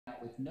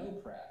out with no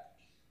prep,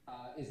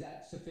 is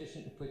that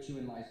sufficient to put you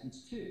in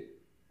license 2?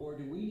 Or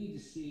do we need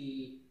to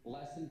see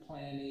lesson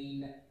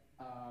planning,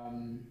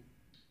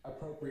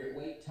 appropriate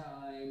wait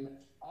time,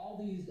 all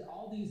these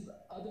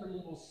other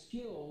little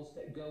skills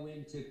that go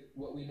into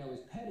what we know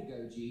as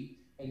pedagogy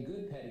and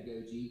good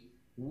pedagogy?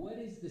 What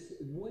is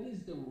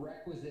the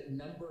requisite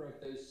number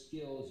of those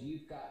skills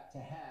you've got to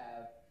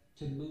have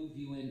to move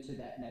you into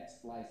that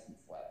next license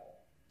level?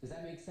 Does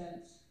that make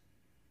sense?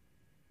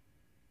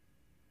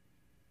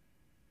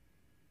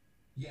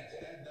 Yes,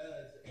 that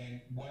does.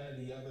 And one of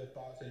the other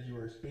thoughts as you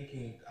were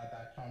speaking,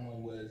 Dr.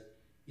 Tomlin, was,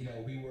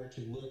 we were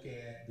to look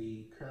at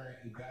the current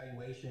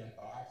evaluation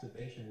or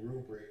observation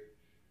rubric.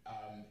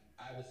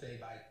 I would say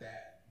like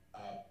that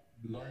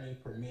learning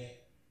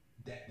permit,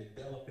 that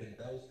developing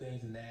those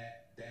things in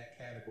that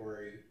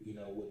category,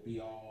 would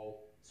be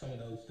all some of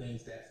those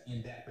things that's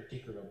in that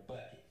particular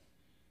bucket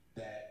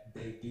that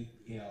they do,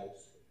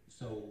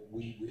 so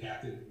we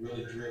have to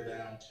really drill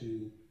down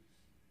to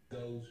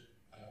those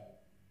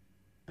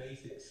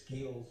basic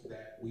skills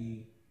that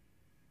we're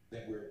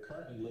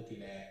currently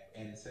looking at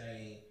and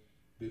saying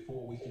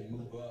before we can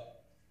move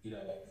up,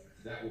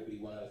 that would be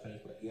one of the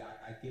things. But yeah,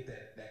 I get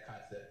that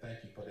concept.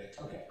 Thank you for that.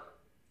 Okay.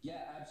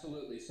 Yeah,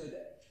 absolutely. So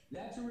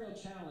that's a real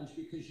challenge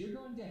because you're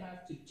going to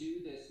have to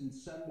do this in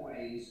some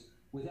ways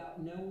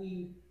without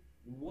knowing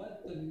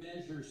what the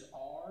measures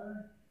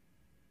are.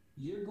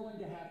 You're going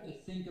to have to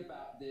think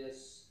about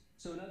this.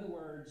 So in other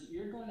words,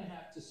 you're going to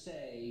have to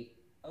say,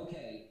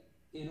 okay,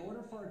 in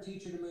order for a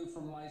teacher to move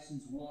from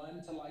license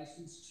 1 to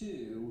license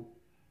 2,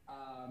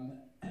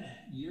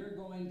 you're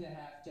going to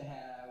have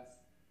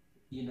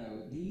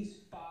these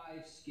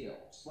 5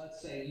 skills.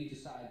 Let's say you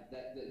decide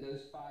that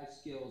those 5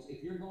 skills,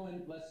 if you're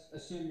going, let's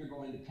assume you're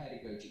going to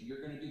pedagogy.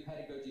 You're going to do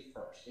pedagogy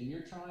first, and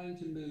you're trying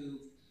to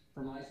move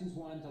from license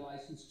 1 to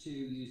license 2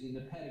 using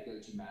the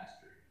pedagogy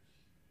mastery.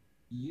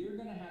 You're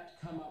going to have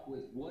to come up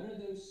with what are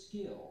those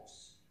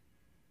skills.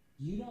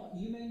 You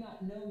may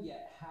not know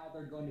yet how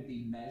they're going to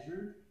be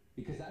measured,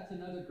 because that's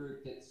another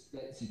group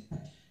that's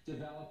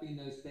developing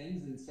those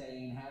things and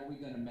saying, how are we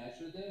going to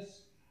measure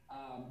this?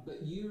 But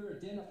you're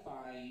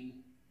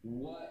identifying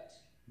what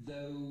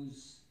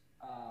those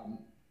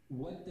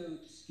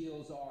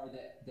skills are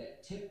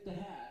that tip the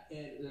hat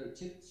or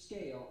tip the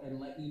scale and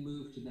let you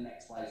move to the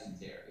next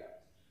license area.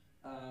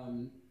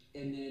 And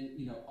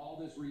then, all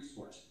those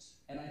resources.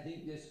 And I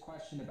think this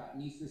question about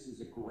NESIS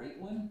is a great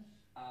one.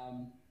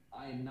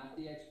 I am not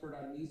the expert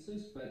on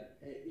NESIS, but,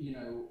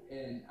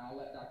 and I'll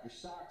let Dr.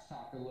 Sachs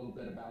talk a little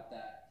bit about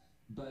that.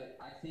 But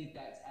I think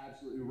that's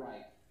absolutely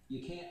right.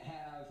 You can't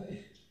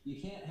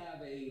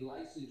have a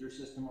licensure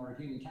system or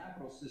a human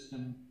capital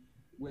system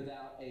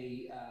without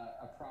a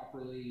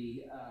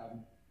properly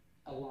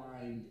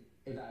aligned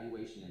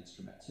evaluation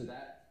instrument. So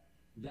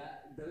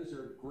those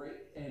are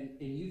great, and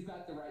you've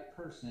got the right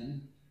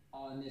person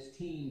on this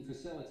team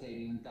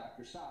facilitating with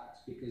Dr.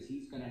 Sachs, because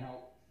he's going to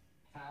help.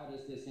 How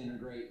does this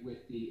integrate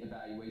with the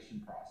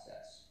evaluation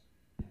process?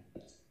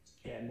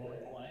 And I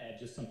want to add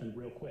just something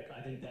real quick.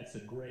 I think that's a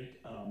great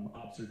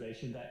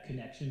observation, that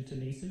connection to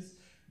NESIS.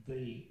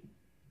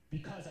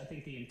 Because I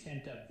think the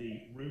intent of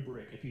the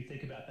rubric, if you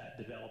think about that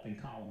developing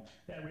column,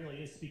 that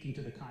really is speaking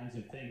to the kinds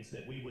of things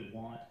that we would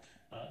want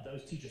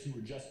those teachers who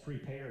were just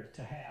prepared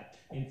to have.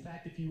 In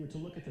fact, if you were to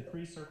look at the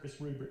pre-service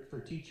rubric for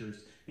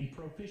teachers, the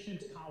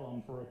proficient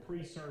column for a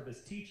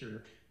pre-service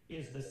teacher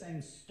is the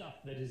same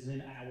stuff that is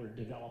in our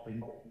developing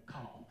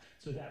column.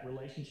 So that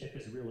relationship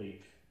is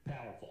really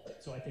powerful.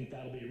 So I think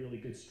that'll be a really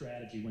good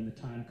strategy when the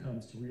time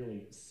comes to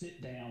really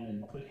sit down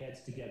and put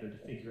heads together to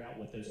figure out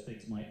what those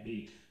things might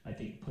be. I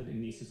think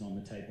putting NESIS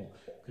on the table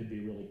could be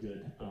a really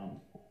good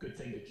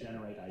thing to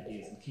generate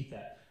ideas and keep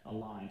that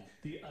aligned.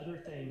 The other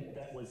thing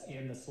that was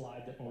in the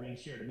slide that Maureen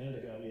shared a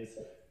minute ago is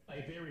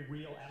a very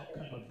real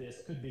outcome of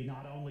this could be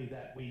not only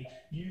that we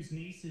use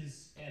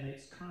NESIS and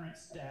its current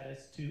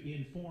status to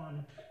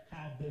inform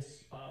how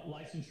this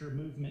licensure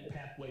movement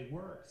pathway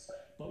works,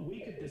 but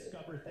we could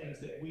discover things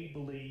that we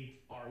believe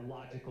are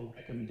logical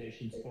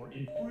recommendations for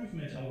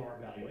improvement of our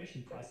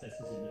evaluation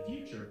processes in the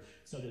future,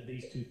 so that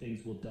these two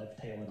things will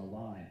dovetail and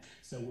align.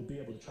 So we'll be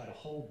able to try to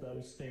hold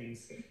those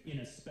things in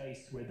a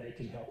space where they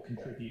can help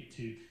contribute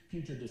to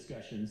future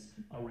discussions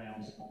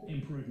around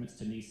improvements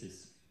to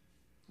NESIS.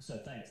 So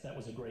thanks, that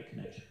was a great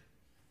connection.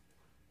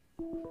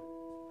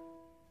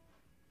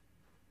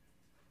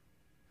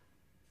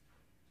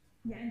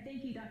 Yeah, and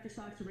thank you, Dr.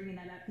 Sachs, for bringing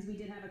that up, because we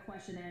did have a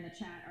question there in the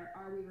chat.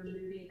 Are we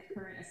removing the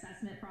current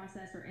assessment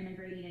process or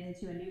integrating it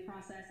into a new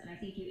process? And I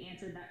think you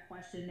answered that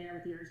question there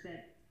with yours,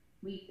 that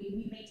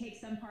we may take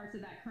some parts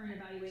of that current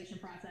evaluation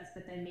process,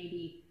 but then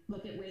maybe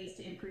look at ways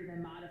to improve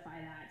and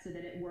modify that so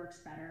that it works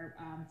better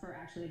for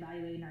actually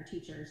evaluating our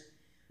teachers.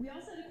 We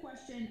also had a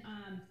question,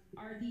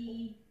 are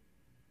the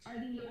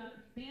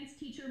advanced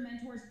teacher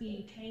mentors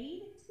being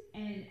paid,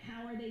 and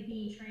how are they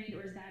being trained,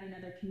 or is that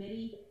another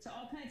committee? So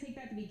I'll kind of take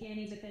that at the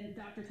beginning, but then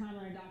Dr.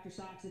 Tomlin and Dr.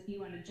 Sachs, if you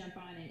want to jump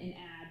on and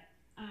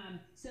add.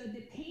 So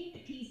the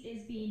payment piece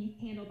is being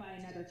handled by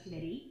another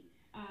committee.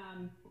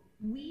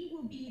 we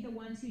will be the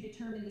ones who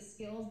determine the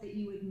skills that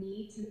you would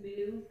need to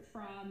move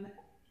from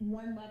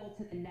one level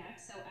to the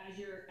next. So as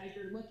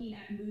you're looking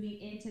at moving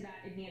into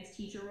that advanced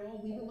teacher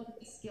role, we will look at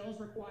the skills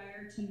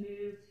required to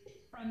move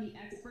from the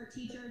expert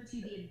teacher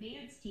to the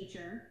advanced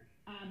teacher.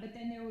 But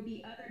then there will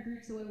be other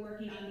groups who are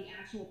working on the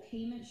actual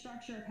payment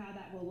structure of how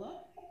that will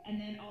look, and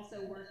then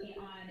also working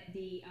on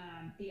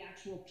the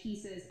actual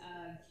pieces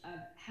of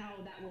how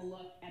that will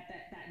look at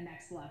that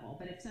next level.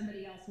 But if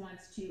somebody else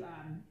wants to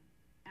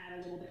add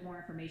a little bit more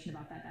information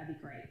about that, that'd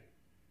be great.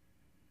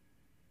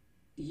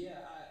 Yeah,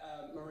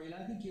 Maureen,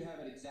 I think you have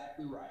it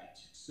exactly right.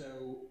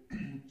 So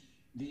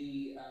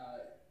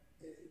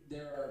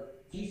there are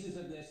pieces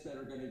of this that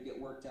are going to get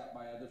worked out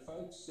by other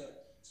folks.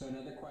 So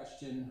another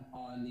question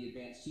on the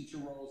advanced teacher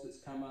roles that's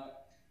come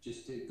up,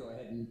 just to go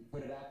ahead and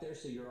put it out there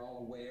so you're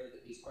all aware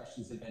that these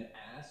questions have been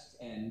asked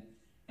and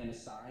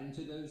assigned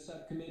to those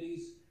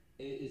subcommittees.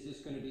 Is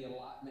this going to be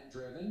allotment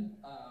driven,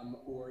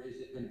 or is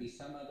it going to be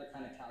some other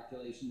kind of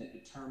calculation that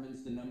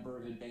determines the number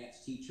of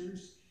advanced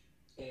teachers?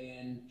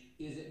 And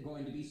is it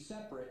going to be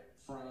separate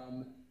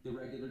from the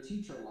regular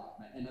teacher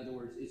allotment? In other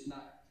words, it's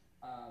not,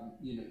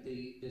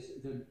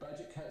 the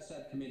budget cut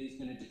subcommittee is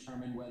going to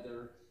determine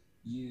whether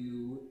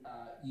you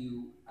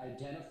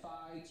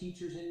identify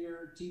teachers in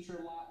your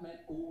teacher allotment,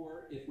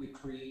 or if we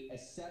create a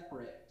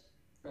separate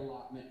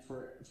allotment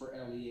for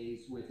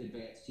LEAs with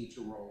advanced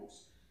teacher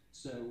roles.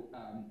 So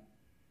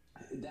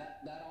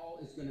that all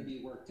is going to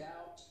be worked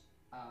out,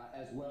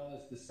 as well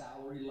as the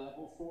salary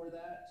level for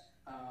that.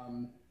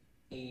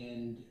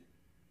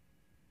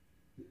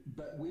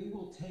 But we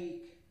will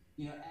take,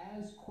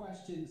 as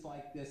questions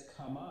like this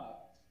come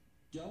up,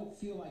 don't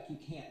feel like you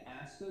can't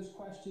ask those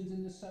questions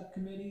in the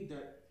subcommittee.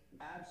 They're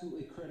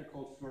absolutely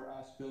critical for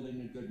us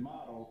building a good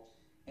model.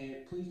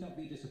 And please don't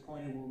be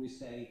disappointed when we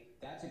say,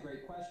 that's a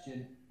great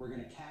question, we're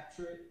going to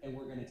capture it and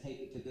we're going to take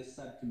it to this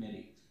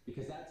subcommittee,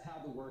 because that's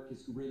how the work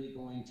is really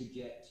going to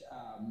get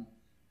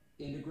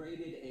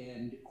integrated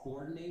and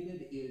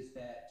coordinated, is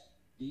that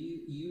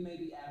you may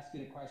be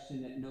asking a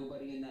question that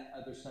nobody in that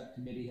other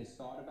subcommittee has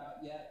thought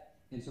about yet.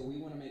 And so we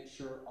want to make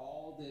sure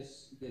all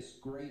this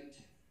great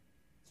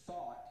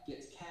thought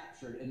gets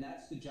captured, and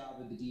that's the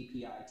job of the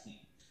DPI team.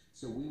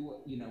 So we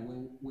will,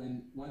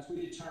 once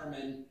we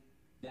determine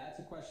that's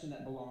a question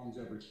that belongs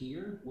over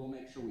here, we'll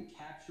make sure we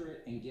capture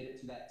it and get it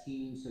to that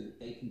team so that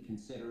they can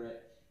consider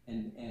it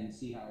and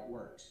see how it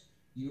works.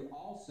 You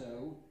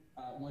also,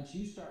 once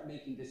you start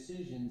making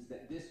decisions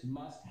that this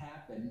must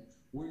happen,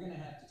 we're going to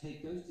have to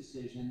take those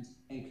decisions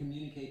and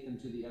communicate them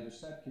to the other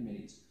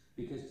subcommittees,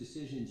 because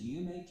decisions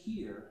you make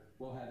here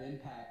will have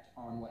impact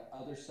on what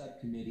other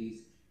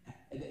subcommittees,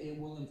 it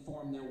will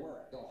inform their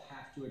work. They'll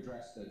have to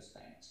address those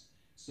things.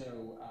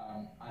 So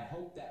I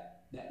hope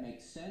that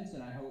makes sense,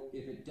 and I hope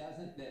if it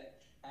doesn't, that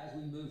as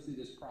we move through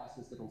this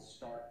process, it'll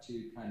start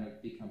to kind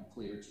of become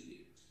clear to you.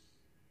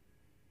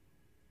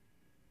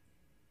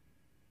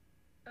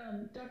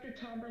 Dr.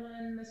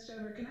 Tomberlin, Ms.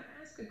 Stover, can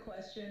I ask a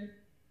question?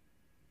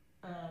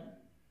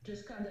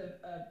 Just kind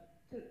of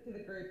to the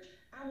group.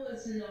 I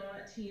was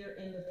not here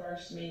in the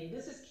first meeting.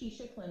 This is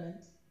Keisha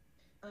Clemens,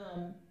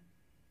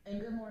 and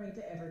good morning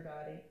to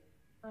everybody.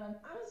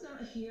 I was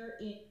not here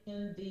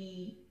in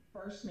the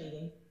first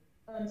meeting,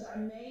 so I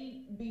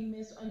may be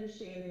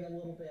misunderstanding a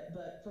little bit,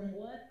 but from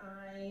what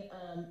I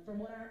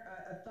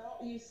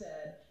thought you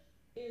said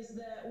is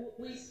that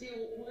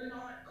we're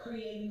not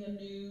creating a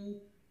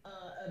new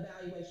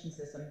evaluation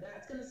system.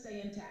 That's going to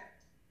stay intact.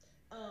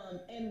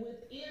 And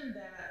within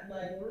that,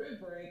 like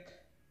rubric,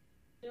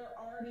 there are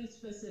already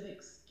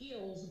specific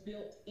skills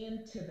built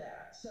into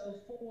that.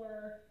 So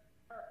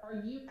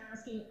are you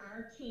asking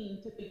our team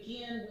to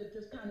begin with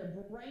just kind of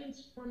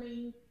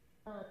brainstorming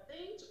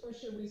things, or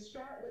should we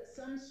start with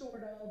some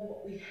sort of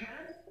what we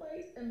have in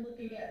place and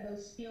looking at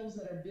those skills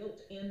that are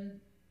built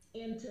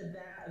into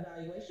that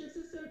evaluation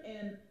system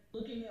and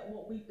looking at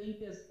what we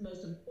think is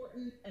most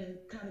important and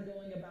kind of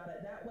going about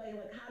it that way?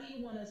 Like, how do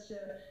you want us to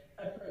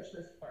approach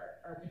this part?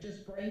 Are we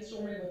just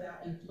brainstorming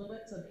without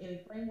influence of any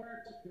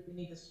frameworks? Or do we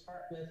need to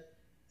start with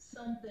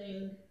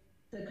something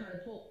to kind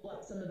of pull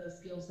out some of those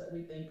skills that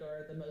we think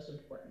are the most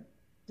important?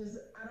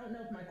 I don't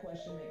know if my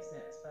question makes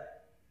sense,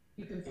 but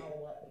you can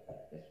follow up with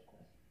that.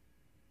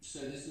 So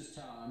this is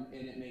Tom,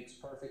 and it makes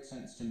perfect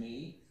sense to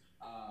me.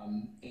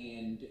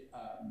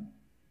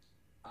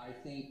 I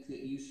think that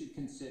you should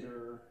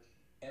consider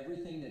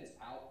everything that's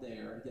out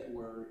there that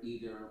we're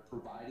either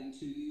providing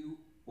to you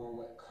or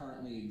what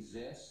currently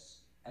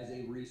exists as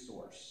a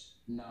resource,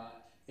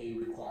 not a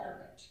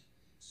requirement.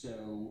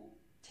 So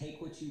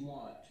take what you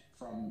want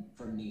from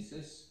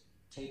NESIS,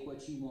 take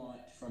what you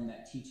want from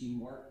that Teaching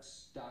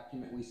Works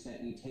document we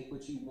sent you, take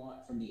what you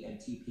want from the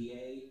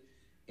EdTPA,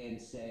 and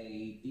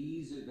say,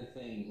 these are the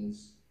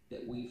things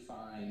that we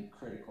find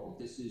critical.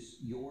 This is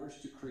yours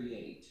to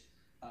create.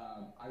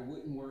 I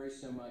wouldn't worry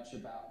so much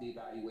about the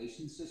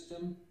evaluation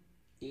system.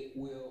 That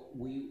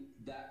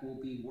will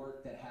be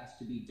work that has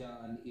to be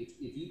done. If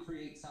you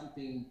create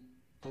something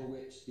for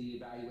which the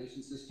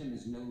evaluation system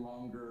is no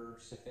longer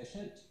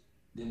sufficient,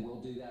 then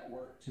we'll do that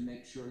work to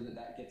make sure that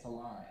that gets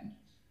aligned.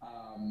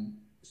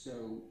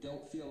 So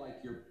don't feel like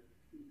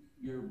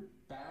you're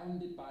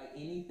bounded by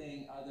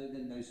anything other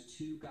than those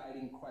two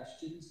guiding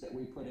questions that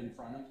we put in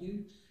front of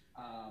you.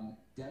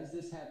 Does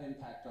this have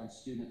impact on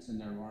students and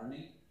their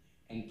learning?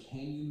 And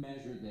can you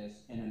measure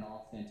this in an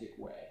authentic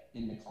way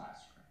in the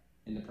classroom,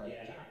 in the program?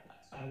 Yeah,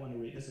 I want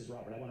to this is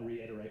Robert. I want to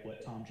reiterate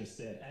what Tom just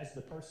said. As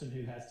the person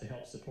who has to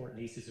help support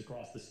nieces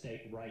across the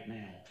state right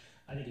now,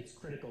 I think it's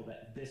critical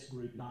that this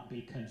group not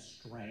be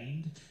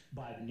constrained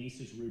by the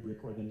nieces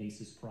rubric or the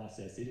nieces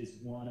process. It is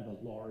one of a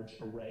large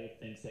array of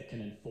things that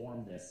can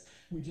inform this.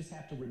 We just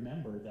have to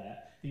remember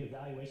that the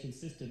evaluation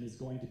system is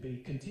going to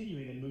be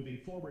continuing and moving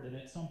forward, and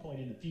at some point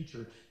in the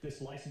future,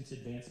 this license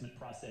advancement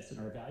process and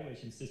our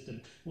evaluation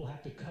system will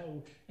have to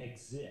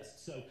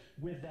coexist. So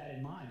with that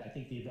in mind, I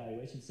think the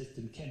evaluation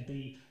system can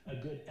be a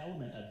good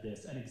element of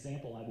this. An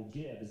example I will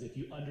give is if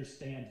you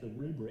understand the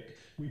rubric,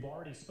 we've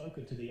already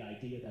spoken to the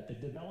idea that the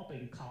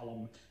developing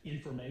column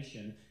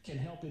information can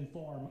help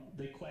inform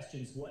the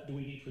questions, what do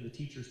we need for the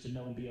teachers to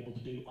know and be able to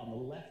do on the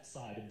left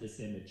side of this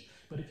image.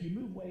 But if you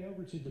move way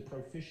over to the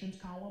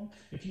proficient column,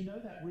 if you know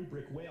that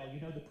rubric well,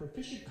 you know the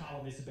proficient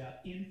column is about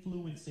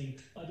influencing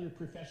other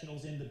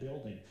professionals in the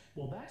building.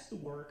 Well, that's the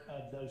work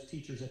of those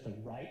teachers at the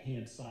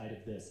right-hand side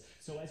of this.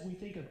 So as we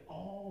think of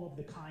all of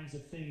the kinds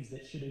of things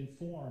that should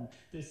inform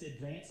this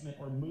advancement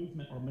or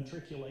movement or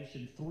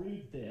matriculation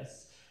through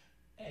this,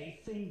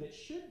 a thing that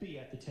should be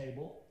at the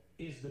table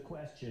is the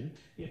question,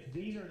 if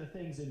these are the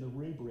things in the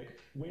rubric,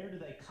 where do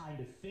they kind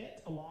of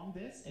fit along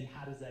this, and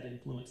how does that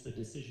influence the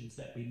decisions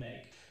that we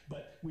make?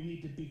 But we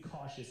need to be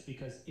cautious,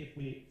 because if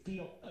we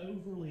feel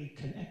overly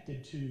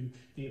connected to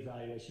the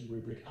evaluation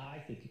rubric, I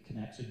think it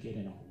can actually get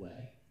in our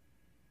way.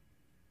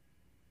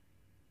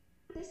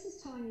 This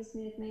is Tanya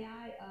Smith. May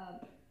I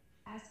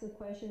ask a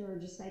question or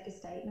just make a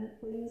statement,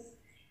 please?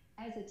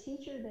 As a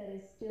teacher that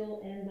is still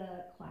in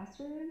the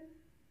classroom,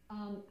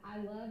 I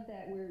love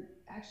that we're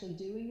actually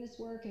doing this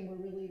work and we're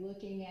really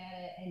looking at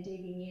it and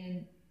digging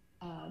in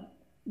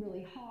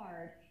really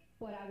hard.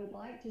 What I would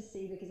like to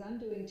see, because I'm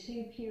doing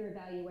 2 peer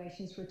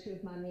evaluations for 2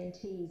 of my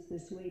mentees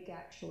this week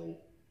actually,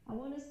 I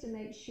want us to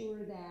make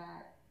sure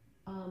that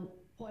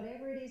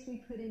whatever it is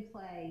we put in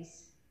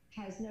place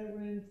has no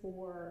room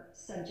for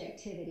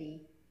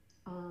subjectivity.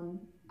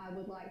 I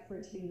would like for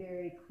it to be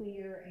very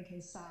clear and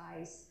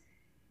concise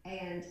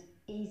and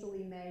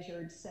easily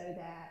measured, so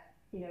that,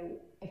 you know,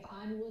 if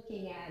I'm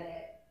looking at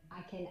it,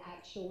 I can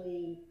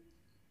actually,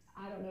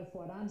 I don't know if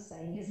what I'm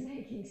saying is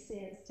making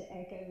sense to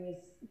echo Ms.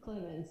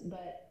 Clemens,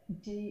 but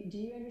do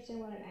you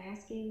understand what I'm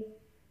asking?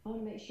 I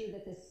want to make sure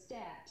that the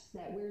steps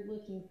that we're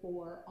looking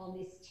for on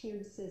this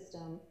tiered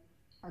system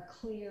are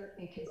clear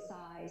and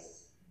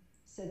concise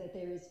so that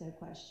there is no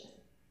question.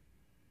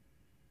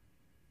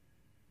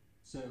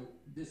 So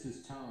this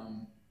is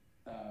Tom,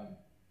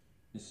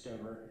 Ms.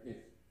 Stover,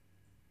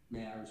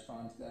 may I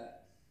respond to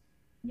that?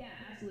 Yeah,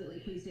 absolutely.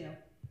 Please do.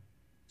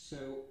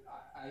 So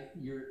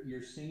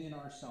you're singing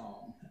our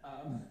song.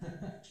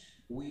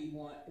 We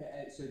want,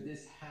 so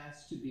this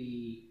has to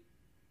be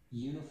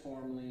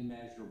uniformly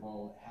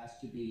measurable. It has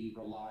to be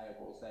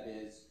reliable. That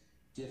is,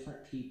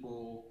 different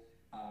people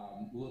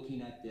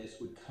looking at this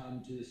would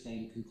come to the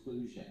same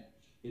conclusion.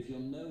 If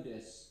you'll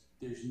notice,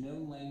 there's no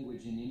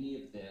language in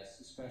any of this,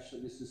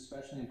 this is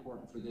especially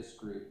important for this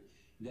group,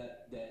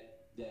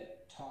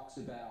 that talks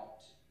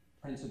about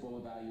principal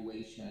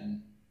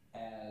evaluation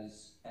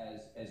as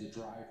a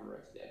driver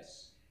of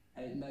this.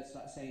 And that's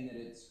not saying that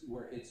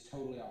it's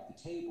totally off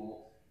the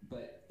table,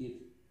 but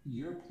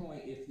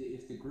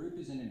if the group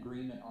is in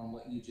agreement on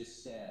what you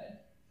just said,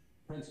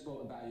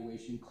 principal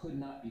evaluation could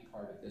not be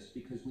part of this,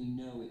 because we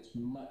know it's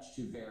much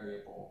too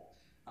variable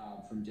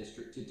from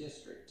district to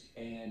district,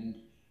 and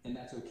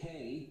that's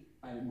okay.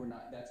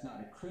 That's not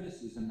a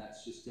criticism.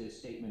 That's just a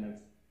statement of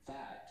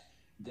fact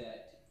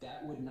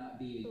that would not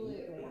be a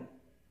uniform.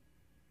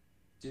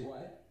 Do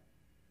what?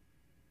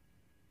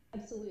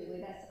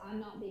 Absolutely. I'm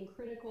not being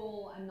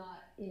critical. I'm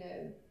not,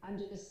 I'm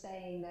just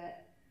saying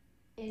that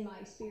in my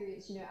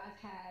experience,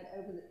 I've had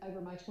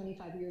over my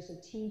 25 years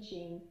of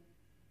teaching,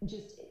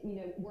 just,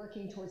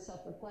 working towards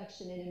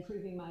self-reflection and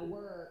improving my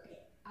work,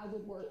 I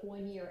would work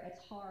 1 year as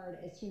hard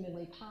as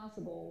humanly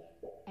possible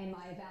and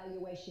my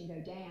evaluation go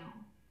down.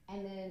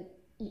 And then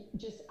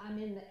I'm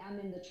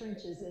in the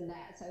trenches in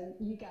that. So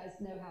you guys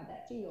know how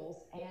that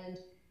feels. And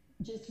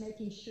just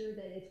making sure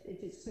that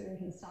if it's clear and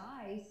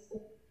concise,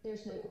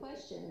 there's no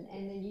question,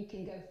 and then you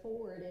can go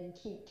forward and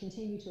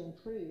continue to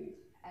improve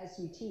as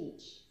you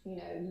teach.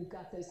 You've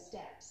got those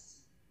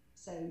steps.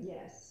 So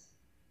yes.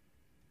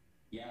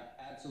 Yeah,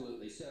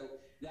 absolutely. So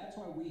that's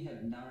why we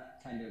have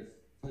not kind of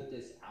put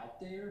this out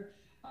there,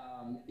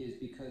 is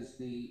because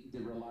the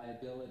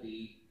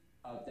reliability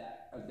of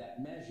that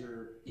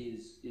measure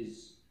is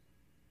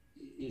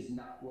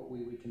not what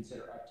we would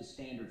consider up to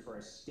standard for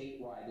a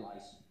statewide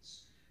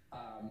license.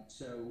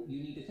 So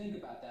you need to think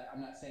about that.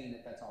 I'm not saying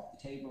that that's off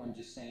the table. I'm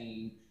just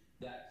saying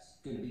that's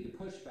going to be the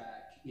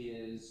pushback,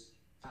 is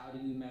how do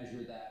you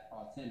measure that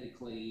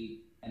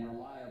authentically and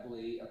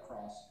reliably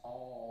across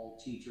all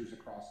teachers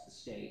across the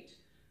state?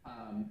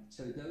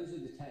 So those are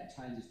the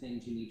kinds of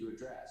things you need to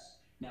address.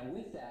 Now,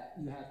 with that,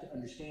 you have to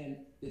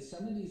understand that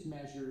some of these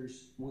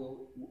measures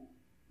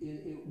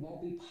it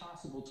won't be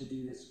possible to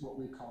do this what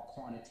we call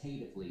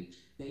quantitatively.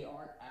 They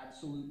aren't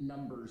absolute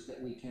numbers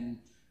that we can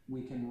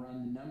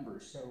run the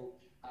numbers. So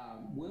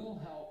we'll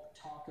help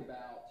talk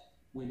about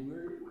when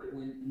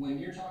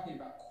you're talking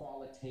about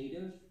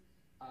qualitative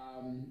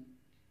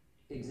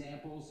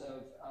examples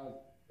of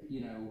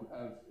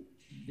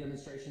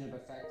demonstration of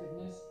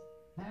effectiveness.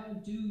 How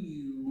do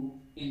you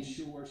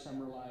ensure some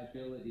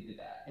reliability to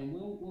that? And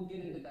we'll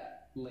get into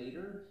that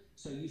later.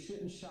 So you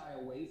shouldn't shy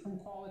away from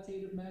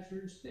qualitative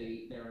measures.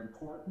 They're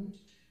important.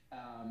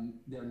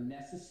 They're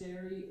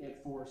necessary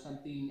for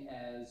something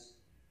as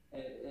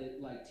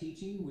like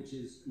teaching, which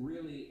is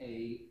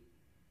really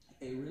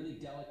a really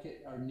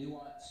delicate or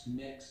nuanced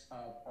mix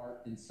of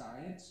art and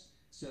science.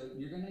 So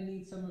you're going to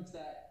need some of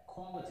that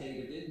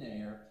qualitative in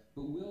there,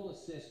 but we'll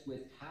assist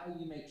with how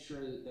you make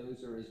sure that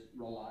those are as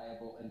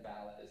reliable and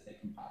valid as they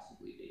can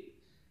possibly be.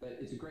 But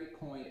it's a great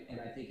point, and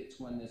I think it's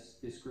one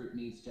this group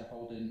needs to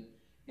hold in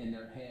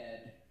their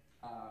head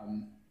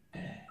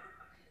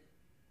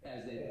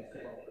as they move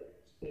forward.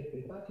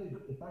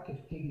 If I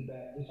could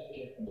piggyback, this is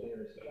Jeff and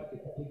Harris, if I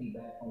could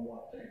piggyback on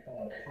what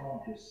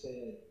Tom just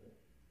said,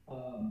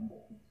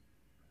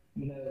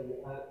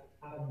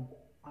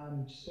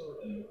 I'm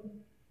certain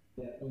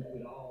that we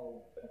could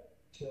all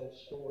tell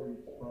stories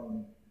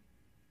from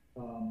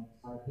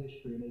our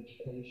history in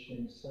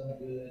education, some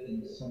good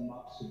and some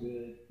not so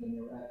good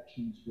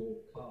interactions with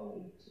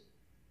colleagues.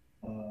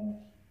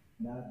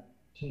 And I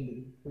tend to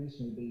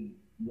increasingly be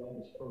the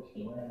oldest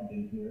person around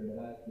in here, but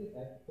after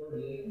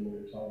 38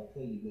 years, I'll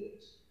tell you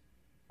this.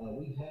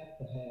 We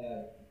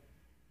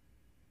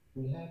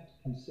have to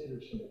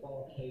consider some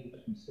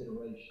qualitative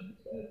considerations,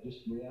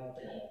 just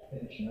reality of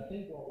attention. I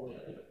think what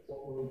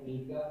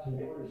we've got to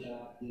worry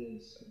about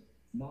is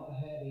not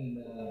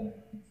having,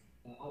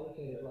 I look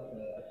at it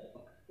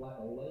like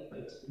a lake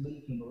that's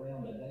leaking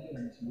around the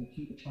dams, and we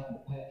keep trying to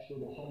patch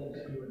little holes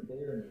here and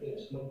there and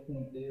fix one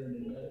point there and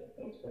then another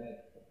place bad.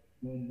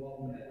 When what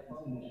we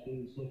have to do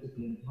is look at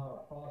the entire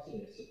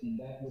process, and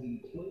that would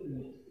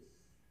include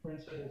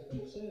principals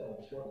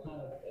themselves, what kind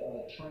of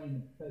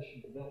training and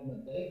professional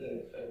development they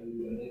go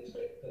through, and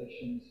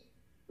expectations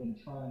in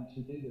trying to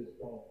do those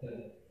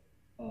qualitative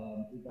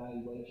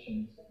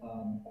evaluations.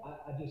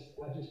 I just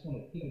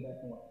want to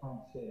piggyback on what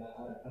Tom said.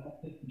 I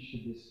don't think we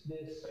should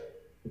dismiss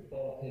the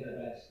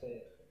qualitative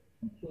aspect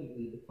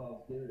completely,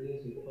 because there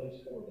is a place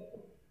for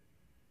that.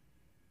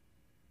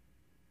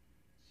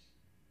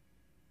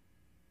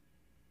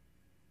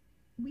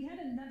 We had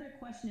another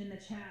question in the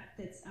chat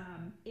that's,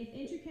 if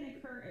entry can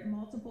occur at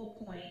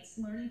multiple points,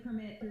 learning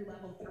permit through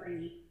level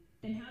 3,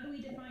 then how do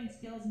we define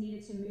skills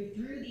needed to move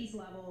through these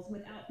levels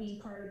without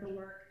being part of the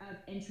work of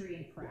entry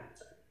and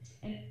prep?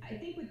 And I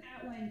think with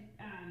that one,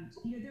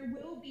 there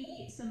will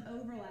be some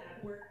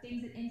overlap where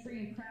things that entry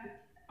and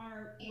prep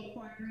are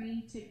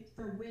requiring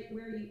for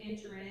where you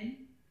enter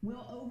in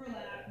will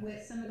overlap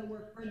with some of the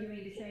work we're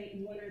doing to say,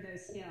 what are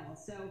those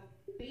skills? So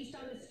based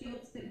on the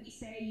skills that we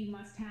say you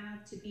must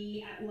have to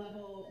be at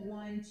level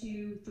 1,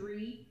 2,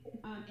 3,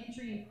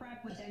 entry and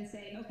prep would then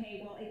say,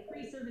 okay, well, a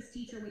pre-service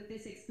teacher with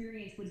this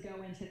experience would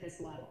go into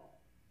this level.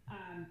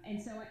 And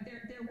so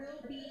there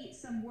will be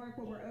some work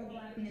where we're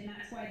overlapping, and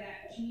that's why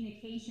that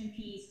communication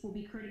piece will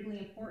be critically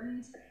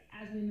important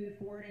as we move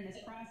forward in this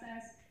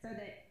process, so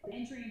that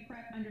entry and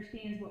prep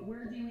understands what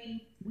we're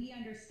doing, we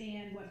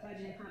understand what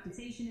budget and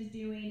compensation is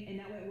doing, and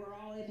that way we're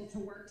all able to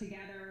work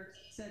together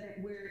so that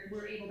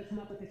we're able to come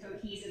up with a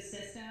cohesive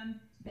system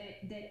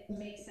that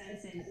makes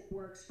sense and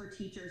works for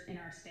teachers in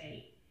our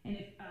state. And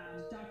if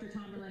Dr.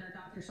 Tomberlin or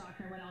Dr.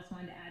 Sockner, anyone else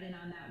wanted to add in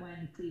on that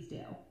one, please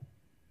do.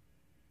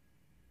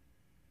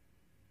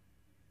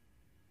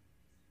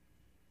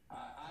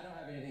 I don't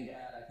have anything to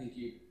add. I think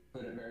you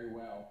put it very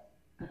well.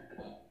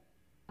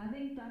 I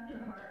think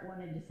Dr. Hart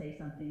wanted to say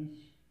something.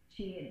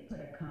 She had put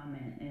a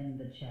comment in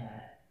the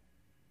chat.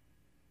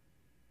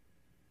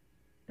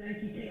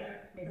 Thank you, Kate.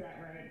 Is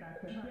that right,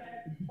 Dr. Hart?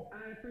 Yes,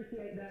 I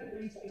appreciate that.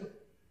 Thank you.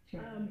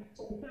 Sure.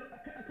 So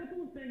a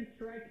couple of things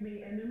strike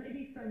me, and there may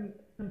be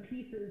some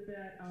pieces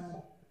that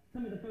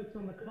some of the folks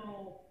on the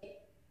call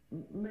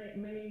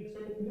may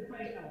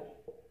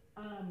help.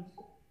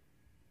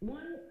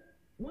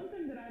 One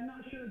thing that I'm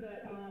not sure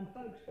that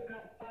folks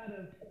outside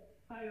of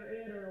higher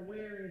ed are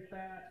aware is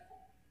that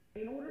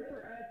in order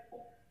for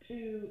us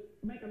to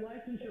make a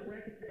licensure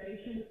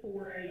recommendation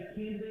for a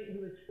candidate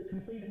who is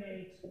completing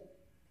a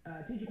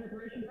teacher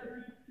preparation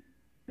program,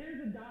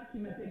 there's a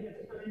document that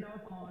gets signed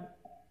off on,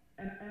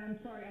 and I'm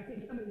sorry, I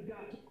think somebody's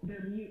got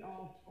their mute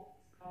off,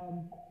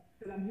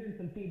 because I'm hearing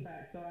some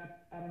feedback, so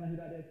I don't know who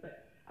that is,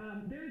 but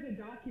there is a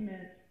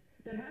document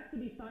that has to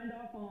be signed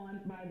off on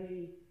by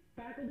the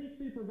faculty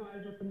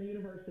supervisor from the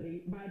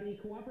university, by the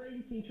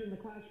cooperating teacher in the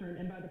classroom,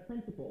 and by the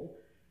principal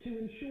to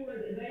ensure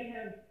that they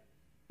have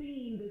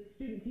seen the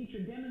student teacher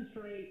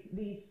demonstrate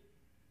these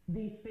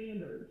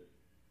standards.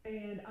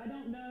 And I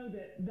don't know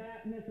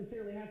that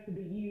necessarily has to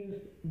be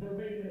used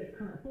verbatim in its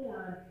current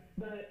form,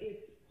 but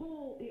it's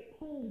it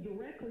pulls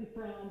directly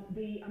from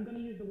the, I'm going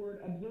to use the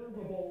word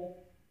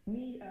observable,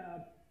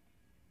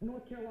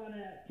 North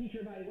Carolina teacher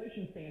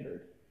evaluation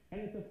standards.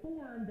 And it's a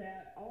form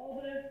that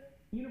all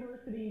the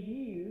universities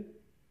use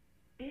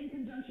in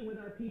conjunction with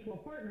our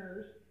P12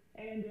 partners.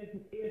 And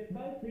if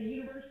both the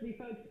university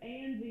folks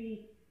and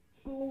the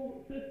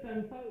school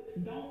system folks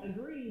don't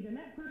agree, then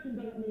that person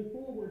doesn't move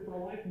forward for a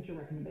licensure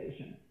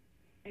recommendation.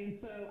 And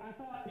so I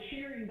thought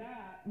sharing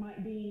that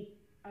might be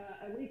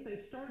at least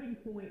a starting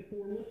point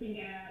for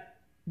looking at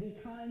the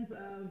kinds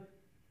of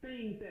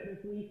things that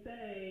if we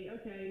say,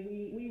 okay,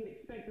 we would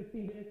expect to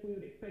see this, we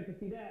would expect to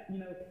see that, you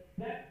know,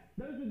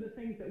 those are the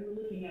things that we're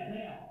looking at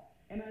now.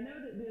 And I know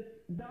that this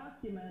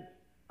document,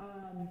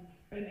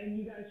 and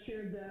you guys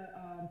shared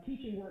the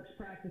teaching works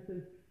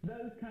practices,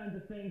 those kinds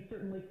of things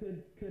certainly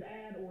could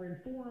add or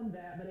inform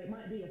that, but it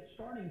might be a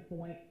starting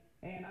point.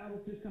 And I was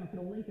just going to put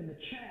a link in the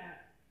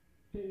chat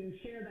to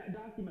share that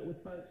document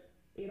with folks.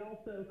 It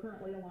also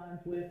currently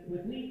aligns with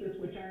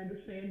NESIS, which I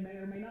understand may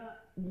or may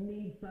not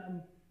need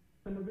some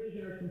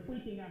revision or some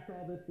tweaking after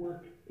all this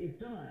work is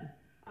done.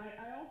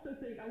 I also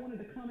think I wanted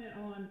to comment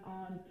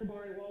on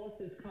Tabari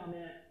Wallace's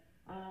comment,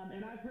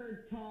 and I've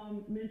heard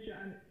Tom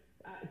mention,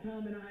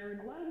 Tom and I are in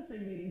a lot of the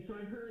same meetings, so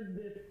I've heard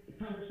this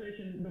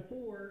conversation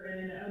before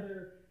and in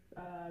other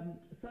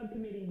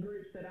subcommittee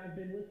groups that I've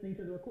been listening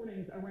to the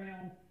recordings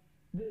around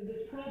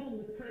this problem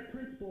with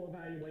principal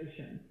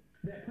evaluation.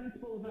 That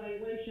principal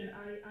evaluation,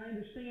 I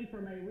understand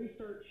from a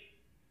research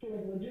sort of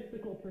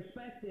logistical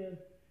perspective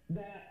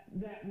that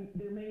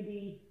there may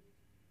be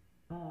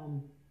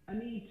a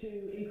need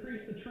to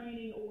increase the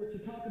training or to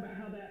talk about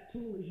how that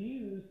tool is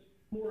used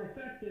more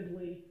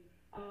effectively.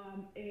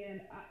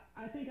 And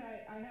I think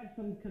I have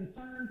some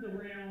concerns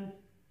around,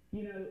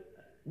 you know,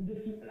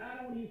 I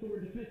don't want to use the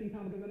word dismissing,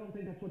 Tom, because I don't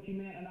think that's what you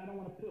meant, and I don't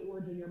want to put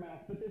words in your mouth.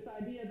 But this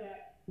idea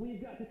that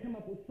we've got to come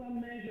up with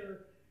some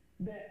measure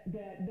that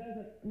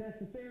doesn't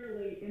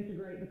necessarily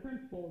integrate the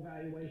principal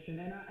evaluation.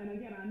 And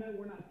again, I know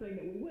we're not saying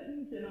that we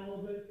wouldn't and all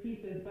of those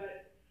pieces,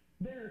 but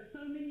there are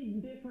so many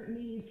different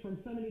needs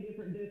from so many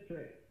different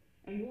districts.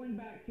 And going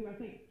back to, I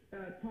think,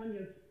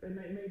 Tanya's, and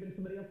may have been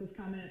somebody else's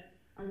comment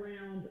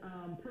around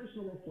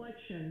personal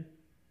reflection,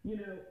 you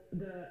know,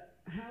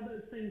 how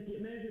those things get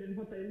measured and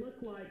what they look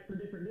like for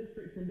different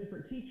districts and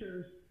different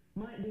teachers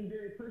might be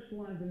very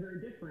personalized and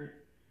very different.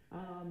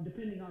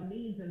 Depending on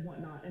needs and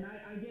whatnot. And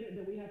I get it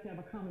that we have to have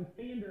a common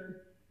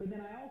standard, but then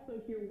I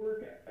also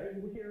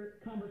hear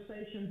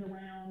conversations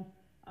around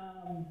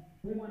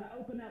we want to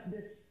open up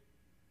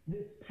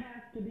this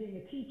path to being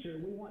a teacher.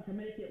 We want to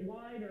make it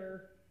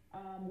wider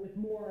with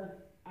more,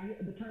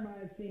 the term I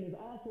have seen is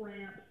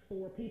off-ramps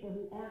for people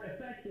who aren't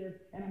effective,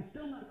 and I'm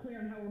still not clear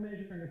on how we're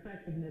measuring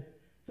effectiveness.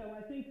 So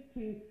I think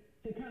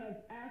to kind of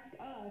ask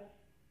us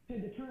to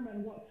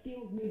determine what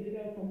skills need to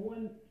go from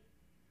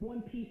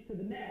one piece to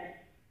the next.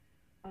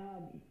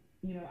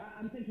 You know,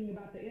 I'm thinking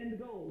about the end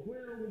goals.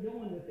 Where are we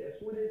going with this?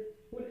 What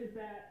is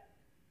that?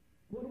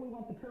 What do we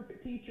want the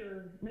perfect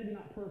teacher, maybe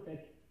not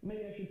perfect,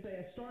 maybe I should say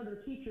a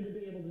starter teacher to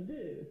be able to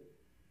do?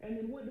 And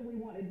then what do we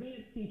want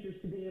advanced teachers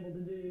to be able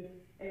to do?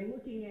 And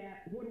looking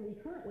at what are we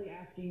currently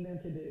asking them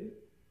to do?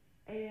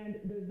 And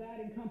does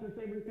that encompass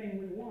everything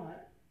we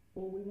want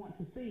or we want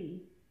to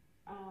see?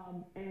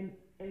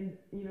 And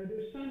you know,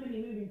 there's so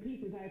many moving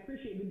pieces. I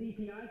appreciate the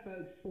DPI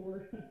folks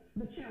for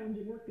the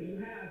challenging work that you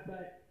have,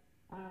 but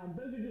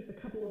those are just a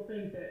couple of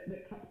things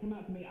that come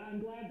out to me. I'm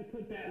glad to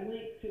put that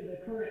link to the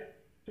current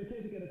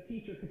certificate of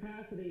teacher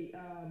capacity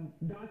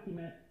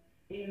document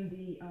in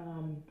the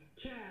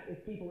chat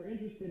if people are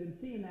interested in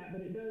seeing that.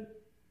 But it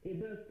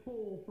does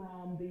pull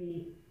from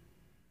the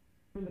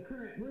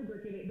current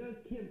rubric, and it does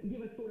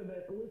give us sort of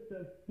a list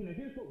of, you know,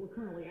 here's what we're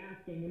currently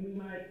asking, and we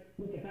might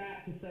look at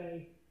that to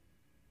say,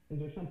 is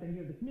there something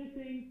here that's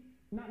missing?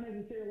 Not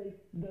necessarily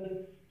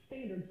the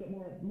standards, but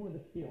more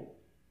the skills.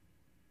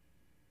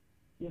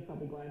 Yes, I'll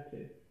be glad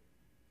to.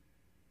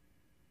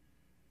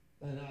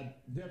 And I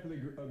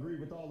definitely agree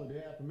with all of the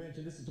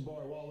aforementioned. This is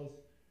Tabari Wallace.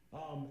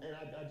 And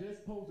I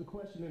just posed a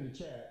question in the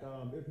chat.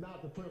 If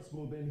not the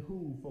principal, then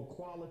who for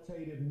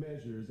qualitative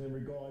measures in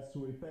regards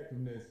to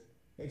effectiveness,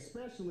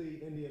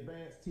 especially in the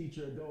advanced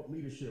teacher adult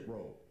leadership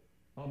role?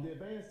 The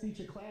advanced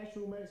teacher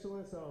classroom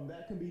excellence,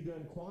 that can be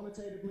done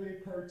quantitatively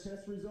per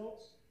test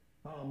results.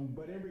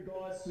 But in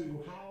regards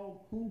to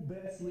who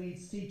best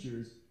leads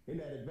teachers in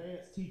that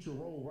advanced teacher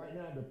role, right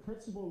now the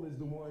principal is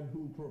the one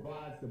who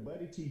provides the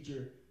buddy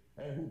teacher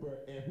and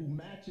who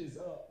matches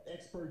up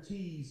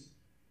expertise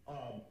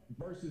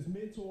versus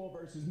mentor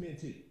versus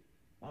mentee.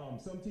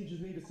 Some teachers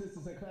need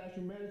assistance in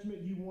classroom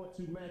management. You want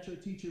to match your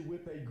teacher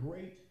with a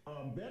great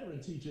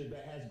veteran teacher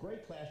that has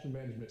great classroom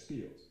management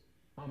skills.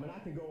 And I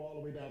can go all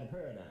the way down the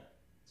paradigm.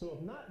 So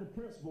if not the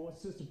principal,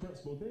 assistant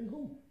principal, then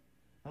who?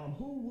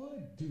 Who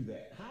would do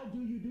that? How do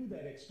you do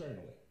that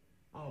externally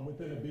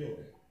within a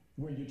building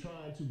when you're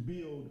trying to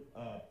build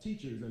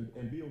teachers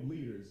and build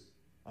leaders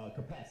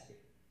capacity?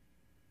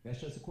 That's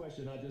just a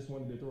question I just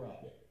wanted to throw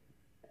out there.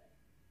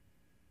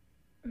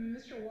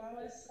 Mr.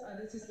 Wallace,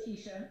 this is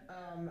Keisha.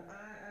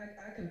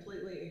 I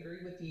completely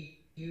agree with you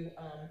you.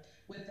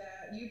 With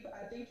that,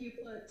 I think you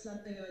put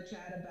something in the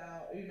chat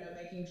about,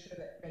 making sure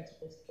that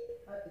principals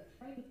are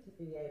trained to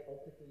be able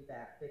to do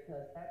that,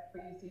 because that's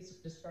where you see some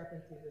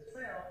discrepancies as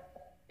well,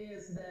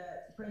 is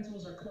that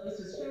principals are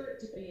closest to it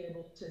to be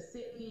able to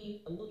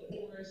see, look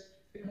for us,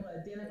 be able to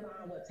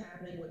identify what's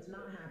happening, what's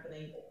not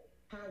happening.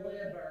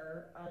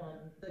 However,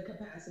 the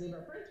capacity of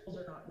our principals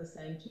are not the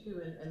same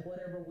too, and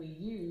whatever we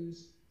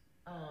use,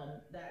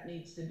 that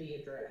needs to be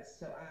addressed.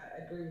 So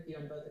I agree with you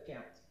on both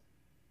accounts.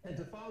 And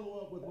to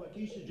follow up with what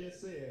Keisha just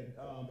said,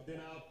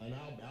 then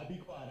I'll be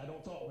quiet. I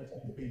don't talk much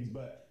in these meetings,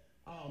 but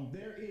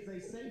there is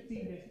a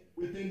safety net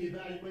within the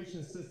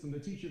evaluation system, the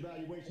teacher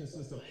evaluation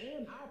system,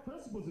 and our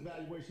principal's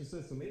evaluation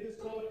system. It is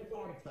called an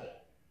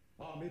artifact.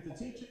 If the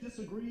teacher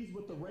disagrees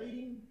with the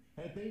rating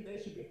and think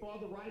they should be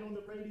farther right on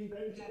the rating,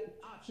 they have the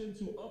option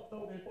to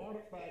upload an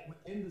artifact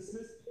within the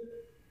system.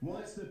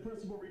 Once the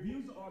principal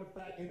reviews the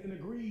artifact and then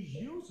agrees,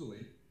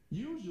 usually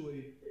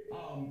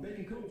they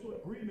can come to an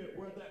agreement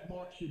where that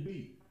mark should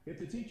be. If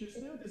the teacher is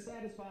still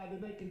dissatisfied,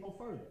 then they can go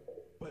further.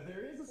 But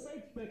there is a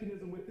safety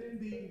mechanism within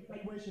the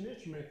evaluation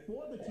instrument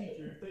for the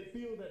teacher if they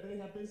feel that they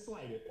have been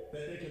slighted,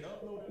 that they can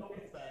upload an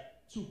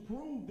artifact to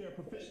prove their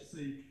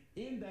proficiency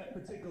in that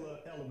particular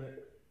element.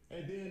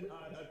 And then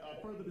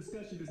a further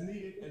discussion is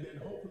needed, and then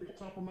hopefully a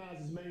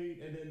compromise is made,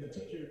 and then the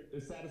teacher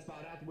is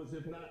satisfied afterwards.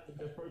 If not,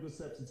 there's further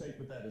steps to take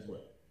with that as well.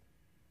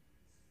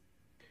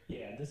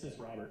 Yeah, this is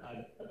Robert.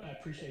 I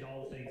appreciate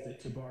all the things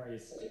that Tabari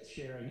is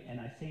sharing, and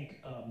I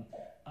think,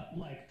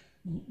 like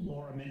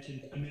Laura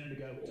mentioned a minute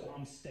ago,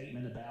 Tom's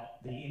statement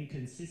about the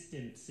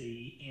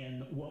inconsistency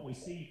in what we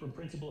see from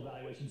principal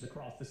evaluations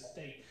across the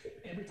state.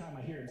 Every time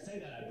I hear him say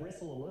that, I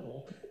bristle a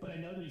little, but I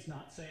know that he's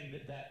not saying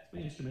that that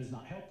instrument is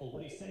not helpful.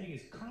 What he's saying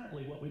is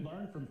currently what we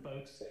learn from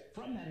folks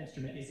from that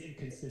instrument is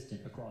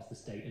inconsistent across the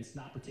state. It's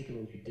not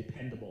particularly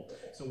dependable.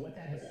 So what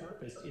that has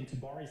surfaced in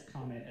Tabari's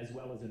comment as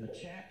well as in the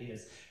chat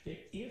is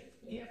that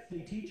if the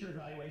teacher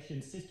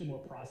evaluation system or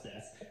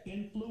process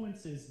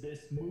influences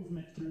this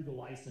movement through the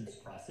license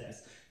process,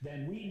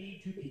 then we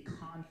need to be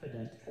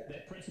confident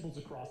that principals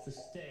across the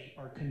state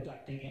are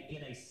conducting it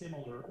in a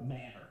similar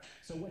manner.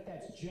 So what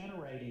that's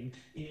generating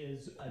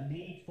is a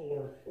need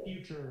for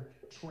future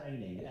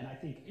training, and I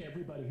think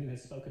everybody who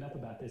has spoken up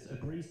about this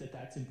agrees that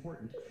that's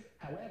important.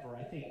 However,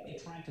 I think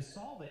trying to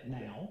solve it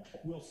now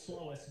will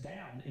slow us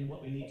down in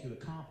what we need to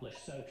accomplish.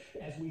 So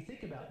as we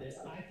think about this,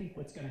 I think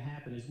what's going to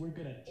happen is we're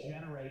going to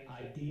generate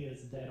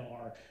ideas that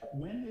are,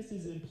 when this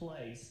is in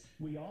place,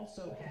 we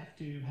also have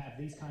to have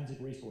these kinds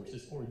of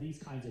resources or these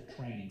kinds of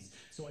trainings.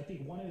 So I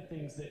think one of the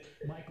things that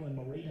Michael and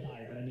Maureen and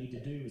I are going to need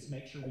to do is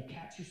make sure we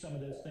capture some of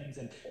those things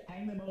and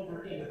hang them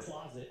over in a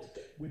closet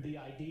with the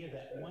idea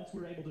that once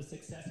we're able to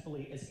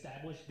successfully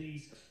establish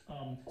these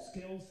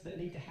skills that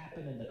need to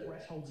happen and the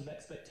thresholds of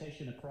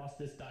expectation across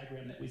this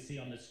diagram that we see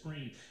on the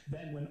screen,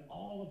 then when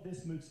all of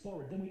this moves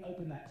forward, then we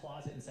open that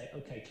closet and say,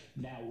 okay,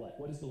 now what?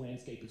 What does the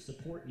landscape of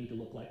support need to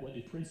look like? What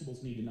do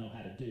principals need to know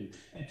how to do?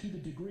 And to the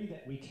degree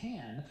that we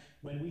can,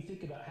 when we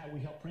think about how we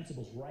help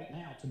principals right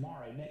now,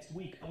 tomorrow, next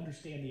week,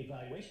 understand the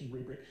evaluation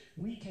rubric,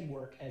 we can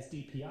work as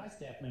DPI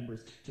staff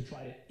members to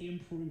try to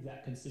improve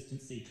that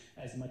consistency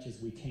as much as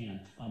we can.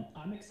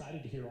 I'm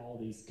excited to hear all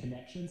of these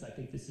connections. I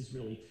think this is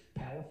really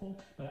powerful,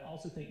 but I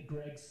also think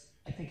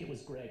I think it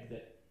was Greg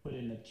that put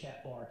in the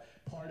chat bar,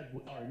 part of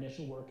our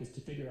initial work is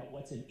to figure out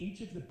what's in each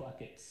of the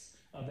buckets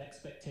of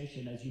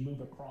expectation as you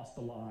move across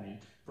the line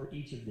for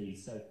each of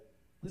these. So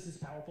this is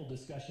powerful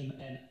discussion,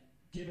 and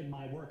given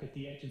my work at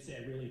the agency,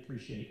 I really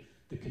appreciate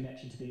the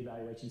connection to the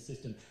evaluation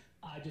system.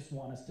 I just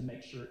want us to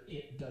make sure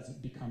it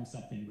doesn't become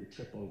something we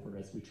trip over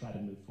as we try to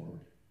move forward.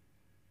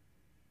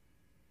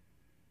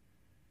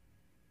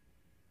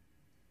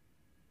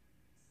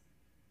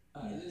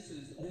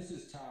 This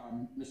is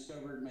Tom. Ms.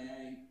 Stobart, may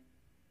I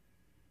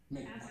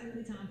make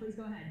Absolutely, Tom. Please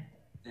go ahead.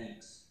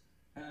 Thanks.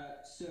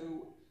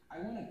 So I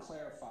want to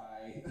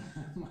clarify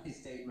my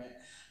statement.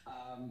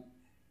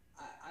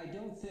 I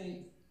don't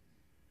think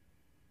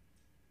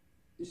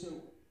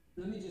so.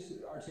 Let me just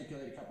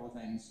articulate a couple of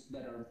things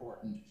that are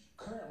important.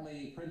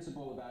 Currently,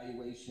 principal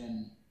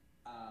evaluation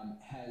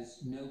has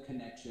no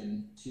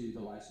connection to the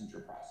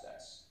licensure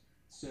process.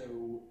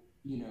 So,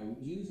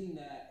 using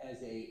that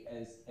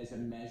as a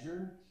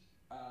measure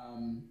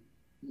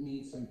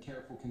needs some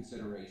careful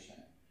consideration.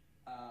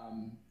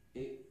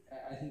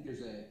 I think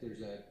there's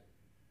a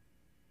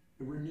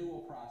renewal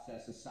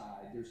process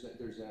aside.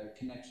 There's a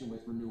connection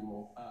with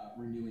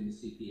renewing the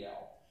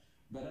CPL.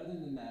 But other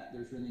than that,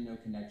 there's really no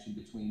connection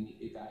between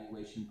the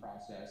evaluation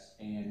process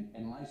and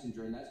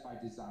licensure, and that's by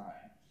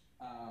design.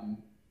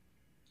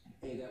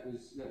 That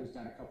was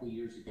done a couple of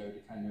years ago to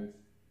kind of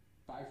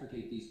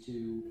bifurcate these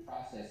two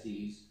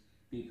processes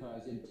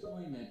because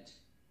employment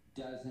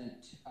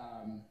doesn't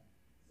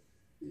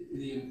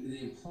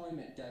the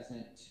employment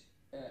doesn't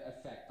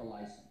affect the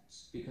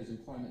license because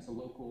employment's a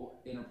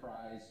local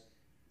enterprise.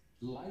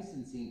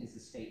 Licensing is a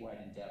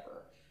statewide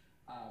endeavor.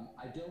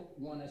 I don't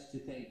want us to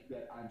think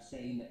that I'm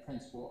saying that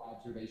principal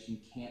observation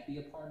can't be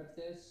a part of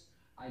this.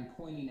 I'm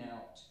pointing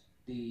out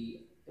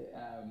the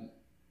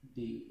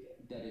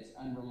that it's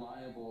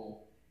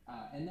unreliable,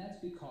 and that's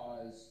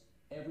because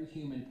every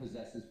human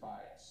possesses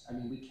bias. I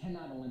mean, we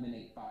cannot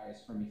eliminate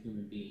bias from a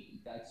human being.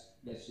 That's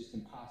just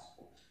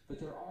impossible. But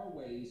there are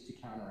ways to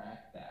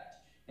counteract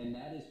that, and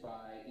that is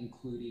by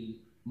including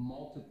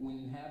multiple. When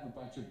you have a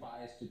bunch of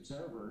biased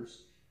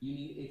observers,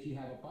 if you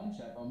have a bunch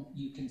of them,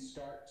 you can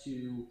start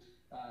to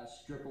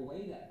strip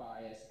away that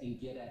bias and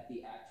get at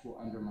the actual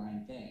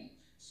underlying thing.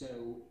 So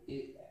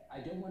I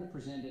don't want to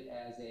present it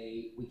as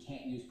we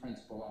can't use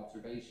principal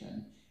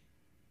observation.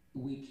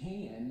 We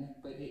can,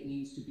 but it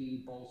needs to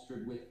be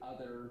bolstered with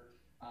other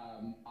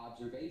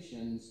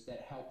observations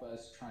that help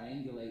us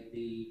triangulate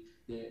the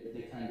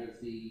kind of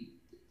the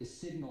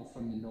signal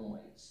from the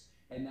noise.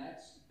 And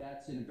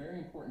that's a very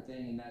important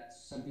thing, and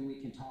that's something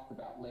we can talk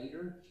about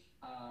later.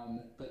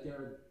 But there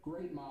are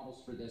great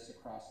models for this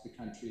across the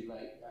country.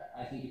 Like,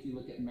 I think if you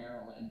look at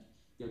Maryland,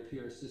 their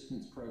peer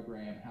assistance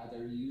program, how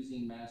they're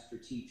using master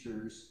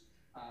teachers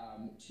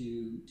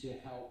to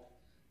help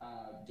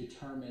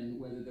determine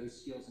whether those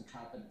skills and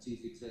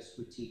competencies exist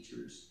with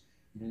teachers.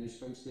 You know, there's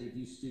folks that have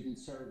used student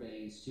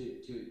surveys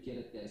to get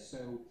at this.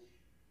 So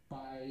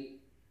I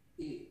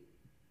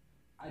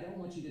don't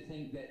want you to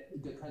think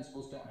that the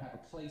principals don't have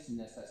a place in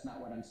this. That's not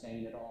what I'm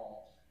saying at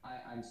all.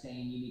 I'm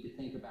saying you need to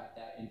think about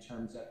that in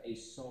terms of a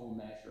sole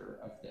measure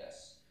of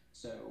this.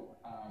 So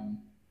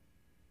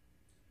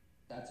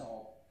that's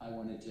all I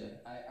wanted to,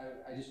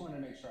 I just wanted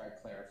to make sure I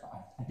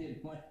clarified. I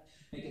didn't want to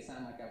make it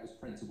sound like I was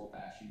principal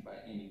bashing by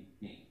any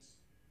means.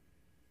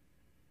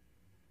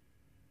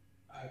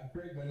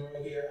 Greg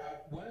Monroe here.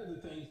 One of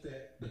the things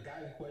that the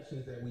guiding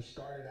questions that we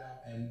started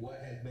out and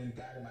what has been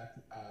guiding my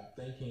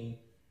thinking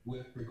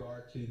with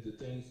regard to the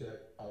things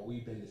that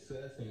we've been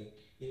discussing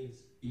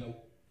is, and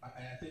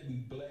I think we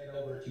bled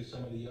over to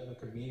some of the other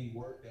community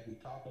work that we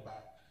talked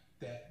about,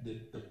 that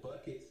the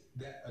buckets,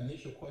 that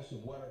initial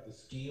question, what are the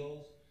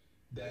skills,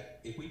 that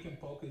if we can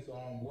focus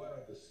on what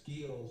are the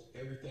skills,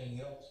 everything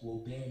else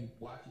will then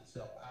watch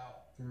itself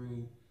out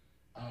through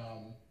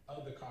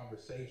other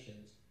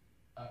conversations,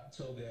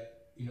 so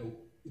that,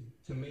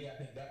 to me, I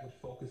think that would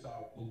focus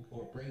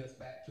or bring us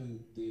back to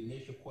the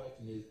initial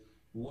question is,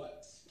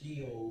 what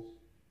skills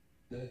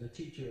does the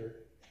teacher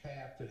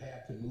have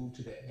to move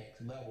to that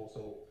next level?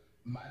 So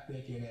my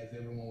thinking, as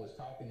everyone was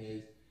talking,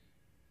 is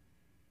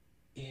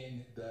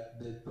in the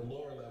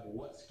lower level,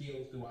 what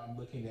skills do I'm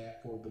looking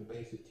at for the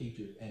basic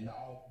teachers? And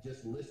I'll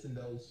just listen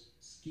those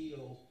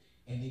skills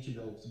in each of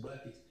those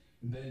buckets.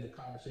 And then the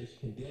conversation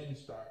can then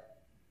start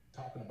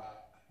talking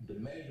about the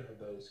measure of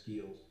those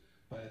skills.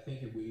 But I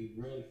think if we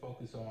really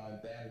focus on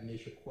that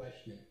initial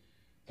question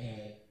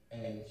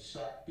and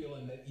start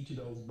filling each of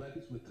those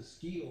buckets with the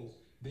skills,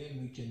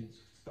 then we can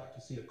start to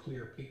see a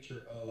clear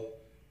picture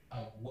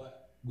of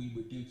what we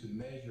would do to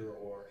measure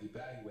or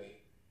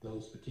evaluate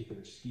those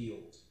particular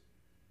skills.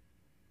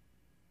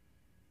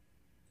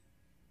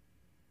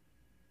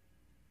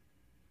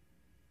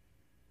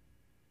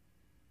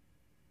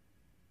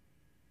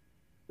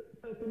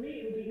 So for me,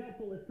 it would be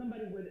helpful if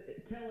somebody would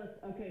tell us,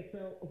 okay,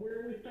 so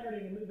where are we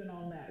starting and moving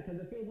on that? Because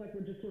it feels like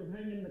we're just sort of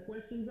hanging the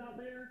questions out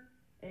there.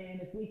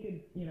 And if we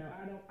could,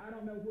 I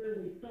don't know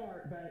where we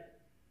start, but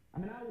I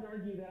mean, I would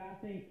argue that I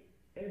think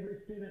every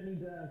student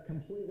needs a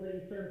completely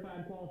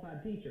certified,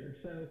 qualified teacher.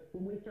 So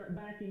when we start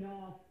backing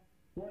off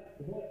what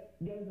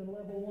goes in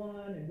level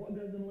 1 and what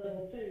goes in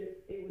level 2,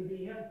 it would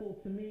be helpful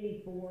to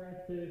me for us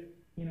to,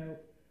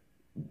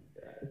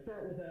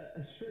 start with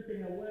a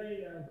stripping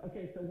away of,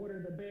 okay, so what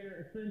are the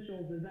bare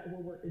essentials? Is that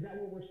where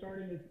we're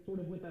starting, is sort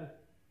of with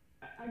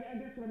I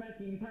guess what I'm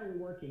asking is, how are we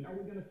working? Are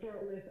we going to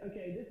start with,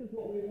 okay, this is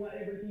what we want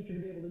every teacher to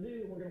be able to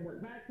do, and we're going to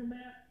work back from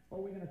that? Or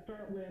are we going to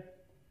start with,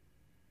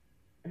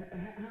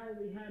 how are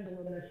we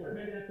handling this work?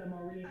 Maybe that's a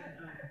Maureen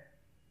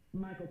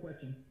Michael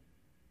question.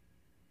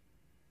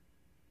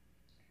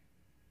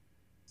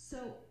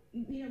 So,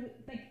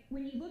 like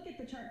when you look at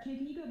the chart,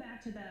 can you go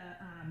back to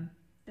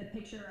the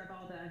picture of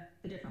all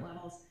the different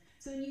levels?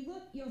 So when you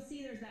look, you'll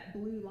see there's that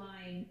blue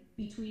line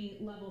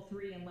between level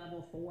 3 and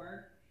level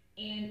 4.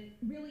 And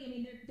really, I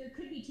mean, there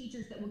could be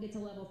teachers that will get to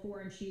level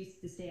 4 and choose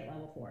to stay at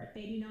level 4.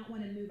 They do not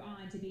want to move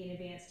on to be an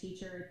advanced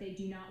teacher. They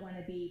do not want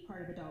to be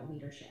part of adult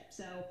leadership.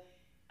 So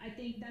I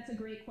think that's a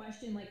great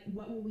question. Like,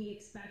 what will we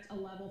expect a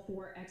level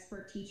 4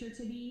 expert teacher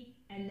to be?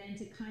 And then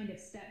to kind of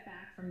step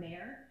back from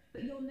there.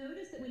 But you'll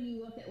notice that when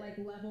you look at like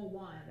level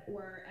 1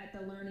 or at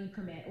the learning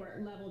permit or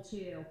at level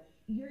 2,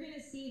 you're going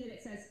to see that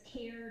it says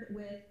paired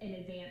with an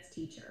advanced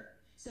teacher.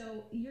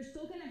 So you're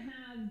still going to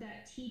have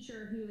that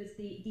teacher who is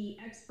the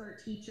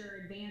expert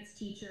teacher, advanced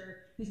teacher,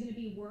 who's going to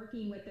be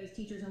working with those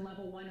teachers in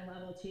level 1 and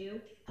level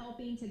 2,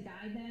 helping to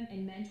guide them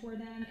and mentor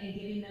them and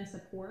giving them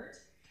support.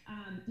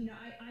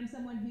 I'm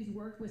someone who's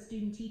worked with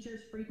student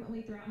teachers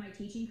frequently throughout my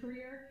teaching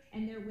career,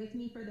 and they're with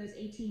me for those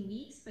 18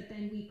 weeks, but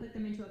then we put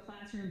them into a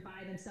classroom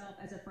by themselves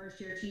as a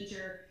first-year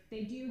teacher.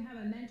 They do have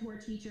a mentor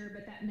teacher,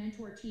 but that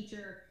mentor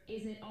teacher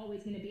isn't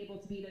always going to be able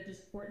to be there to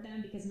support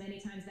them, because many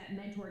times that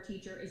mentor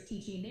teacher is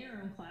teaching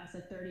their own class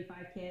of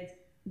 35 kids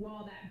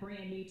while that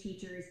brand new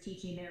teacher is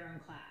teaching their own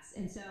class.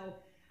 And so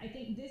I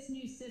think this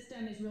new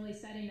system is really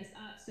setting us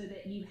up so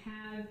that you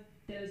have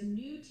those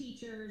new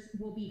teachers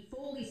will be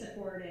fully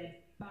supported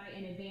by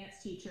an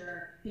advanced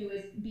teacher who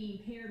is being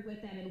paired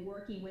with them and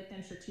working with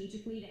them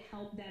strategically to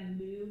help them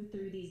move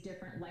through these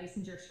different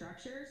licensure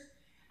structures.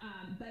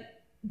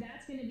 But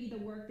that's going to be the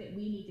work that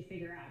we need to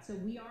figure out. So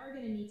we are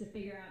going to need to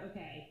figure out,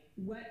 okay,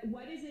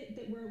 what is it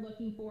that we're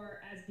looking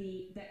for as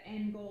the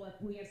end goal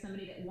if we have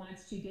somebody that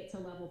wants to get to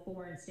level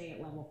 4 and stay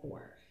at level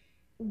 4?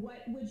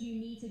 What would you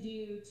need to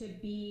do to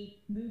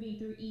be moving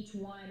through each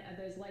one of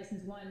those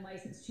license 1,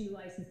 license 2,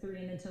 license 3,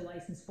 and then to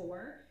license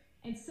 4?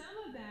 And some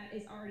of that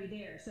is already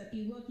there. So if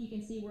you look, you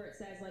can see where it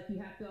says like you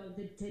have to be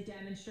able to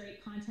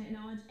demonstrate content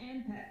knowledge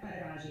and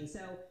pedagogy.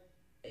 So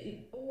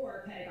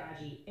or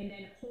pedagogy, and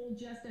then hold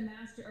just a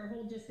master or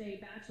hold just a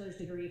bachelor's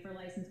degree for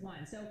license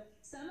 1. So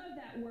some of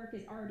that work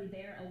is already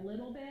there a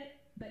little bit,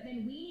 but then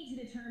we need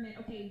to determine,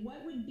 okay,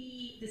 what would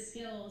be the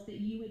skills that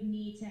you would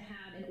need to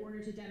have in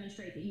order to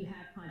demonstrate that you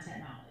have content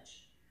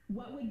knowledge?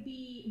 What would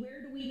be,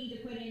 where do we need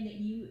to put in that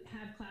you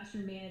have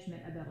classroom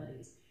management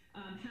abilities?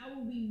 How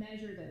will we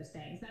measure those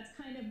things? That's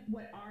kind of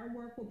what our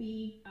work will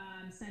be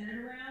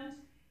centered around.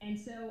 And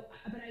so,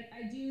 but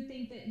I do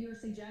think that your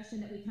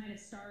suggestion that we kind of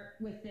start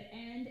with the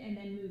end and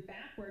then move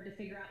backward to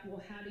figure out,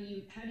 well, how do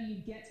you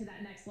get to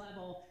that next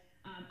level?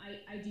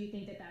 I do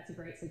think that that's a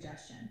great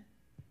suggestion.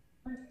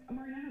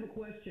 Maureen, I have a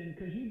question,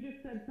 because you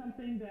just said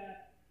something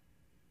that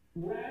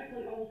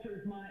radically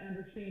alters my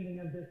understanding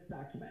of this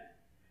document.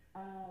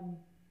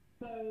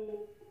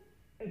 So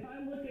if I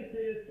look at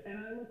this and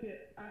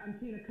I'm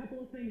seeing a couple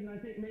of things, and I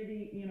think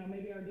maybe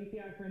our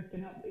DCI friends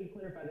can help me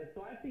clarify this.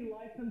 So I see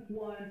license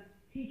 1,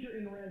 teacher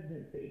in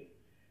residency.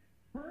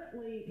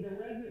 Currently, the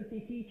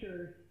residency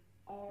teachers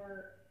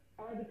are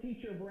the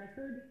teacher of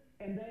record,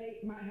 and they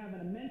might have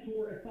a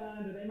mentor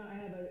assigned, or they might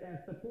have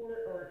a support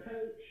or a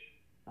coach.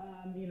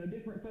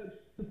 Different folks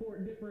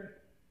support different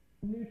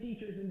new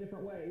teachers in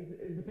different ways,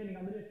 depending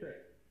on the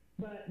district.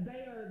 But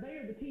they are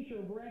the teacher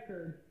of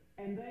record,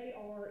 and they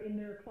are in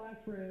their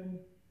classroom,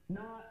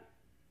 not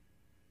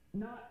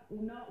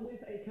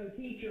with a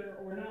co-teacher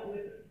or not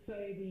with,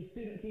 say, the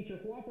student teacher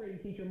cooperating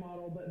teacher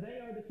model, but they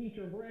are the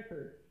teacher of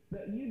record.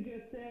 But you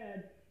just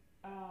said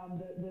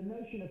the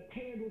notion of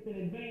paired with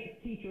an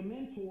advanced teacher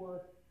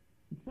mentor,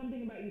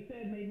 something about you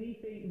said made me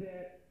think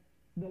that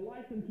the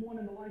license 1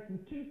 and the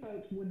license 2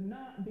 folks would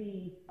not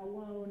be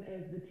alone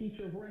as the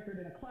teacher of record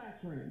in a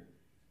classroom,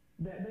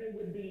 that they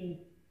would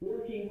be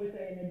working with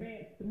an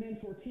advanced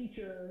mentor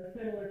teacher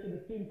similar to the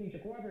student teacher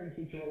cooperating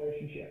teacher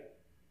relationship.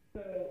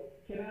 So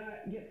can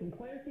I get some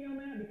clarity on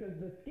that? Because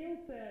the skill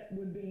set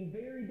would be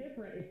very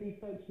different if these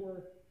folks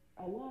were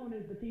alone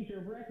as the teacher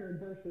of record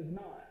versus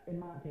not, in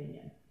my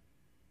opinion.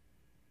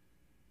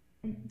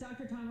 And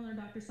Dr. Tomlin or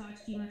Dr.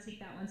 Sachs, do you want to take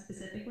that one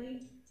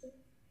specifically?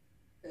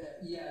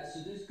 Yeah,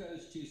 so this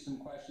goes to some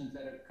questions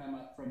that have come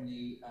up from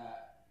the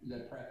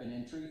prep and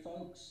entry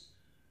folks.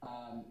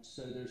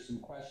 So there's some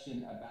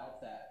question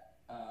about that.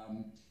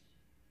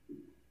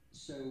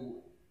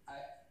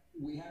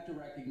 We have to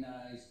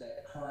recognize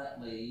that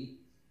currently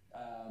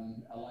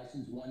a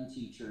licensed 1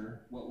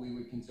 teacher, what we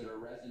would consider a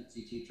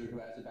residency teacher who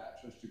has a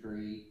bachelor's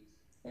degree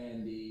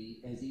and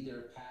has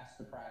either passed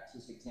the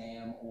praxis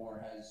exam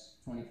or has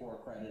 24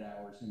 credit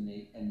hours in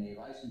the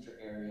licensure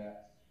area,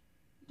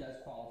 does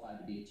qualify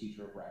to be a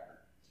teacher of record.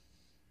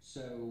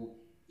 So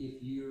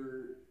if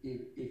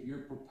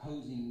you're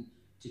proposing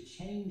to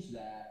change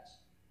that,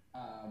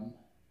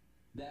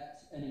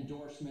 that's an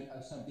endorsement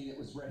of something that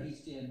was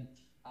raised in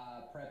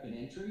prep and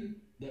entry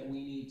that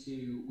we need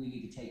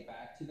to take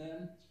back to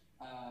them,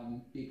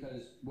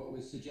 because what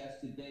was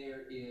suggested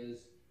there is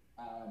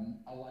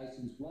a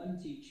licensed 1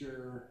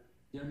 teacher.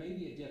 There may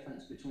be a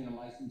difference between a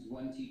licensed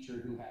 1 teacher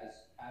who has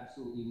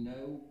absolutely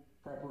no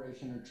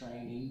preparation or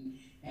training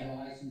and a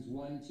licensed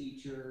 1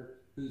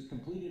 teacher who's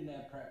completed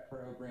that prep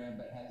program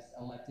but has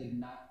elected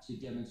not to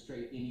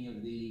demonstrate any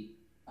of the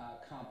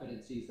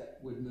competencies that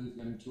would move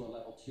them to a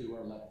level 2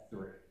 or level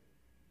 3.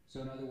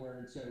 So in other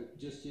words, so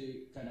just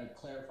to kind of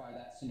clarify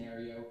that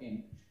scenario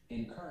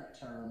in current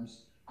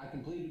terms, I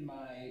completed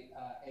my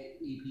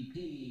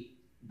EPP,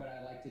 but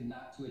I elected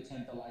not to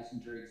attempt the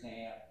licensure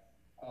exam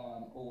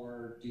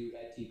or do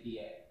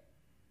TPA.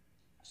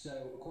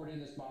 So according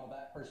to this model,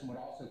 that person would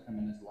also come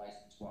in as a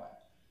licensed 1.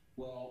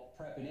 Well,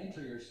 prep and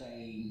entry are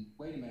saying,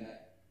 wait a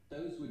minute,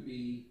 those would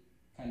be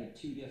kind of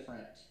 2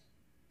 different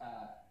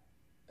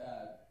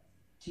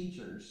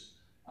teachers.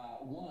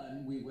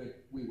 One, we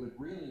would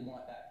really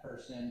want that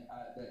person,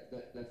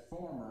 the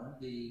former,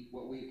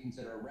 what we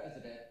consider a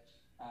resident,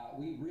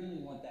 we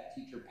really want that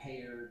teacher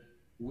paired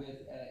with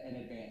an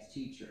advanced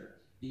teacher.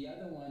 The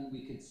other one,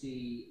 we could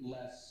see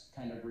less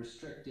kind of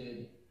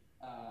restricted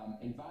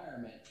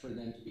environment for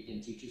them to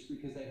begin teachers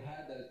because they've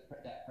had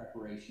that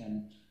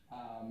preparation,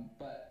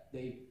 but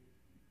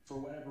for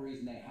whatever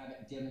reason, they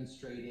haven't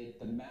demonstrated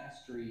the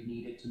mastery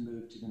needed to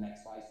move to the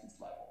next license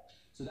level.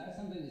 So that's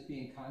something that's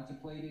being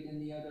contemplated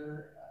in the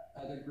other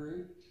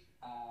group.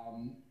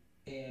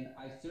 And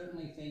I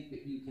certainly think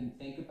that you can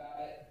think about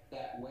it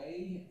that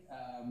way.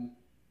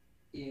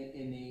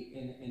 in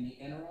the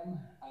interim.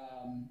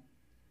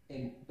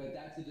 But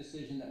that's a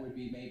decision that would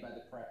be made by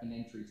the prep and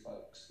entry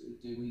folks.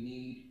 Do we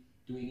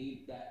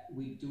need that?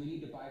 Do we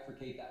need to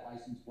bifurcate that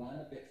license one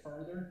a bit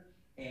further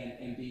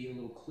and be a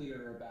little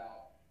clearer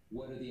about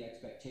what are the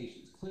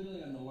expectations?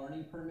 Clearly, on the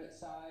learning permit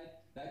side,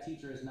 that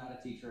teacher is not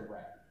a teacher of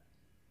record.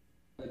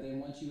 But then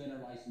once you enter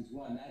license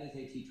one, that is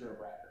a teacher of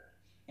record.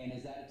 And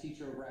is that a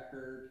teacher of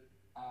record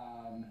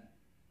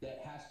that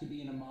has to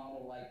be in a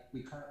model like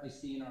we currently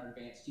see in our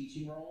advanced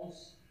teaching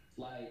roles?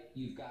 Like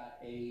you've got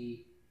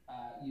an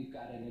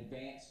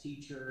advanced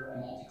teacher, a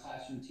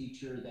multi-classroom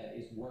teacher that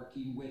is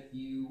working with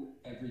you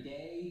every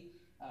day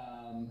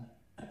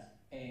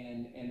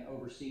and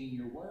overseeing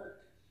your work,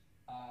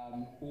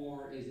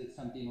 or is it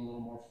something a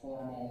little more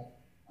formal?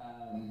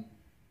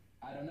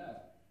 I don't know.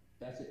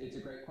 It's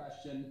a great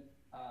question.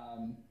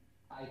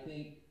 I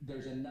think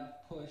there's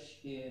enough push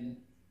in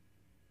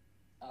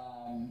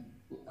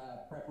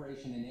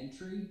preparation and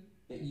entry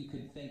that you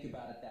could think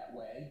about it that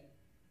way,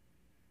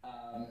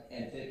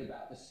 and think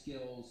about the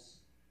skills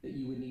that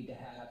you would need to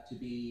have to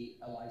be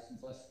a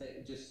license. Let's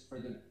say, just for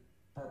the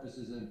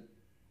purposes of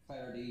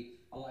clarity,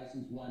 a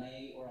license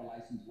 1A or a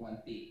license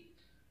 1B.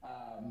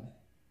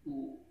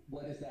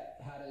 What is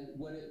that?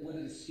 What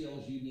are the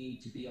skills you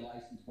need to be a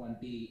license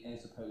 1B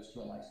as opposed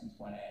to a license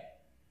 1A?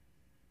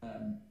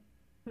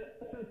 So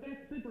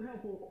that's super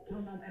helpful,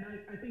 Tom, and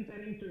I think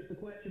that answers the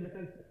question,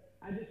 because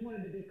I just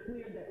wanted to be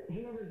clear that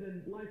whoever's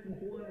in license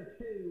 1 or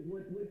 2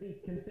 would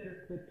be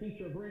considered the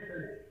teacher of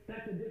record.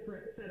 That's a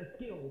different set of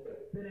skills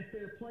than if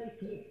they're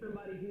placed with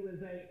somebody who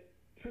is a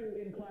true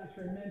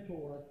in-classroom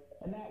mentor,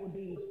 and that would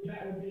be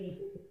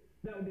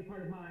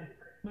part of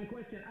my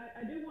question.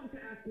 I do want to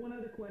ask one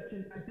other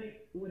question I think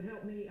would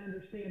help me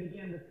understand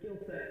again the skill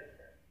set.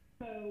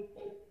 So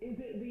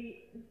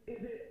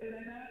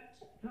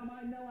Tom,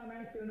 I know I'm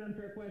asking an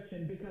unfair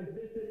question because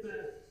this is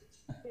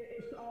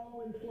it's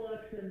all in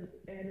flux and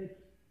it's,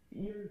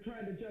 you're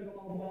trying to juggle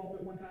all the balls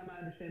at one time. I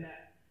understand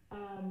that.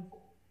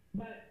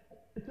 But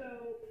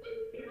so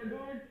in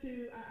regard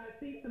to, I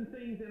see some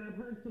things and I've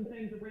heard some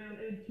things around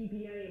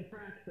EdTPA and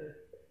praxis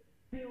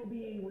still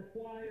being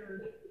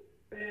required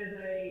as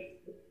a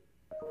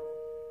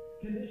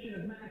condition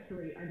of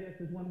mastery, I guess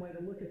is one way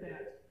to look at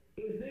that.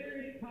 Is there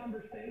any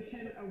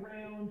conversation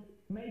around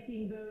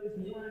making those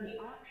one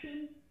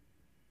option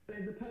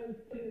as opposed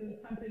to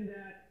something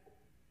that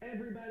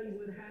everybody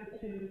would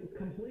have to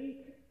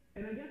complete?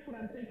 And I guess what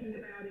I'm thinking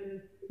about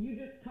is, you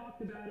just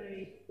talked about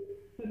a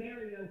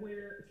scenario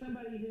where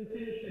somebody who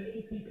finished an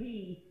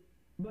EPP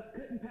but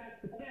couldn't pass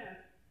the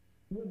test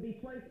would be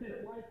placed in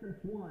a license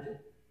 1.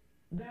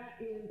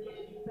 That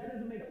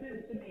doesn't make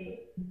sense to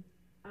me,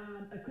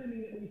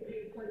 assuming that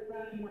we place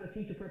value on a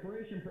teacher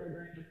preparation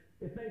program.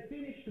 If they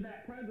finished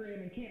that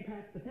program and can't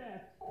pass the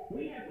test,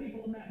 we have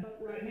people in that boat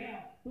right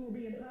now who are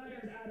being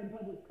hired out in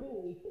public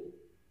schools.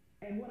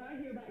 And what I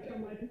hear back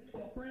from my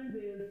P12 friends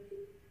is,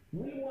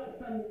 we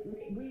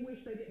wish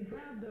they didn't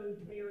have those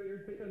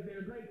barriers because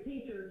they're great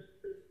teachers,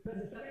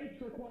 but the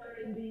state's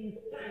requiring these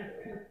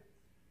tests,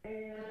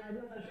 and I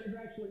realize there's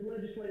actually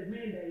legislative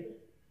mandates.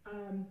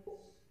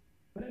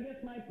 But I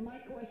guess my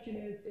question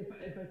is,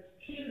 if a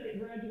candidate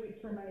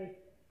graduates from a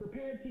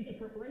prepared teacher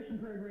preparation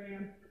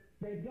program,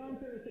 they've gone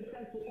through a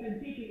successful STEM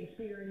teaching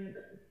experience,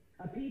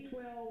 a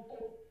P12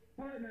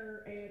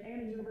 partner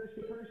and a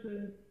university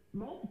person,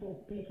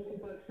 multiple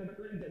P12 folks have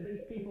agreed that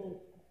these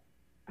people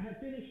have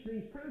finished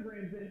these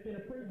programs that have been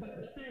approved by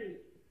the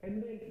state.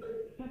 And then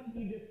something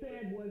you just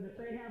said was, if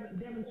they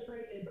haven't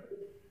demonstrated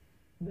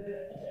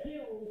the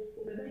skills,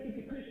 that they could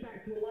be pushed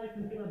back to a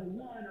license level 1,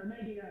 or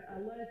maybe a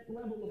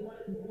level of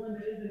license 1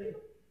 that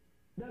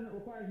doesn't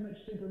require as much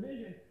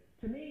supervision.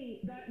 To me,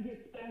 that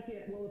gets back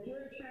at, well, if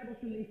we're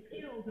establishing these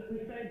skills and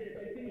we say that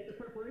they finished a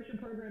preparation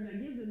program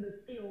that gives them the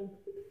skills,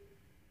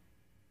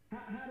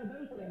 how do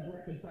those things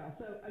reconcile?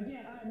 So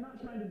again, I'm not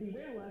trying to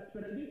derail us,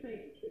 but I do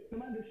think some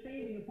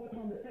understanding of what's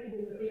on the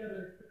table with the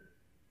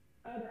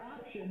other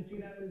options,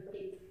 is,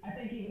 I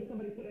think even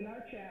somebody put in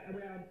our chat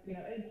around,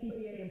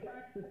 EdTPA and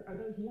praxis, are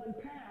those one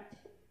path,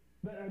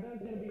 but are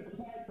those going to be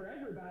applied for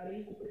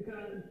everybody?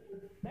 Because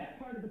that's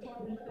part of the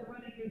problem that we're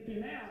running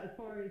into now, as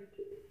far as,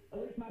 at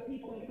least my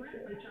people and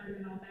friends, they chime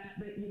in on that,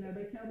 but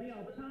they tell me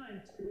all the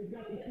time, we've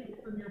got these people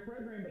from your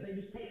program, but they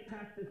just can't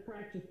pass this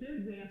praxis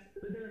 2 exam,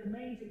 but they're an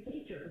amazing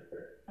teacher,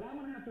 and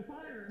I'm going to have to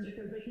fire them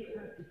because they can't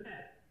pass the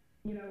test.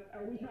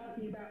 Are we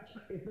talking about,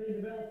 if they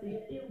develop these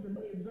skills and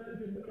we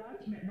observe and we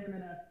document them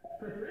in a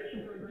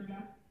preparation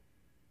program,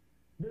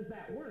 does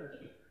that work?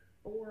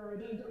 Or are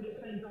those other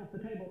things off the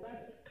table?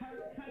 That's kind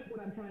of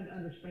what I'm trying to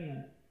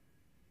understand.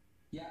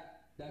 Yeah,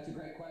 that's a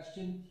great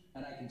question,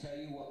 and I can tell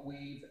you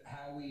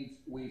how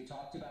we've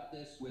talked about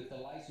this with the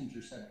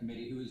licensure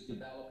subcommittee, who is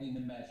developing the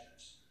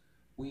measures.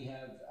 We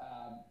have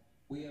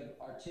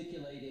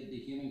articulated the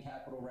Human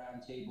Capital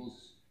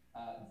Roundtable's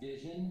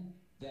vision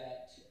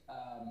that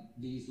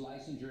these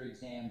licensure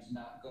exams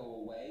not go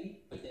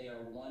away, but they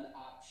are one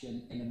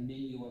option in a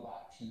menu of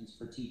options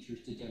for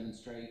teachers to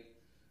demonstrate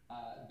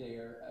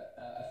their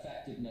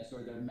effectiveness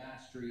or their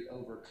mastery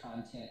over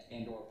content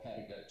and or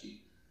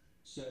pedagogy.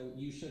 So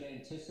you should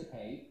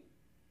anticipate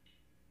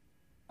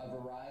a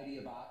variety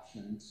of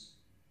options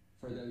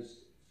for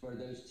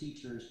those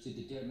teachers to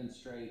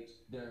demonstrate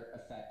their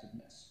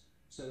effectiveness.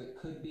 So it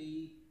could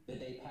be that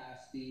they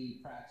pass the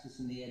Praxis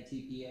and the Ed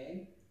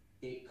TPA.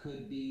 It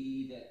could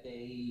be that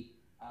they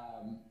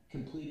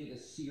completed a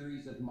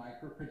series of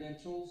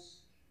micro-credentials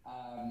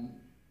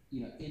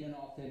in an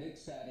authentic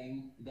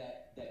setting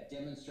that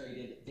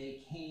demonstrated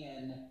they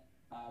can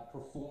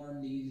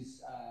perform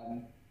these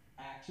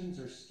actions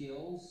or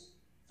skills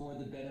for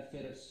the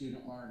benefit of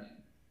student learning.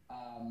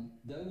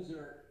 Those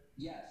are,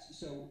 yes,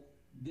 so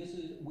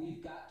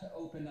we've got to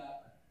open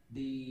up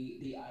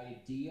the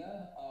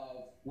idea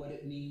of what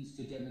it means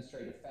to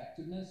demonstrate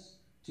effectiveness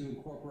to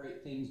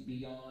incorporate things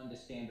beyond a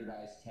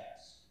standardized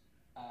test.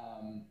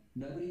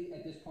 Nobody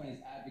at this point is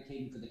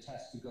advocating for the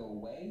test to go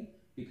away,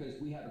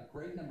 because we have a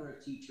great number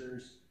of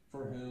teachers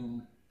for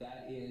whom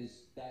that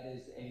is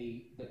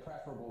the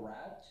preferable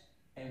route,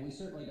 and we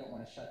certainly don't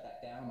want to shut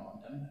that down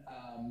on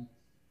them.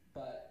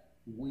 But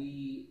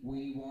we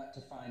want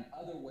to find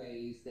other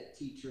ways that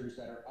teachers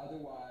that are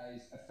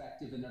otherwise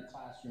effective in their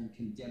classroom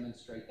can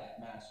demonstrate that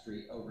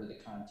mastery over the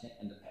content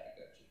and the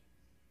pedagogy.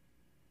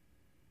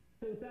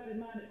 So with that in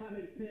mind, it might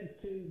make sense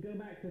to go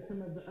back to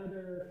some of the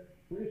other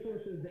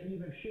resources that you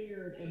have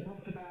shared and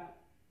talk about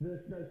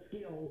those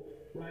skills,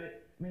 right?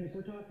 I mean, if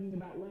we're talking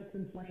about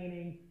lesson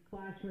planning,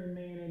 classroom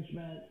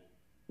management,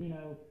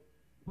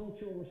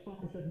 cultural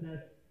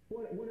responsiveness,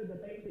 what are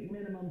the basic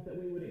minimums that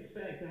we would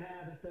expect to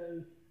have at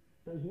those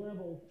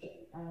levels?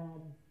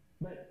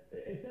 But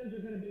if those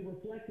are going to be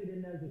reflected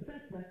in those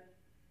assessments,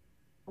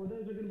 or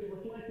those are going to be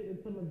reflected in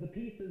some of the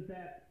pieces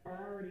that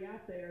are already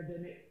out there,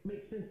 then it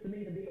makes sense to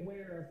me to be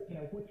aware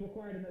of, what's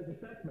required in those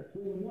assessments.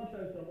 We would want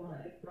those to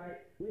align, right?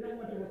 We don't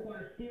want to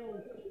require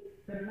skills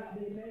that are not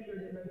being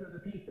measured in those other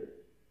pieces.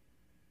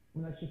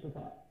 And that's just a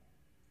thought.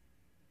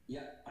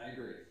 Yep, I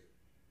agree.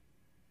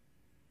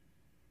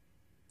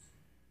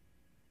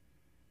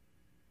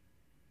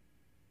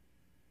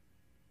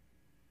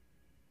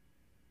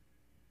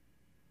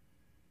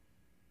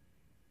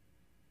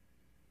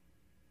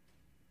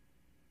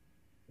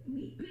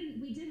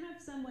 We did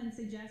have someone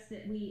suggest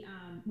that we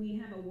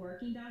have a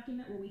working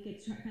document where we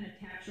could kind of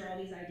capture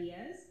all these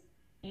ideas,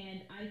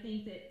 and I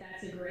think that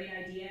that's a great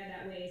idea.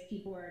 That way, as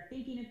people are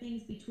thinking of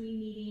things between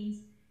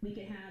meetings, we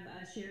could have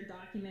a shared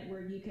document where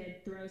you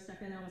could throw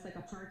stuff in there almost like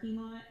a parking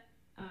lot,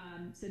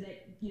 so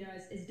that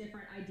as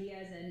different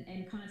ideas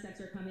and concepts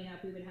are coming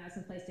up, we would have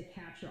some place to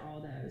capture all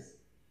those.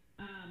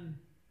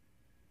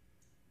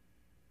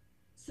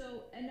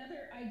 So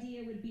another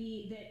idea would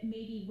be that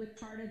maybe with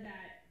part of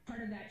that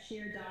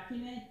shared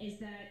document is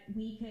that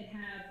we could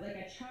have like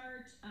a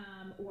chart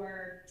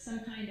or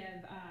some kind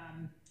of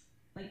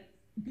like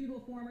Google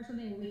form or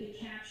something where we could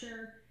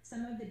capture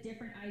some of the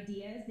different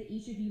ideas that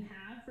each of you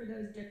have for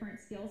those different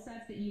skill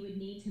sets that you would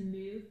need to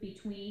move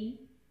between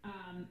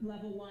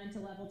level 1 to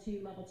level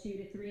 2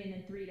 to 3, and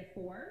then 3 to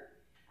 4,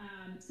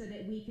 so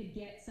that we could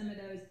get some of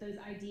those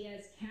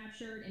ideas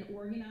captured and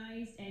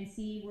organized and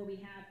see where we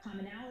have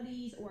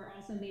commonalities, or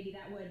also maybe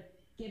that would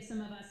give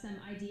some of us some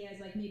ideas,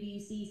 like maybe you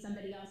see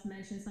somebody else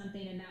mention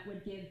something and that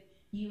would give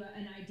you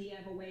an idea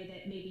of a way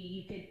that maybe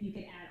you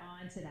could add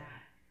on to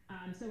that.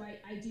 So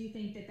I do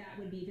think that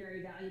would be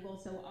very valuable.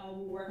 So I'll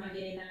work on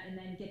getting that and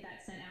then get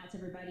that sent out to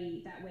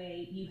everybody. That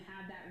way you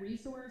have that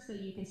resource so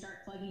you can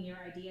start plugging your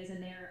ideas in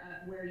there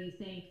of where you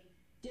think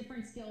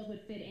different skills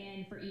would fit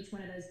in for each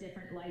one of those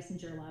different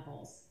licensure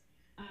levels.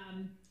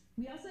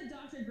 We also had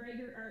Dr.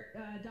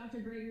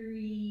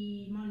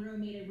 Gregory Monroe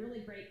made a really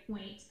great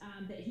point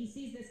that he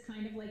sees this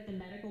kind of like the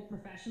medical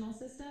professional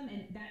system,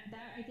 and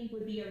that I think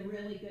would be a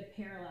really good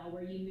parallel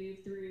where you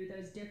move through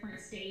those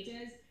different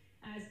stages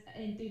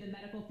through the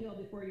medical field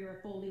before you're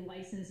a fully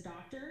licensed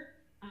doctor.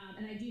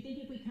 And I do think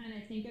if we kind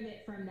of think of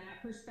it from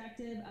that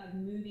perspective of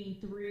moving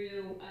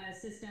through a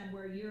system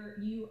where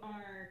you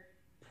are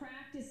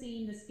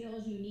practicing the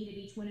skills you need at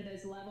each one of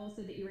those levels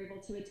so that you're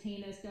able to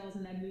attain those skills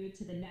and then move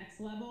to the next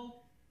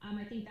level.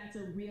 I think that's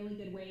a really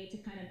good way to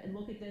kind of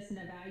look at this and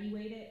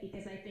evaluate it,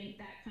 because I think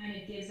that kind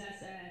of gives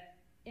us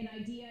an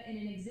idea in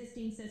an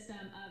existing system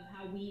of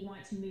how we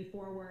want to move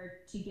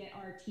forward to get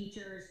our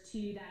teachers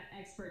to that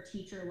expert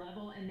teacher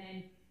level and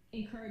then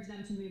encourage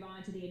them to move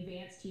on to the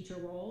advanced teacher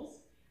roles.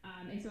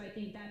 And so I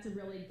think that's a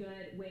really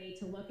good way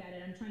to look at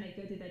it. I'm trying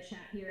to go through the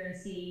chat here and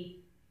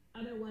see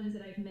other ones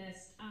that I've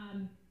missed.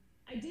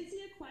 I did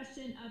see a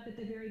question up at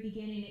the very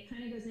beginning. It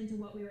kind of goes into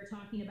what we were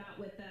talking about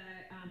with the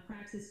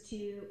Praxis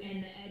 2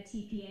 and the Ed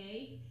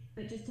TPA,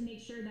 but just to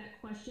make sure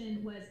that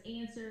question was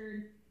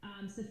answered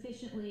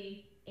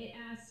sufficiently, it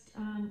asked,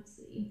 let's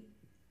see.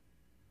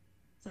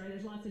 Sorry,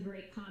 there's lots of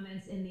great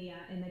comments in the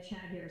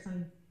chat here.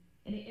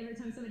 And every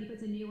time somebody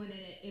puts a new one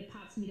in it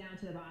pops me down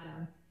to the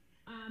bottom.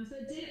 So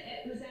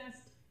it was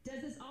asked,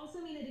 does this also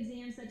mean that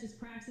exams such as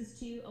Praxis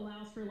 2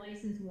 allows for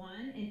License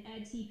 1 and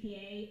Ed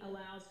TPA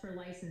allows for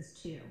License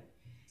 2?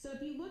 So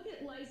if you look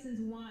at license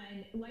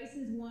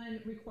one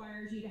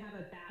requires you to have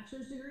a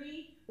bachelor's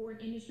degree or an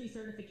industry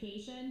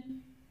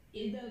certification.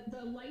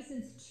 The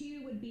license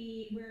 2 would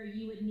be where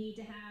you would need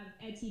to have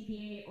a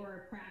TPA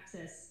or a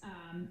praxis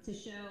to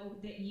show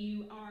that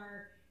you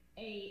have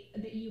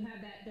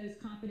those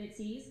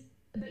competencies.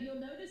 But you'll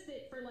notice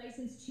that for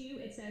license 2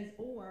 it says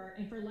or,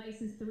 and for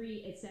license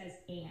 3 it says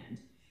and.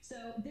 So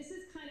this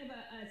is kind of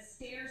a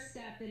stair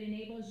step that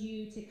enables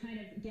you to kind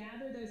of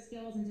gather those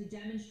skills and to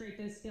demonstrate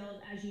those skills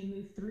as you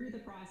move through the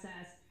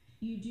process.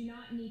 You do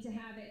not need to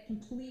have it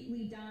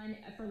completely done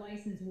for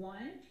license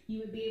 1. You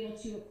would be able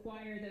to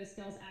acquire those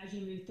skills as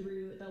you move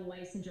through the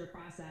licensure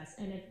process.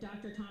 And if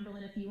Dr.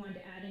 Tomberlin, if you wanted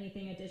to add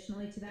anything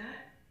additionally to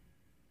that?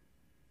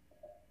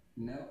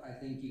 No, I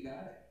think you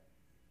got it.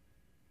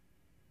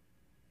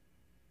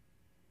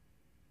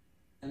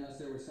 Unless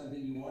there was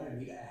something you wanted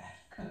me to add.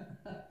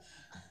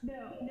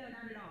 No,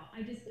 not at all. I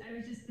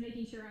was just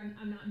making sure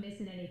I'm not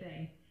missing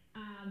anything.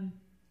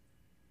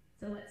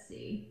 So let's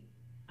see.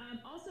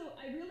 Also,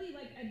 I really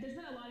there's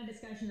been a lot of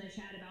discussion in the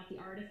chat about the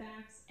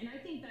artifacts, and I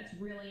think that's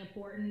really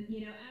important.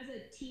 You know, as a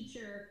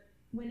teacher,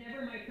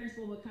 whenever my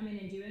principal would come in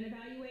and do an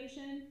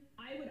evaluation,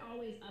 I would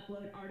always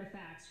upload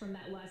artifacts from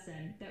that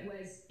lesson that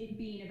was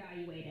being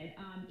evaluated.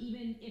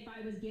 Even if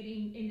I was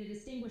getting in the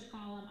distinguished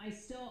column, I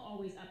still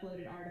always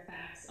uploaded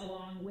artifacts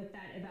along with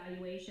that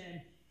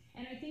evaluation.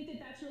 And I think that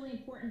that's really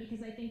important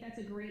because I think that's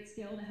a great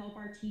skill to help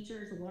our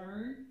teachers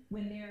learn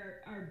when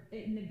they're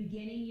in the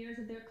beginning years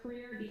of their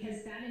career,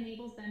 because that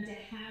enables them to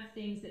have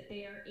things that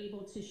they are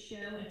able to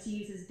show and to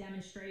use as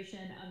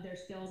demonstration of their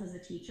skills as a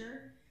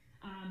teacher.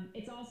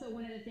 It's also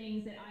one of the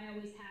things that I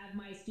always have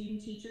my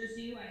student teachers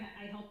do.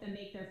 I help them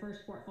make their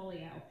first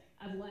portfolio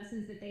of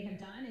lessons that they have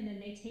done, and then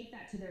they take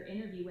that to their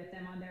interview with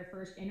them on their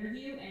first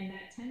interview, and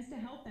that tends to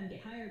help them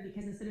get hired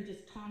because instead of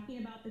just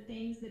talking about the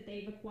things that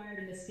they've acquired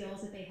and the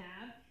skills that they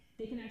have,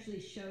 they can actually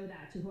show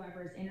that to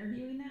whoever is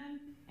interviewing them,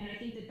 and I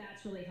think that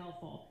that's really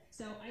helpful.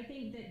 So I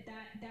think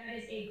that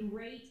is a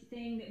great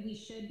thing that we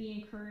should be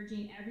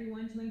encouraging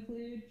everyone to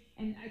include,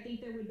 and I think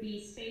there would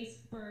be space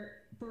for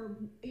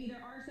either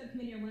our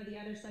subcommittee or one of the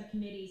other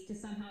subcommittees to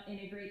somehow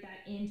integrate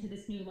that into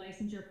this new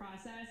licensure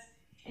process.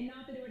 And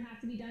not that it would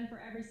have to be done for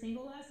every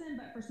single lesson,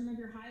 but for some of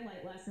your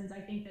highlight lessons, I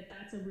think that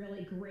that's a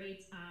really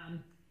great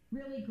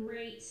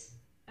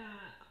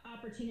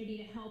opportunity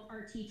to help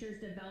our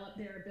teachers develop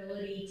their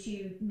ability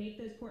to make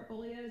those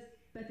portfolios,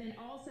 but then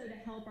also to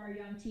help our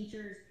young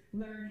teachers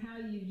learn how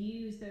you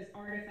use those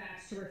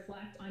artifacts to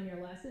reflect on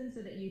your lessons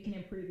so that you can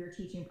improve your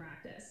teaching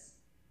practice.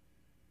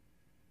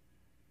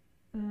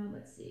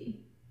 Let's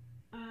see.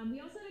 We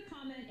also had a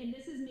comment, and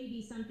this is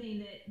maybe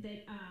something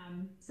that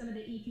some of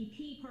the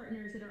EPP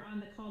partners that are on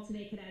the call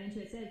today could add into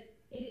it. It said,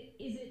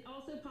 is it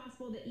also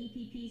possible that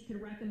EPPs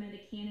could recommend a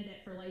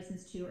candidate for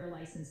license 2 or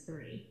license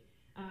 3?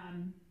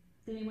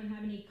 Does anyone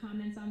have any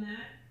comments on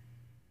that?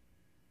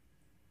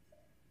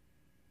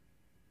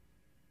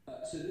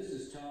 So this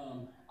is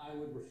Tom. I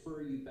would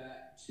refer you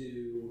back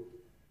to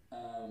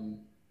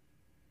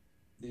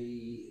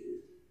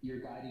your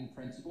guiding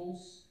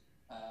principles.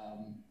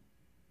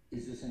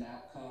 Is this an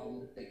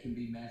outcome that can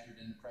be measured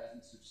in the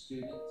presence of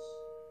students?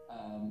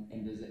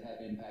 And does it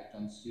have impact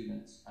on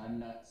students? I'm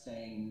not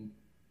saying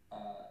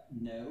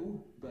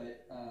no,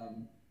 but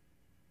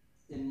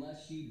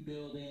unless you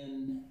build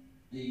in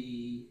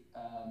the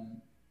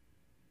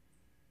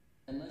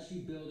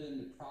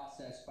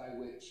process by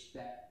which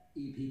that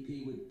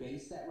EPP would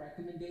base that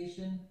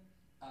recommendation,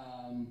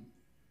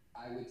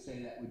 I would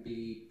say that would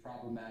be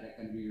problematic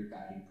under your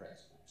guiding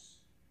principles.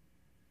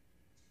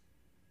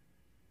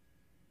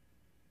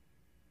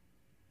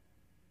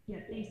 Yeah,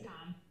 thanks,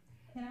 Tom.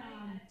 Can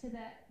I add to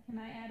that? Can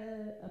I add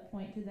a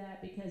point to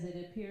that? Because it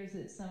appears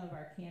that some of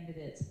our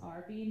candidates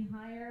are being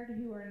hired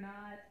who are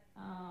not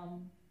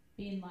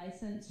being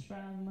licensed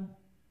from,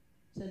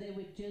 so they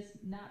would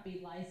just not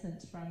be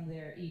licensed from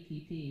their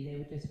EPP. They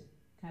would just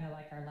kind of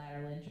like our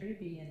lateral entry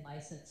be in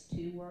license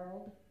 2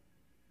 world.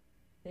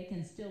 They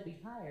can still be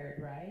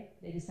hired, right?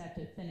 They just have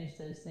to finish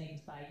those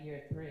things by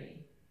year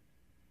 3.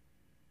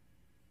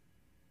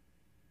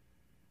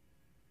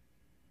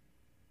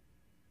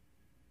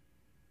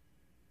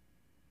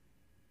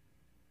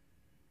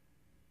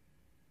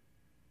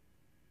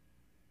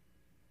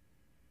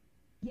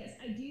 Yes,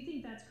 I do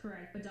think that's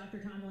correct, but Dr.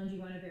 Tomlin, do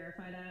you want to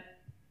verify that?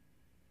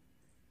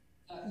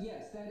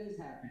 Yes, that is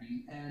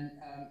happening,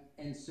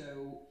 and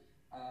so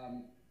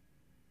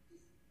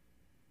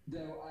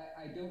though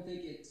I don't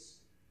think it's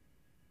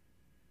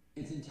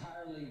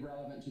entirely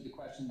relevant to the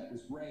question that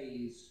was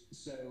raised.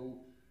 So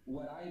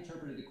what I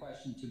interpreted the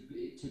question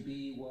to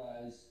be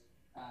was,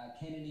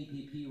 can an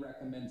EPP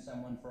recommend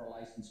someone for a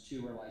license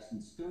 2 or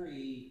license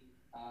 3?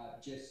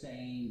 Just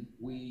saying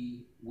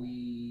we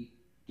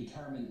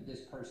determine that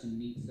this person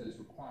meets those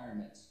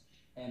requirements,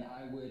 and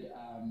I would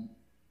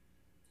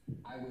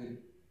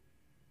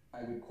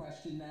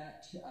question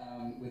that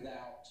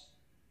without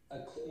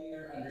a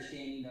clear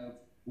understanding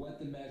what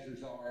the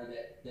measures are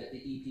that the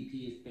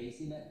EPP is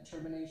basing that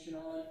determination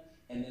on.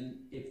 And then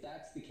if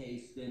that's the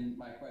case, then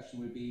my question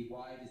would be,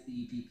 why does the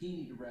EPP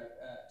need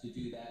to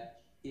do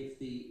that if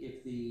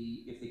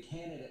the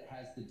candidate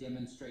has the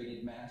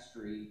demonstrated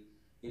mastery?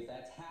 If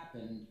that's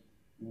happened,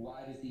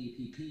 why does the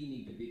EPP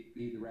need to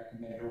be the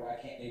recommender? Why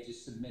can't they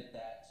just submit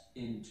that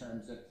in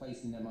terms of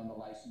placing them on the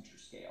licensure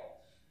scale?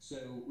 So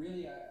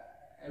really,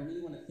 I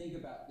really want to think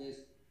about this.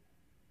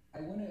 I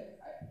want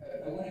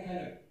to kind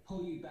of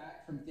pull you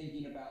back from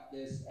thinking about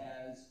this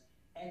as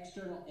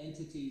external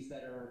entities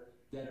that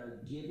are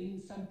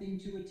giving something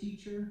to a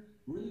teacher.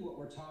 Really what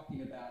we're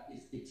talking about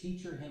is the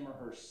teacher, him or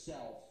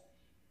herself,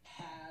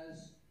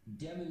 has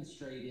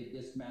demonstrated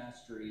this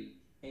mastery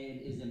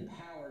and is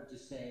empowered to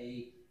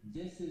say,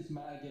 this is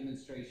my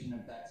demonstration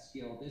of that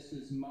skill. This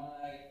is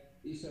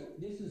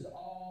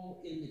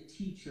all in the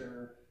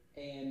teacher,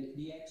 and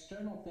the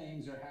external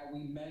things are how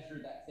we measure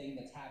that thing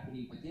that's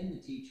happening within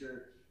the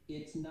teacher.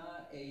 It's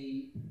not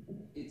a,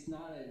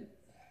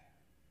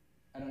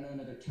 I don't know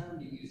another term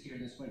to use here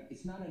in this one.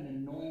 It's not an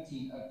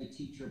anointing of the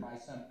teacher by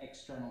some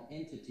external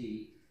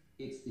entity.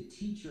 It's the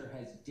teacher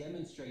has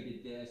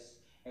demonstrated this,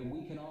 and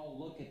we can all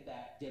look at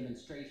that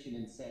demonstration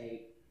and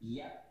say,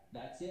 yep,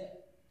 that's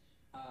it.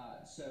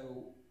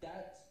 So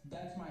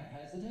that's my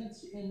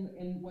hesitance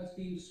in what's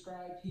being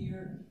described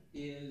here.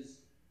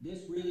 Is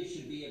this really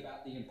should be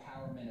about the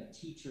empowerment of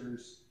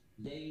teachers.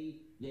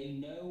 They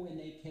know and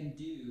they can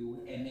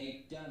do, and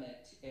they've done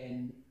it,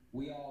 and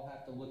we all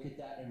have to look at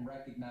that and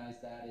recognize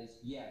that as,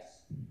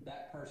 yes,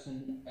 that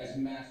person has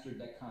mastered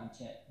the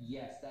content.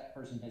 Yes, that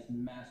person has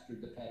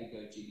mastered the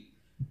pedagogy.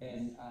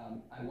 And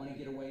I want to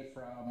get away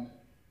from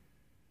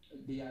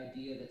the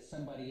idea that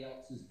somebody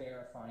else is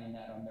verifying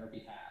that on their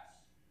behalf.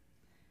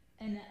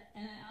 And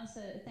I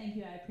also, thank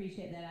you, I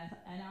appreciate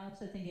that. And I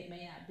also think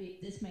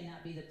this may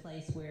not be the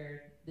place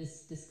where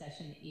this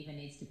discussion even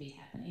needs to be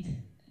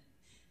happening.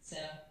 So,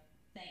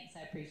 thanks,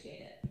 I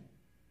appreciate it.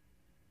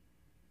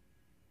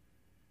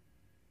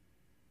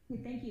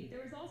 Thank you.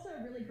 There was also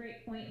a really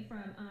great point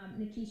from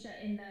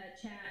Nikisha in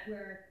the chat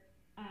where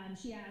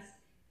she asked,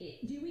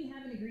 do we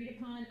have an agreed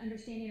upon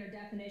understanding or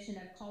definition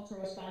of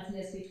cultural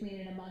responsiveness between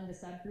and among the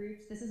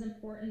subgroups? This is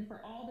important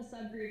for all the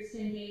subgroups to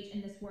engage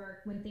in this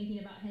work when thinking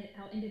about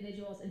how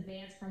individuals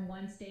advance from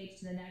one stage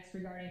to the next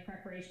regarding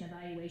preparation,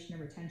 evaluation,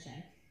 and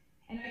retention.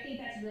 And I think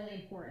that's really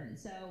important.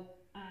 So,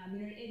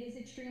 it is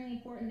extremely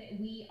important that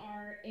we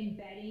are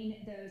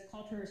embedding those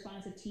culturally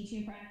responsive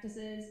teaching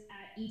practices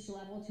at each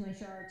level to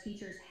ensure our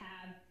teachers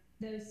have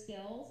those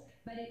skills.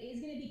 But it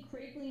is going to be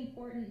critically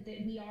important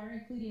that we are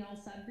including all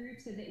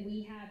subgroups so that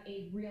we have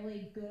a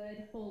really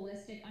good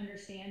holistic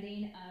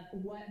understanding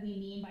of what we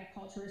mean by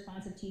culturally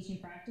responsive teaching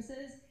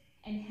practices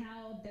and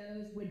how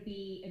those would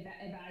be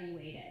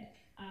evaluated,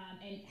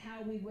 and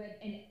how we would,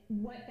 and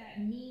what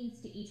that means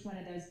to each one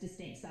of those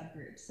distinct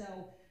subgroups. So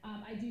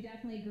I do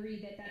definitely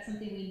agree that that's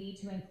something we need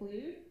to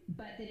include,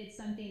 but that it's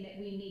something that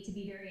we need to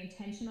be very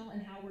intentional in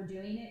how we're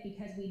doing it,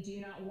 because we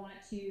do not want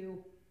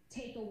to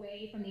take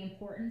away from the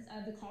importance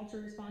of the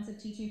culturally responsive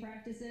teaching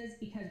practices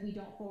because we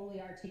don't fully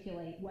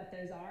articulate what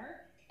those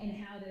are and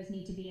how those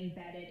need to be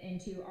embedded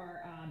into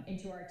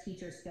our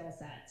teacher skill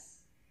sets.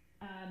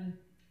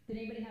 Did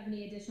anybody have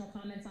any additional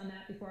comments on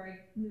that before I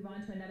move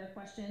on to another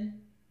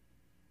question?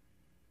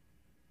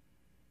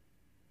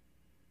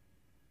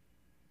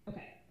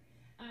 Okay.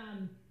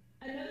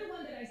 Another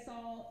one that I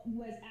saw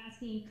was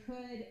asking,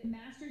 could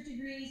master's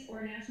degrees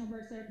or national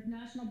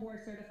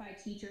board certified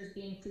teachers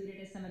be included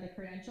as some of the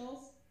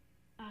credentials?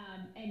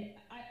 And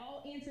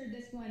I'll answer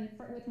this one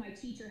with my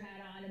teacher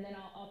hat on, and then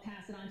I'll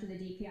pass it on to the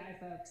DPI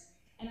folks.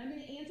 And I'm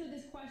going to answer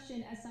this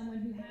question as someone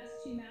who has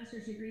 2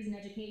 master's degrees in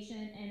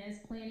education and is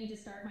planning to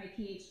start my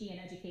PhD in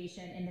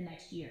education in the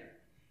next year.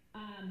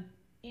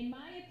 In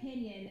my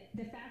opinion,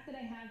 the fact that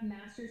I have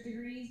master's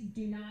degrees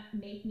do not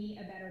make me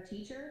a better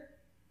teacher,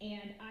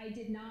 and I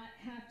did not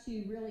have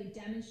to really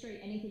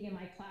demonstrate anything in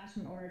my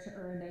classroom in order to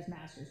earn those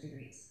master's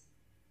degrees.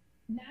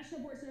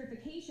 National board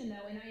certification,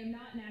 though, and I am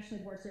not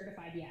nationally board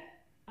certified yet.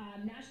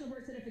 National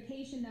board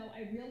certification, though,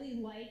 I really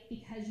like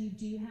because you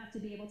do have to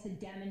be able to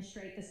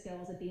demonstrate the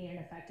skills of being an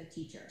effective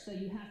teacher. So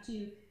you have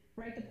to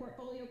write the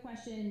portfolio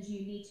questions,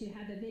 you need to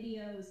have the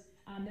videos.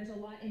 There's a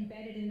lot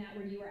embedded in that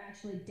where you are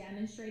actually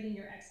demonstrating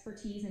your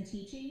expertise in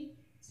teaching.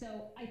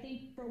 So I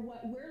think for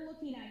what we're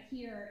looking at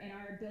here and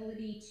our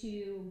ability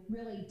to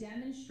really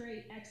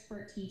demonstrate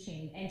expert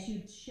teaching and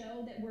to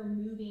show that we're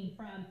moving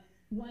from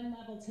one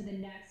level to the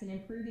next and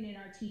improving in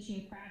our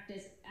teaching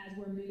practice as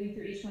we're moving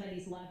through each one of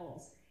these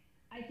levels.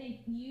 I think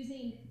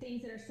using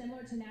things that are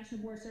similar to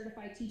national board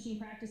certified teaching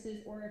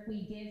practices, or if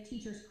we give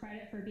teachers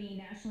credit for being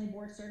nationally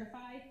board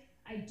certified,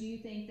 I do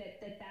think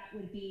that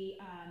would be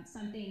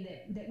something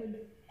that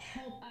would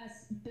help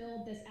us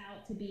build this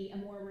out to be a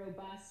more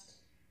robust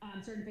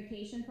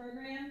certification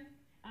program.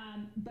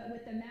 But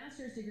with the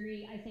master's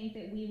degree, I think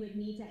that we would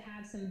need to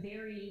have some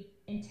very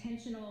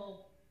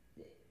intentional,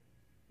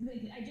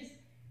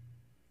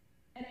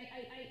 and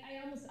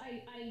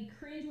I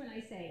cringe when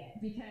I say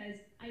it, because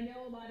I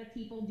know a lot of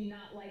people do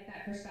not like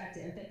that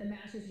perspective, that the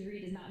master's degree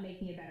does not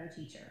make me a better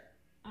teacher.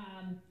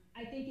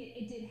 I think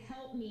it did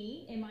help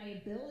me in my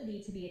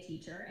ability to be a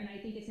teacher, and I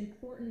think it's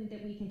important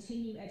that we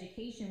continue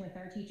education with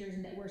our teachers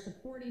and that we're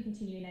supporting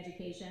continuing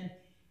education,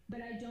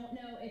 but I don't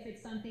know if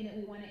it's something that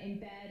we want to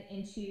embed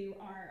into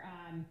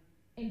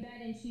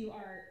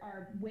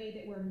our way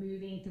that we're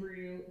moving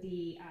through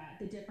the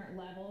different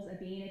levels of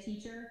being a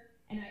teacher.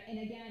 And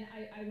again,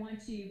 I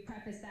want to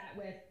preface that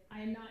with, I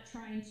am not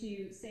trying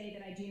to say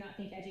that I do not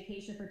think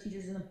education for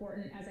teachers is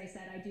important. As I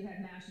said, I do have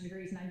master's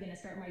degrees and I'm going to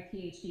start my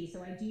PhD.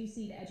 So I do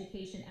see the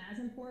education as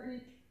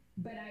important,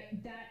 but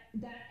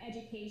that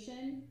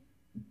education,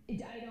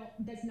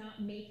 does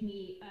not make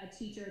me a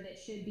teacher that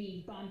should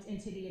be bumped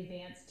into the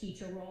advanced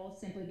teacher role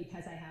simply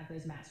because I have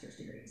those master's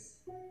degrees.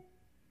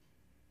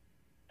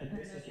 And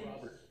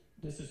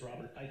this is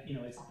Robert.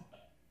 It's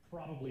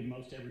probably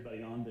most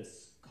everybody on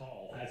this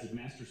call has a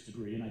master's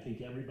degree, and I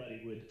think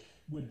everybody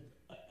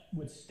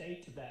would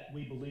state that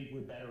we believe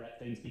we're better at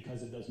things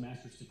because of those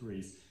master's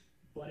degrees.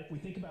 But if we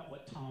think about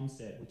what Tom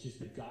said, which is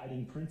the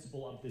guiding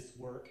principle of this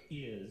work,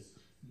 is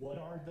what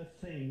are the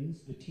things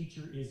the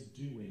teacher is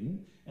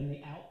doing and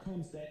the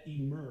outcomes that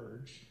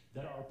emerge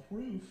that are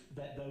proof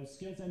that those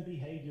skills and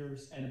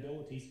behaviors and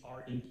abilities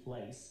are in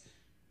place.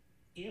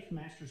 If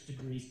master's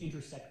degrees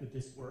intersect with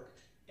this work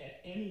at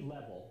any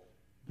level,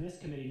 this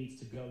committee needs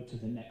to go to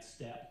the next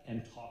step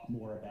and talk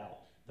more about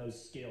those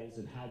skills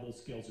and how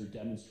those skills are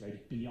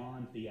demonstrated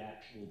beyond the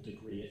actual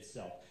degree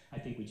itself. I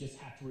think we just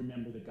have to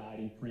remember the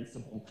guiding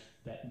principle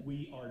that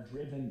we are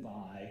driven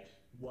by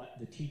what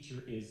the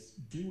teacher is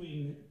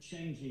doing,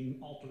 changing,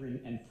 altering,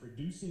 and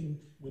producing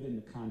within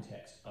the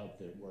context of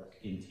their work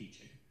in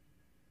teaching.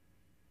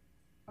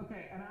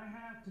 Okay, and I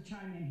have to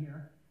chime in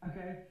here.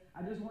 Okay,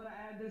 I just want to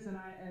add this, and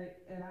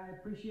I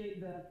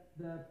appreciate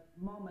the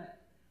moment.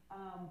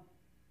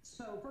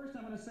 So first,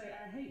 I'm going to say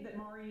I hate that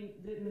Maureen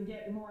didn't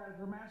get more out of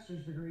her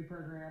master's degree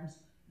programs.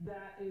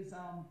 That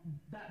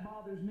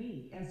bothers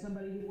me as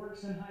somebody who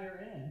works in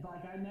higher ed.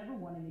 Like, I never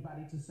want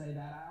anybody to say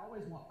that. I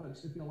always want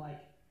folks to feel like,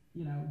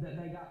 that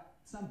they got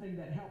something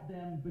that helped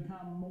them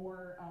become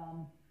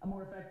a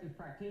more effective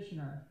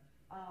practitioner.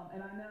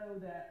 And I know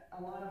that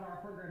a lot of our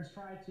programs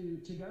try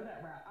to go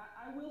that route.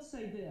 I will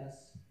say this.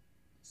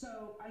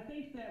 So I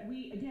think that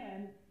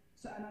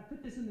and I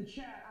put this in the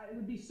chat, it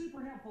would be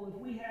super helpful if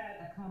we had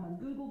a common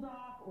Google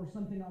Doc or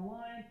something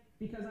online,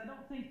 because I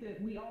don't think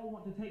that we all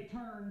want to take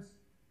turns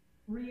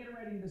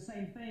reiterating the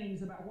same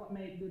things about what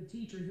make good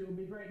teachers. It would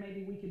be great,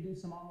 maybe we could do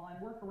some online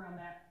work around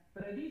that.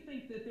 But I do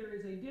think that there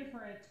is a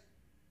different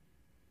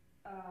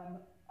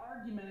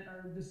argument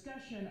or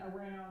discussion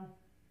around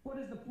what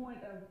is the point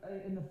of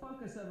and the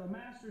focus of a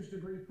master's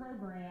degree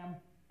program,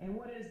 and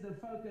what is the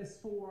focus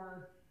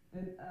for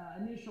an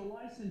initial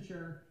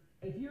licensure.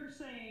 If you're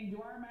saying,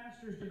 do our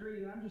master's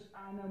degrees, and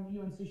I know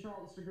UNC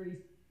Charlotte's degrees,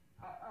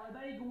 are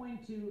they going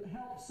to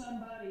help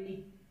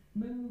somebody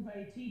move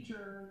a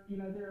teacher,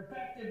 their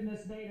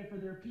effectiveness data for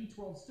their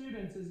P12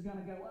 students is going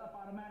to go up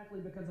automatically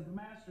because of a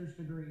master's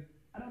degree?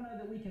 I don't know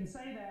that we can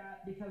say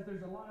that, because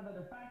there's a lot of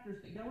other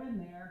factors that go in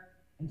there,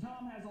 and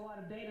Tom has a lot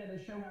of data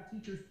to show how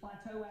teachers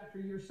plateau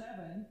after year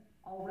 7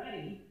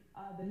 already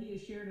that he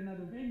has shared in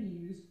other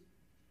venues.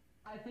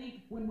 I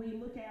think when we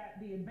look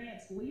at the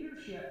advanced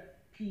leadership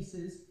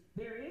pieces,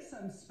 there is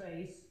some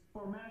space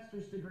for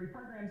master's degree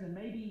programs, and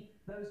maybe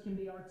those can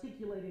be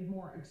articulated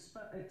more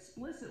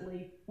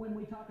explicitly when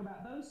we talk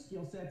about those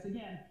skill sets.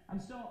 Again,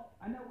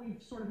 I know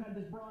we've sort of had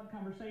this broad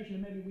conversation,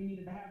 and maybe we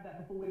needed to have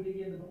that before we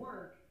dig into the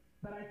work,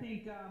 but I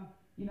think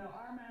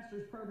our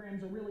master's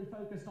programs are really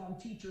focused on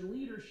teacher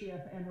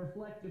leadership and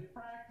reflective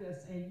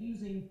practice and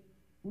using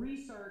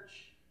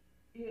research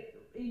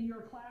in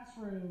your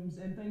classrooms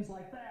and things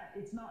like that.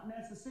 It's not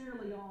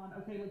necessarily on,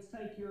 okay, let's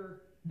take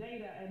your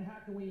data and how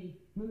can we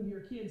move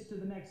your kids to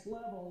the next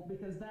level,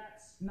 because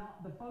that's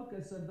not the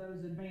focus of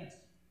those advanced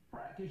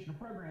practitioner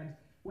programs.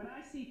 When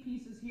I see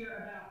pieces here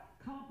about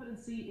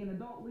competency in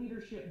adult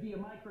leadership via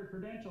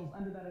micro-credentials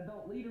under that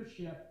adult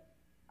leadership,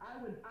 I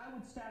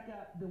would stack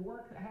up the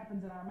work that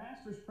happens in our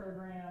master's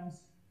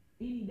programs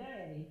any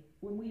day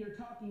when we are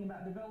talking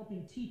about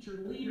developing teacher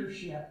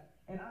leadership.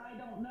 And I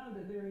don't know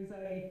that there is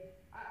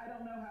I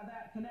don't know how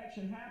that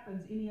connection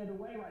happens any other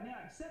way right now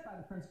except by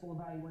the principal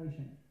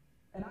evaluation.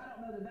 And I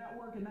don't know that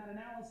work and that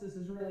analysis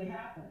has really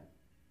happened.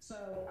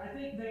 So I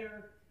think again,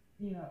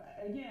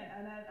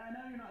 and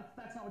I know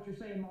that's not what you're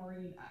saying,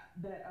 Maureen,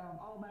 that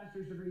all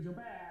master's degrees are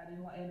bad.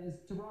 And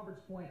as to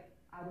Robert's point,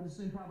 I would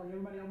assume probably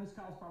everybody on this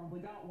call's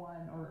probably got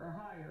one or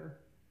higher.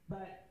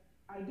 But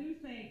I do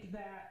think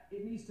that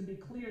it needs to be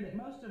clear that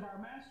most of our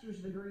master's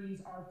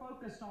degrees are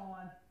focused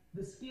on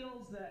the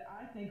skills that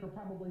I think are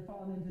probably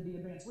falling into the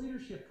advanced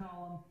leadership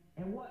column,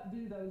 and what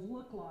do those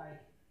look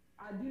like.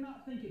 I do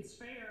not think it's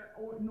fair,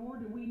 nor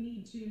do we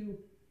need to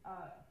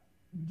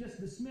just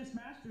dismiss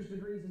master's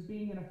degrees as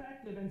being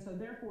ineffective, and so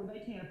therefore they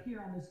can't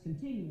appear on this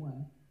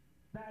continuum.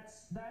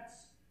 That's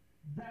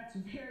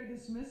very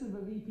dismissive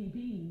of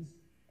EPPs,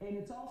 And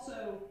it's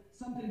also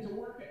something to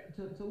look at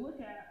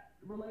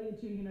related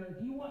to, you know, if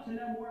you want to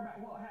know more about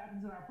what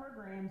happens in our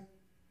programs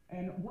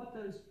and what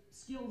those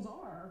skills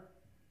are,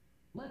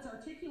 let's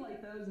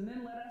articulate those and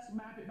then let us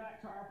map it back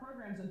to our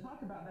programs and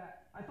talk about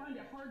that. I find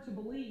it hard to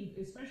believe,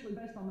 especially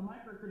based on the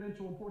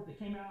micro-credential report that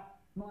came out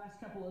in the last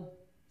couple of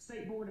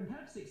state board and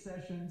PEPSC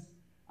sessions,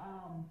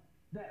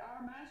 that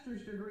our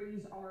master's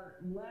degrees are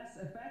less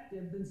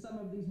effective than some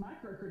of these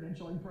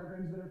micro-credentialing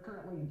programs that are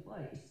currently in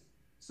place.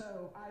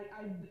 So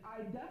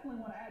I definitely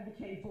want to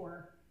advocate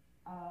for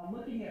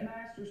looking at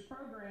master's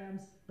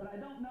programs, but I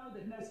don't know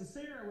that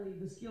necessarily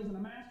the skills in a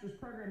master's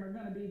program are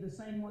going to be the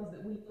same ones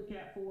that we look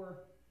at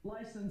for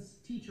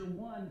licensed teacher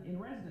one in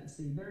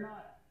residency. They're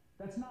not,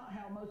 that's not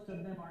how most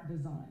of them are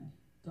designed.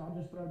 So I'll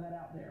just throw that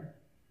out there.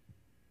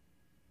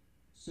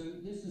 So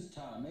this is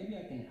Tom. Maybe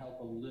I can help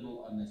a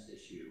little on this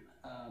issue.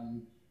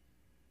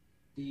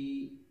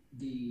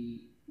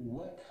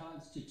 What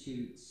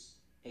constitutes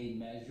a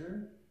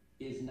measure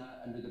is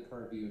not under the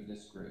purview of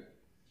this group.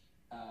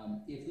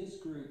 If this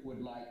group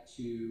would like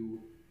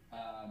to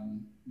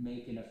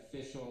make an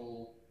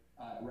official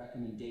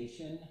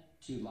recommendation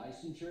to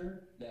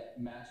licensure that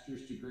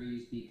master's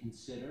degrees be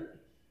considered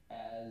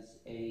as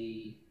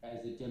a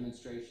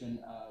demonstration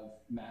of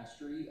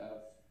mastery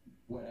of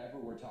whatever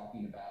we're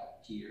talking about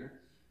here,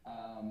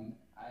 I'm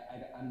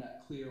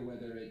not clear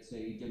whether it's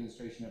a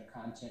demonstration of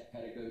content,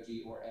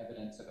 pedagogy, or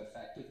evidence of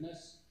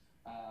effectiveness.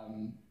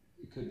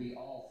 It could be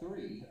all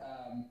three.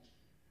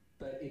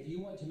 But if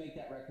you want to make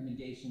that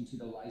recommendation to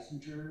the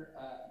licensure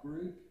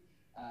group,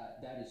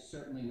 that is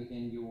certainly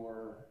within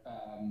your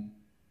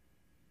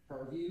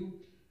purview.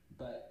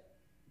 But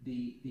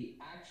the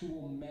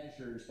actual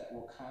measures that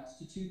will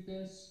constitute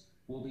this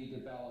will be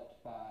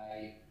developed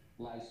by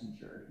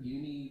licensure.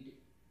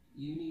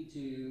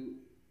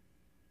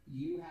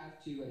 You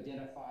have to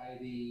identify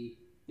the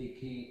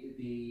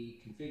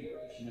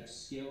configuration of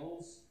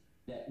skills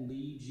that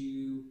lead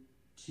you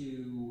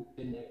to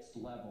the next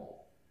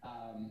level.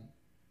 I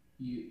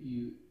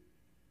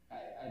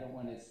don't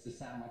want it to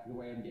sound like the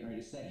way I'm getting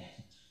ready to say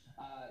it.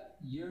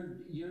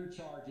 Your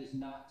charge is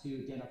not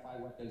to identify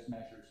what those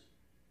measures,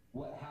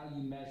 how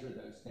you measure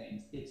those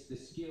things. It's the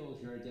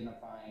skills you're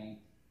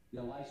identifying.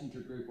 The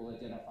licensure group will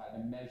identify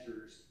the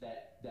measures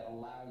that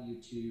allow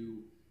you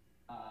to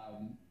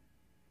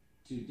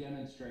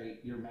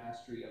demonstrate your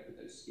mastery over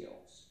those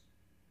skills.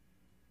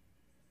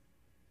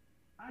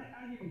 I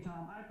hear you,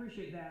 Tom. I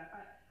appreciate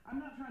that. I'm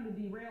not trying to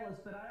derail us,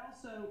 but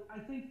I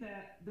think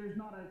that there's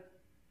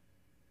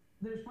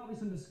probably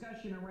some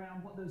discussion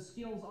around what those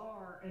skills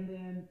are, and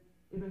then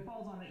if it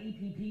falls on an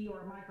EPP or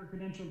a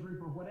micro-credential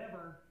group or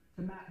whatever,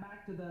 to map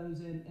back to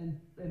those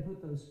and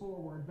put those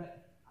forward.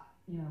 But,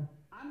 you know,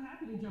 I'm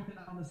happy to jump in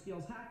on the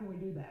skills. How can we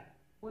do that?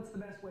 What's the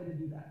best way to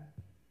do that?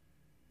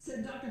 So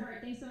Dr.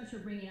 Hart, thanks so much for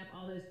bringing up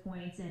all those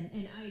points,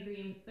 and I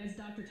agree. As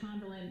Dr.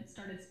 Tomberlin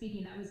started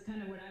speaking, that was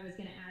kind of what I was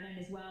going to add in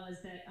as well, is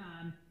that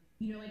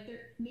you know, like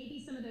there maybe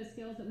some of those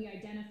skills that we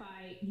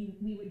identify,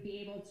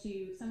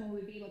 someone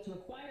would be able to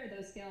acquire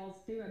those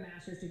skills through a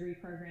master's degree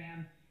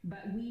program,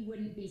 but we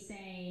wouldn't be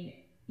saying,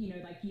 you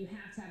know, like you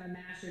have to have a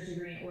master's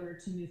degree in order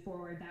to move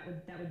forward. That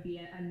would be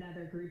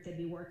another group that'd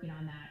be working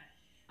on that.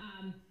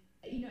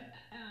 You know,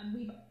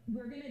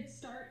 we're going to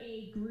start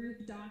a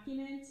group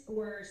document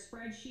or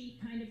spreadsheet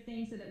kind of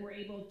thing so that we're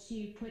able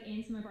to put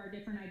in some of our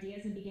different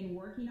ideas and begin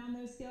working on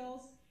those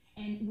skills.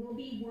 And we'll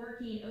be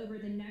working over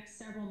the next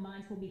several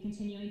months. We'll be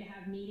continuing to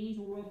have meetings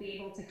where we'll be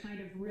able to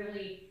kind of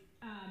really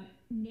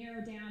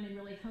narrow down and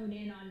really hone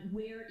in on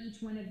where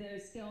each one of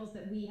those skills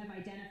that we have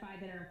identified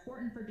that are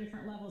important for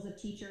different levels of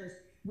teachers,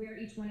 where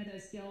each one of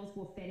those skills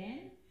will fit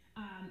in.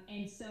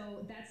 And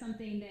so that's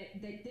something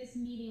that this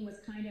meeting was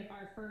kind of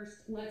our first,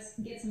 let's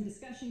get some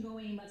discussion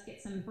going, let's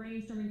get some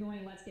brainstorming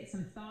going, let's get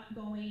some thought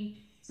going,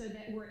 so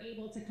that we're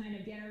able to kind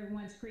of get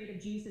everyone's creative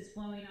juices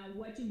flowing on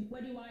what do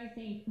I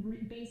think,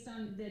 based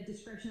on the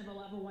description of a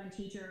level 1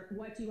 teacher,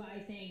 what do I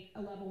think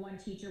a level 1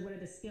 teacher, what are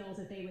the skills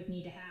that they would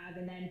need to have,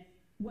 and then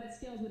what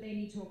skills would they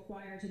need to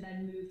acquire to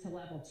then move to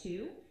level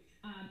 2.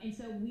 And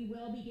so we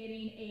will be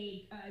getting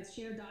a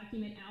shared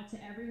document out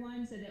to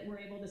everyone so that we're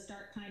able to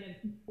start kind of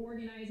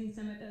organizing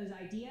some of those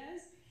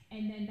ideas.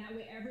 And then that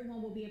way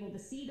everyone will be able to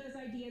see those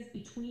ideas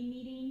between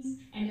meetings.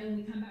 And then when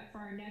we come back for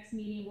our next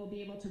meeting, we'll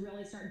be able to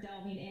really start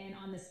delving in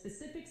on the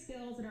specific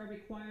skills that are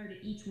required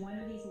at each one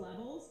of these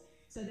levels,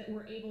 so that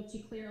we're able to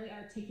clearly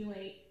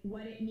articulate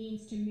what it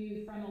means to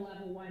move from a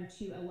level 1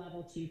 to a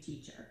level 2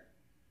 teacher.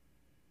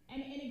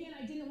 And again,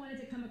 I didn't want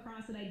it to come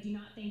across that I do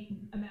not think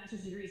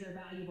master's degrees are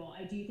valuable.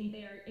 I do think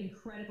they are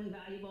incredibly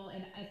valuable,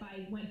 and if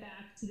I went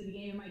back to the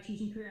beginning of my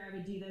teaching career, I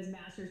would do those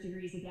master's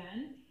degrees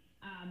again.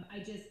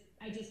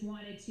 I just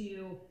wanted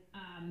to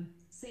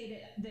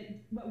say that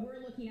what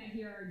we're looking at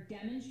here are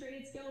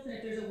demonstrated skills, and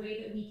if there's a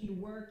way that we can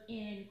work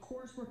in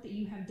coursework that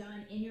you have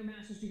done in your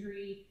master's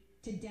degree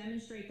to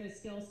demonstrate those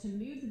skills to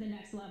move to the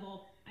next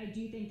level, I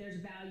do think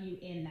there's value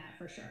in that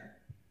for sure.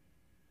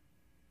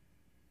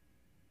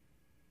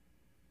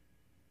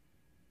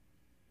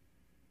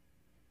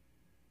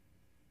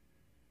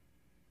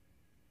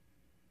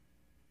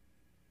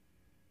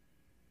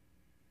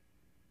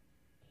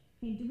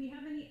 Okay, do we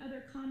have any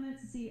other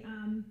comments? See,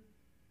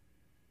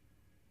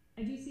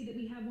 I do see that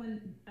we have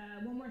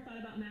one more thought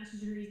about master's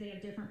degrees. They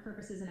have different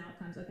purposes and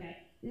outcomes. Okay.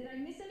 Did I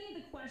miss any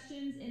of the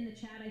questions in the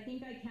chat? I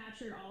think I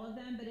captured all of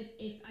them, but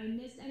if I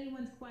missed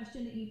anyone's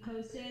question that you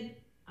posted,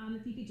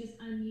 if you could just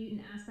unmute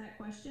and ask that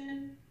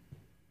question.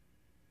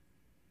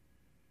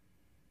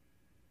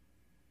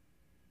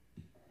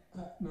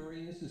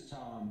 Maureen, this is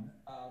Tom.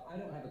 I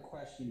don't have a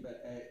question,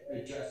 but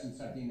addressing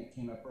something that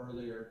came up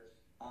earlier.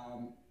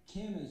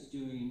 Kim is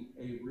doing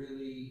a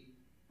really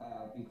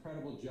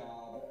incredible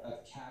job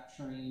of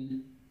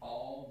capturing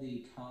all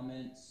the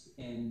comments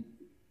and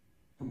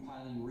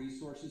compiling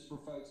resources for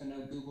folks. I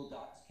know Google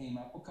Docs came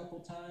up a couple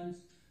times.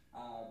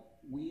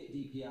 We at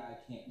DPI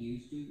can't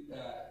use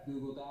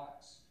Google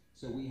Docs,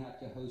 so we have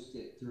to host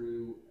it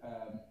through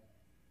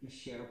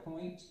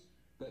SharePoint.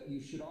 But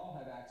you should all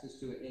have access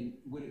to it. And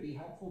would it be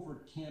helpful for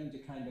Kim to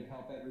kind of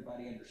help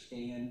everybody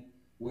understand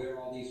where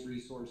all these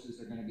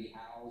resources are going to be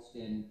housed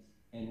and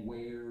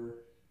where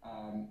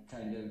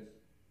kind of,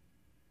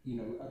 you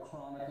know, a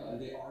chronicle,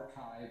 the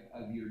archive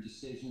of your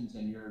decisions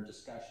and your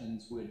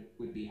discussions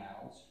would be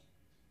housed?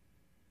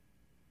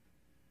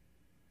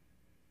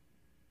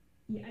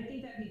 Yeah, I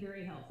think that'd be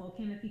very helpful.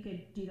 Kim, if you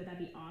could do that, that'd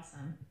be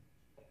awesome.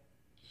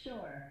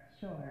 Sure.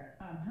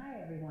 Hi,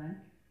 everyone.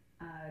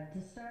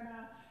 To start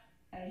off,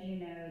 as you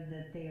know,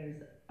 that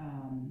there's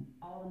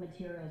all the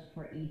materials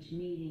for each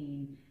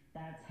meeting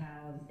that's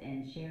housed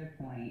in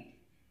SharePoint,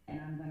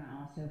 and I'm going to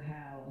also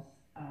house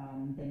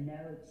the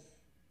notes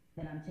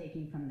that I'm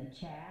taking from the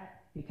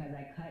chat, because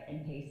I cut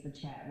and paste the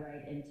chat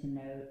right into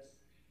notes,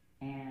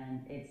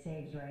 and it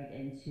saves right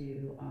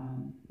into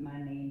my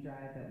main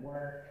drive at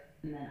work,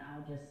 and then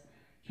I'll just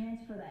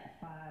transfer that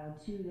file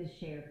to the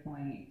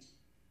SharePoint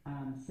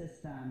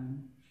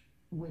system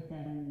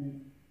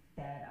within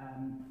that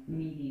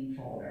meeting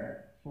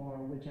folder for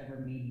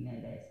whichever meeting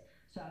it is.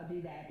 So I'll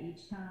do that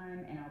each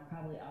time, and I'll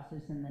probably also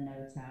send the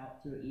notes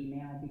out through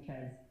email,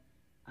 because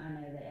I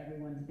know that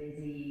everyone's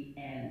busy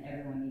and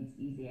everyone needs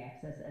easy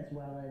access, as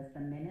well as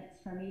the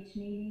minutes from each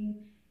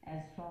meeting.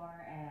 As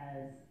far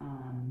as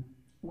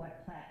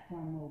what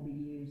platform will be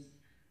used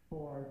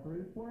for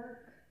group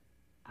work,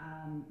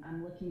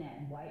 I'm looking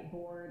at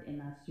Whiteboard, and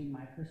that's through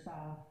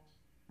Microsoft.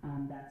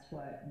 That's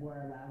what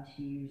we're allowed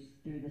to use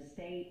through the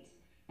state,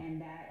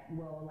 and that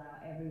will allow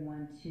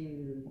everyone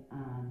to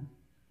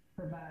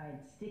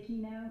provide sticky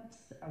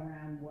notes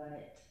around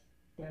what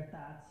their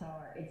thoughts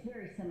are. It's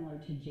very similar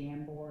to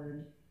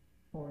Jamboard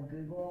for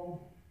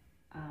Google,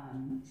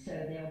 so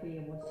they'll be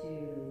able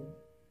to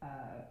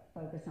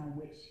focus on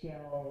which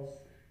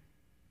skills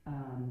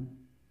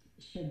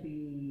should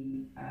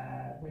be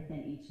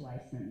within each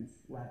license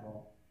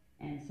level.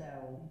 And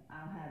so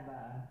I'll have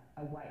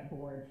a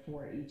whiteboard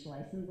for each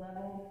license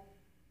level,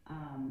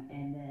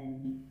 and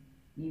then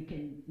you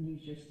can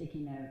use your sticky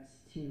notes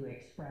to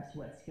express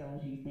what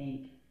skills you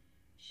think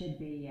should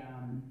be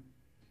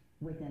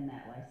within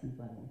that license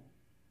level.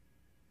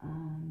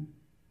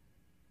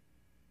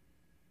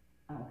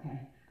 Okay,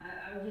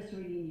 I was just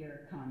reading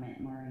your comment,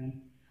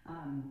 Maureen.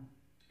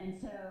 And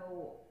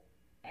so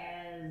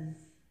as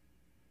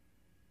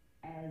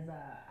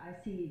I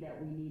see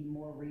that we need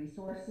more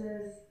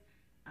resources,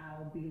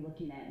 I'll be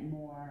looking at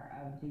more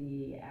of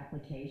the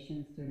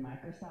applications through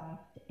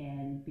Microsoft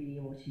and be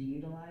able to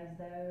utilize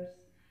those.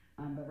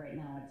 But right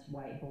now it's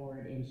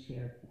Whiteboard and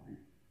SharePoint.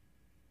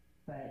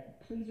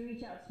 But please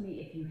reach out to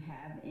me if you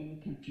have any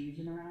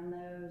confusion around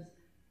those,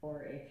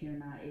 or if you're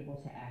not able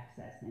to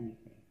access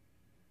anything.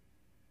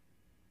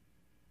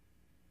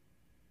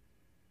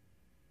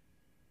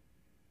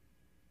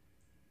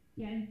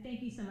 Yeah, and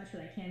thank you so much for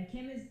that, Kim.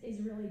 Kim is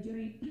really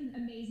doing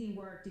amazing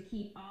work to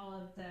keep all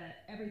of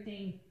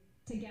everything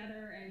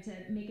together and to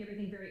make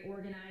everything very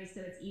organized,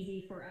 so it's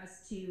easy for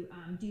us to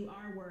do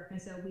our work.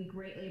 And so we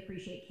greatly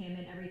appreciate Kim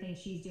and everything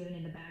she's doing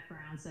in the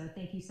background. So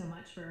thank you so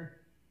much for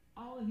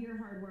all of your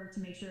hard work to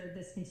make sure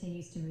this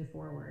continues to move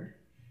forward.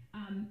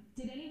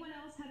 Did anyone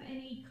else have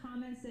any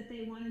comments that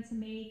they wanted to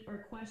make,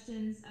 or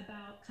questions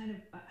about kind of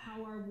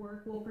how our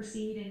work will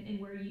proceed and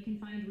where you can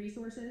find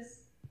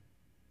resources?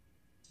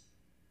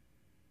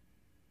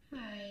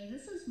 Hi,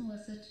 this is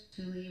Melissa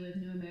Tooley with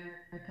New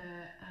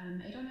America.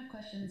 I don't have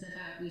questions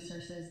about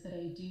resources, but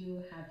I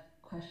do have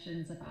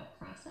questions about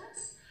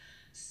process.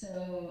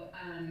 So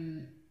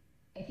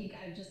I think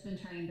I've just been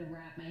trying to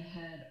wrap my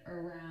head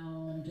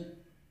around,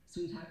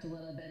 so we talked a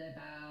little bit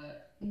about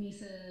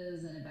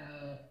NESAs and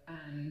about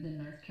the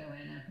North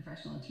Carolina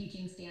professional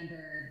teaching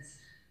standards.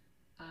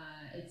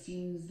 It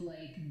seems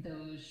like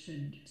those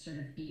should sort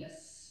of be a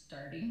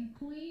starting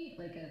point.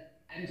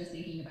 I'm just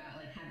thinking about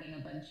like having a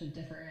bunch of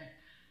different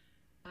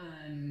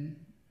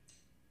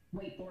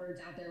whiteboards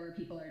out there where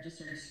people are just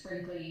sort of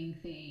sprinkling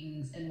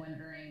things and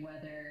wondering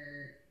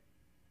whether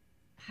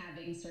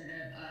having sort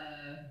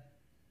of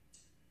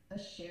a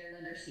shared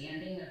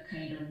understanding of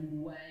kind of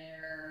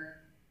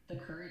where the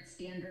current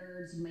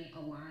standards might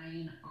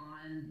align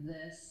on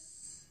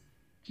this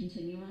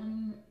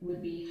continuum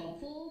would be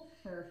helpful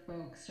for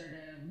folks sort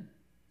of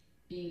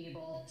being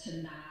able to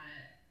not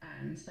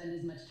spend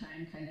as much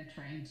time kind of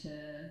trying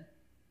to,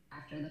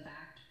 after the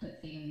fact,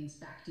 put things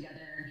back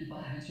together and people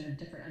having sort of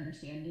different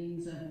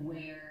understandings of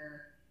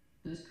where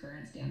those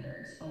current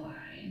standards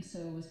align. So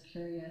I was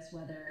curious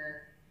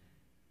whether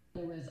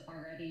there was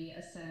already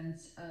a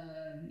sense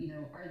of, you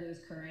know, are those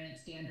current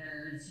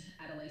standards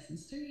at a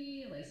license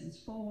 3, a license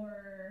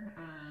 4,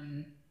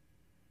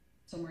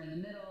 somewhere in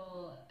the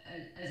middle,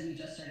 as we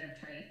just sort of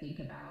try to think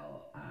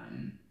about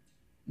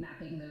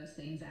mapping those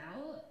things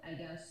out. I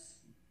guess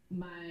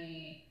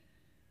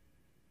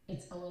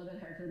it's a little bit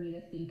hard for me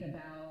to think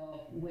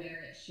about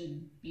where it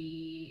should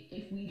be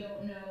if we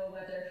don't know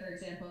whether, for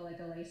example, like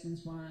a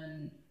license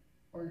 1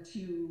 or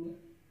 2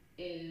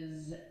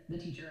 is the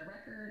teacher of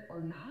record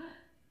or not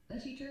the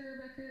teacher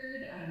of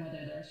record,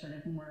 whether they're sort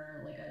of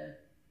more like a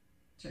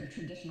sort of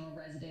traditional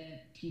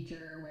resident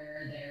teacher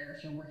where they're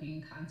sort of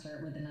working in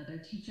concert with another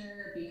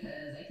teacher,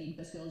 because I think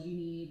the skills you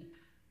need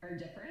are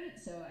different.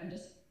 So I'm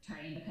just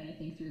trying to kind of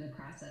think through the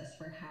process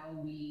for how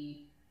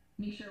we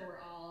make sure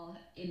we're all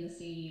in the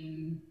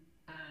same,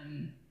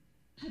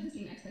 have the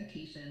same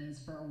expectations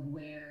for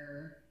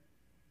where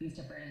these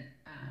different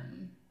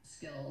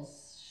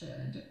skills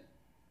should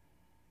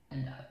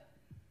end up.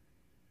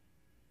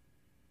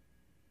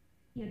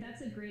 Yeah,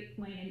 that's a great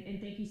point, and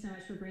thank you so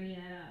much for bringing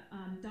that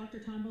up. Dr.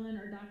 Tomberlin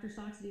or Dr.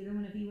 Socks, do either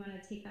one of you want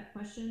to take that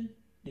question?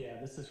 Yeah,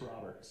 this is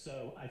Robert.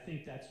 So I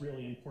think that's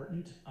really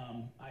important.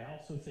 I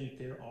also think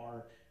there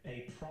are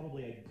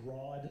probably a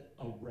broad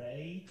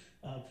array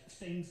of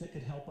things that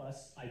could help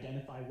us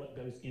identify what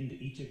goes into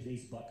each of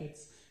these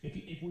buckets.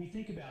 If we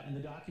think about, in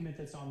the document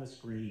that's on the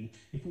screen,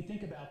 if we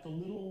think about the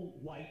little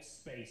white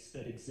space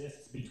that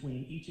exists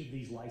between each of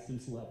these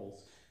license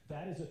levels,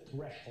 that is a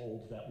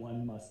threshold that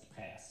one must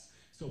pass.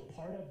 So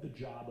part of the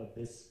job of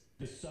this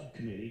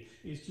subcommittee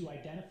is to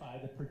identify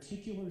the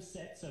particular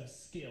sets of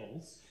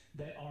skills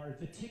that are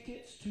the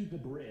tickets to the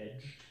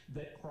bridge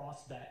that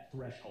cross that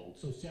threshold.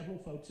 So several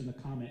folks in the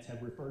comments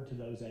have referred to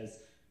those as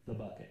the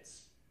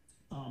buckets.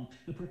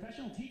 The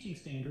professional teaching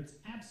standards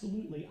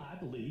absolutely, I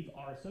believe,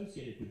 are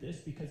associated with this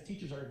because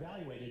teachers are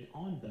evaluated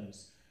on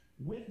those.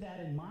 With that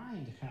in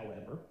mind,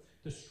 however,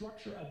 the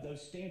structure of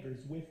those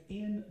standards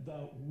within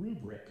the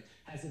rubric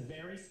has a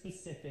very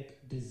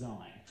specific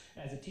design.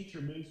 As a teacher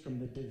moves from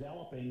the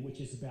developing, which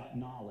is about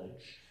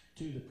knowledge,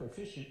 to the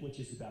proficient, which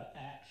is about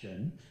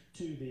action,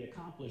 to the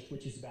accomplished,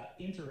 which is about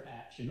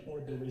interaction or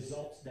the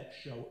results that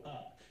show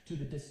up, to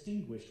the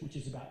distinguished, which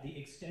is about the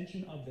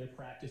extension of their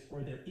practice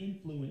or their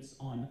influence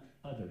on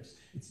others.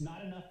 It's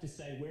not enough to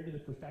say, where do the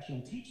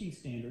professional teaching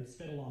standards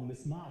fit along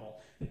this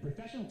model? The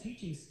professional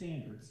teaching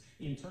standards,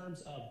 in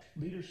terms of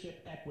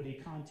leadership,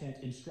 equity, content,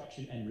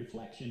 instruction, and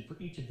reflection for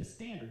each of the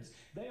standards,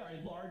 they are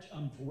a large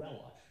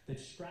umbrella that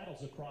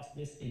straddles across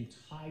this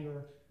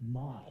entire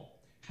model.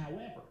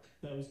 However,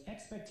 those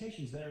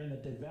expectations that are in the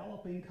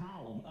developing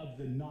column of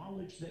the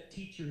knowledge that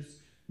teachers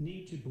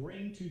need to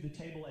bring to the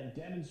table and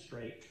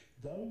demonstrate,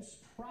 those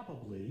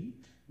probably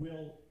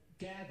will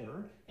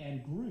gather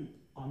and group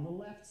on the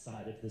left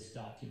side of this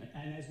document.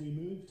 And as we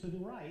move to the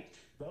right,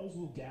 those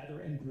will gather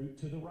and group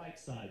to the right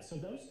side. So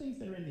those things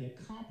that are in the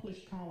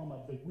accomplished column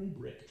of the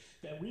rubric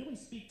that really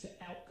speak to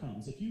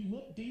outcomes, if you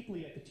look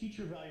deeply at the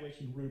teacher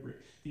evaluation rubric,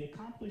 the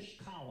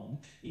accomplished column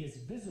is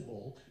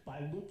visible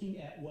by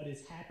looking at what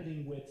is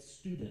happening with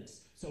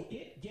students. So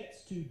it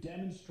gets to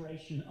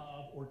demonstration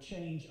of or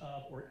change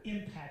of or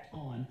impact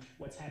on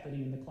what's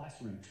happening in the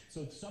classroom.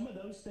 So some of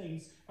those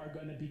things are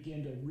going to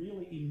begin to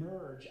really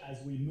emerge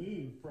as we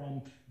move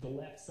from the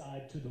left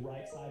side to the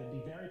right side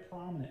and be very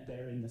prominent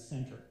there in the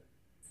center.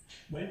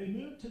 When we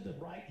move to the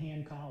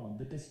right-hand column,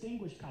 the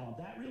distinguished column,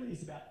 that really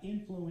is about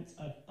influence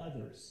of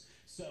others.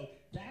 So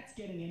that's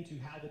getting into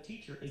how the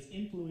teacher is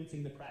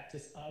influencing the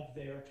practice of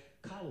their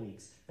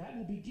colleagues. That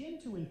will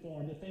begin to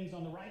inform the things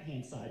on the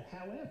right-hand side.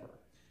 However,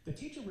 the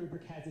teacher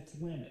rubric has its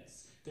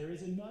limits. There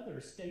is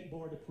another state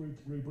board approved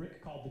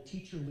rubric called the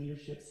Teacher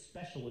Leadership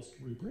Specialist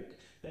rubric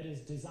that is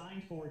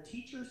designed for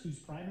teachers whose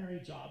primary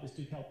job is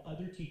to help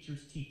other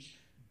teachers teach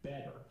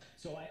better.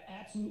 So I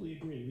absolutely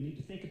agree. We need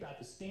to think about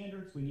the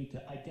standards. We need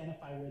to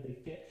identify where they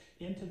fit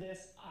into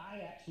this.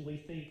 I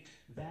actually think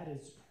that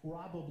is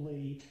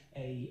probably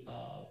a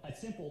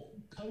simple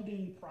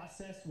coding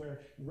process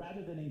where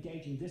rather than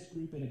engaging this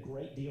group in a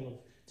great deal of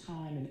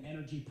time and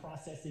energy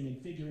processing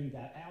and figuring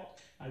that out,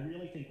 I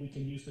really think we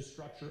can use the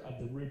structure of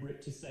the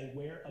rubric to say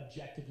where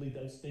objectively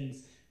those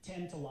things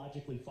tend to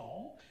logically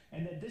fall.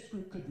 And then this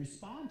group could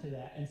respond to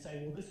that and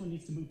say, well, this one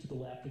needs to move to the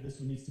left or this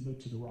one needs to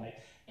move to the right.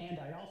 And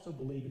I also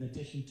believe, in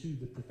addition to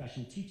the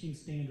professional teaching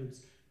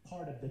standards,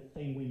 part of the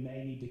thing we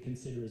may need to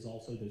consider is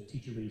also those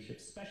teacher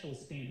leadership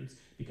specialist standards,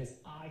 because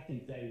I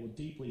think they will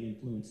deeply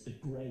influence the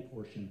gray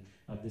portion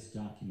of this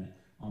document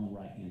on the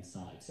right-hand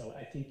side. So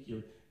I think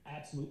you're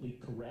absolutely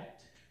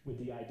correct with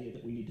the idea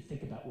that we need to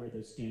think about where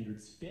those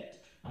standards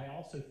fit. I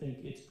also think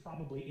it's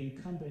probably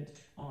incumbent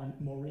on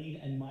Maureen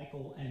and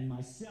Michael and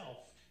myself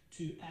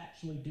to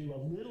actually do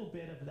a little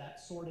bit of that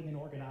sorting and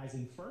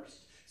organizing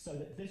first so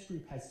that this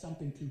group has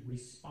something to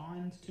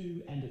respond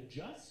to and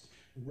adjust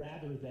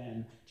rather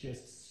than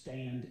just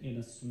stand in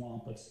a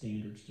swamp of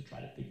standards to try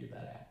to figure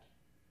that out.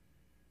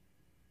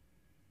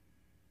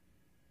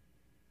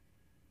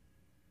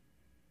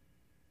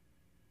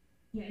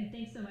 Yeah, and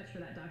thanks so much for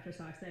that, Dr.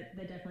 Sox. That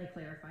definitely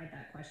clarified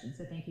that question,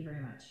 so thank you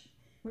very much.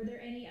 Were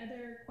there any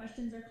other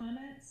questions or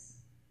comments?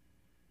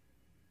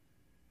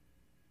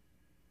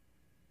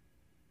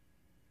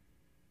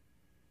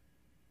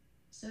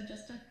 So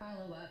just to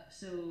follow up,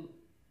 so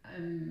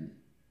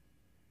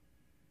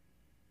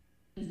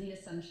is the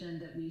assumption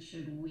that we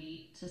should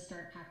wait to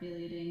start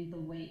populating the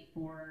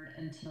whiteboard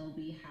until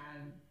we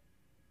have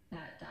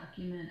that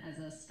document as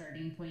a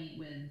starting point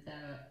with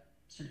the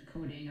sort of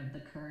coding of the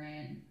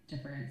current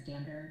different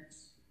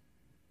standards?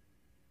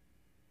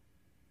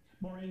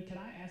 Maureen, can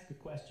I ask a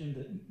question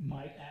that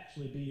might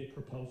actually be a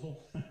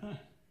proposal?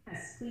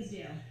 Yes, please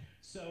do.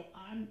 So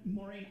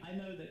Maureen, I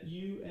know that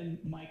you and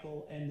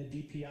Michael and the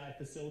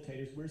DPI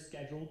facilitators, we're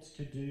scheduled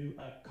to do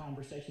a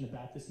conversation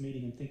about this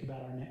meeting and think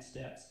about our next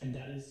steps, and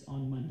that is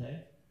on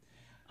Monday.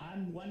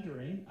 I'm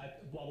wondering,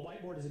 while the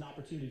whiteboard is an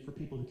opportunity for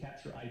people to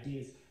capture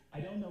ideas, I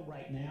don't know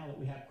right now that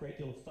we have a great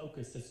deal of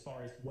focus as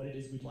far as what it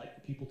is we'd like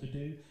for people to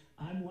do.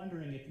 I'm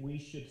wondering if we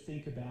should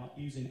think about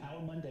using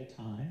our Monday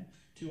time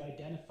to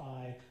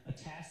identify a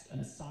task, an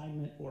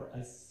assignment, or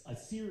a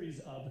series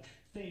of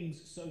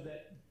things so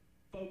that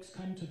folks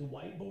come to the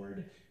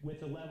whiteboard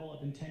with a level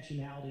of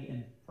intentionality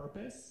and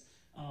purpose.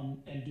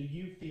 And do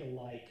you feel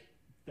like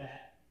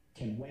that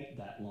can wait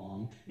that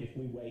long if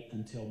we wait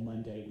until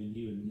Monday when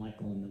you and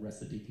Michael and the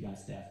rest of the DPI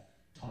staff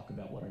talk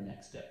about what our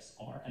next steps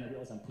are? And I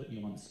realize I'm putting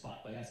you on the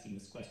spot by asking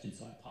this question,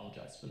 so I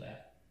apologize for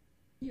that.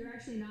 You're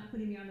actually not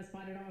putting me on the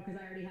spot at all, because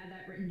I already had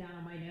that written down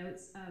on my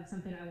notes of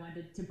something I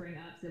wanted to bring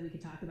up so that we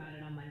could talk about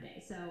it on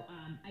Monday. So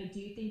I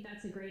do think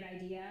that's a great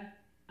idea.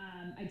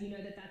 I do know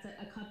that that's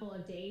a couple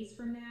of days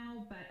from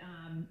now,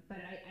 but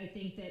I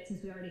think that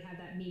since we already have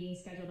that meeting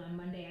scheduled on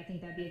Monday, I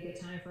think that'd be a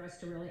good time for us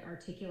to really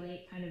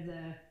articulate kind of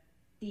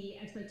the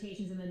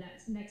expectations and the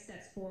next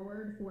steps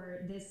forward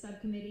for this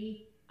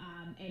subcommittee.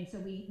 And so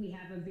we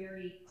have a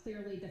very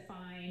clearly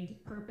defined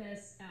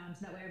purpose,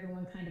 so that way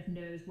everyone kind of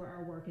knows where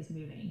our work is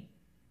moving.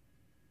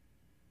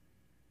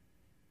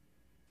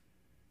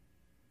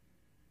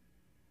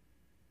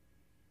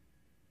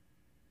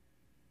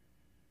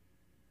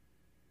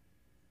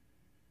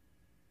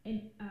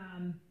 And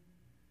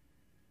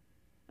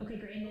okay,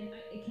 great. And then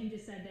Kim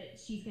just said that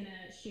she's gonna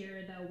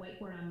share the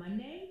whiteboard on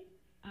Monday,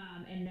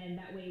 and then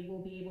that way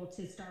we'll be able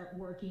to start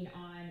working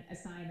on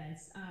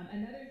assignments.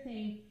 Another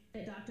thing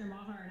that Dr.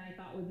 Maher and I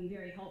thought would be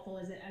very helpful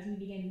is that as we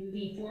begin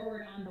moving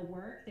forward on the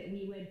work, that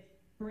we would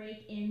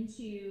break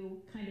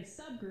into kind of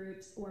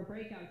subgroups or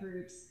breakout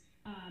groups,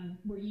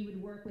 where you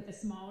would work with a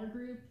smaller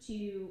group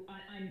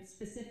on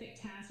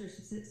specific tasks or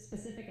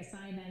specific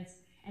assignments.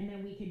 And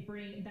then we could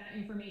bring that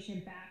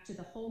information back to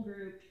the whole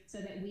group so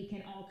that we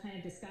can all kind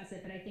of discuss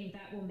it. But I think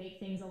that will make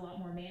things a lot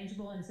more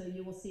manageable. And so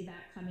you will see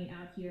that coming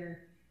out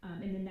here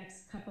in the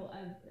next couple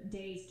of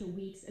days to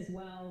weeks, as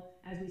well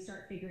as we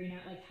start figuring out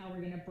like how we're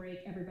going to break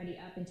everybody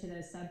up into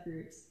those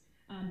subgroups.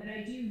 But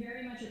I do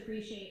very much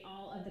appreciate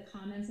all of the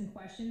comments and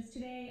questions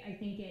today. I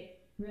think it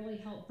really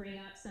helped bring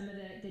up some of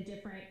the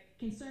different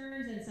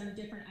concerns and some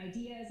different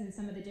ideas and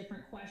some of the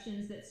different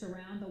questions that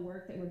surround the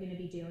work that we're going to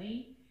be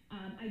doing.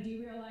 I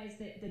do realize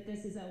that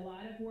this is a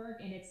lot of work,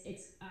 and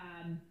it's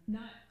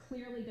not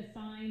clearly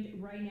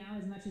defined right now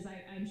as much as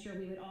I'm sure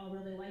we would all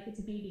really like it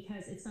to be,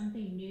 because it's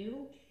something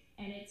new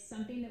and it's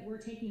something that we're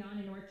taking on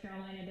in North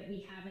Carolina that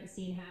we haven't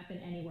seen happen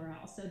anywhere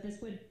else. So this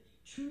would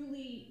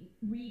truly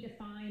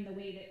redefine the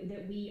way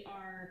that we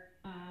are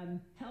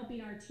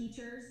helping our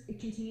teachers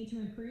continue to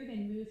improve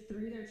and move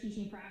through their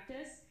teaching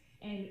practice,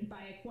 and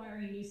by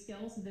acquiring new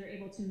skills so they're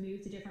able to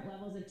move to different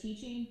levels of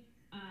teaching.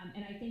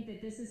 And I think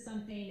that this is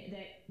something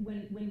that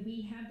when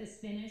we have this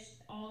finished,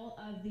 all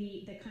of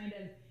the kind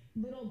of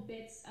little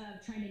bits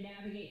of trying to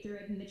navigate through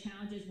it and the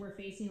challenges we're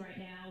facing right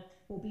now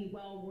will be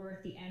well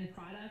worth the end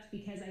product,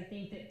 because I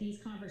think that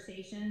these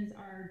conversations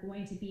are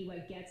going to be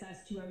what gets us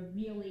to a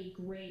really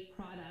great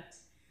product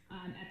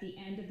at the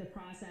end of the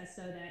process,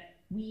 so that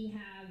we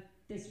have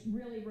this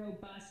really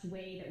robust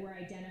way that we're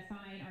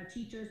identifying our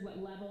teachers, what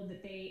level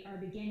that they are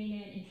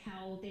beginning in, and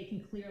how they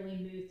can clearly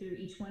move through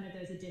each one of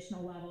those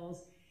additional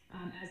levels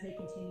as they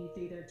continue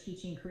through their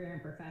teaching career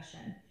and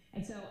profession.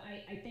 And so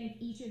I thank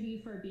each of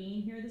you for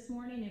being here this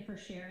morning and for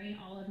sharing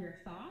all of your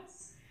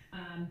thoughts.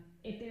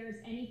 If there's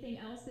anything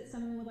else that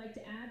someone would like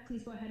to add,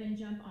 please go ahead and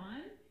jump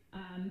on.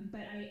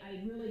 But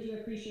I really do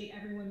appreciate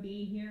everyone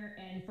being here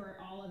and for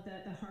all of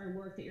the hard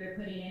work that you're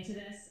putting into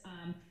this.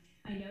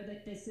 I know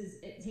that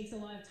it takes a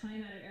lot of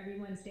time out of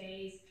everyone's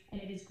days, and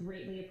it is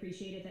greatly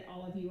appreciated that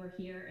all of you are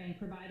here and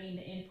providing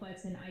the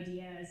inputs and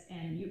ideas,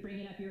 and you're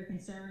bringing up your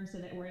concerns so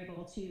that we're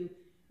able to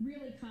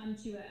really come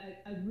to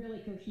a really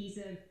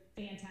cohesive,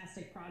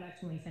 fantastic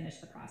product when we finish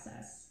the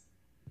process.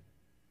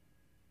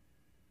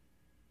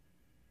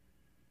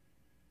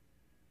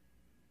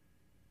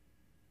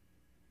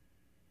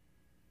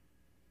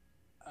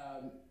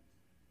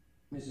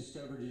 Mrs.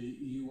 Stover, do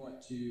you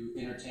want to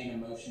entertain a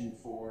motion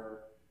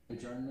for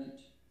adjournment?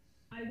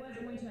 I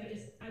wasn't going to.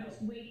 I was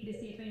waiting to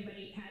see if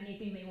anybody had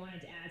anything they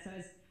wanted to add. So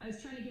I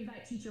was trying to give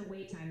that teacher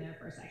wait time there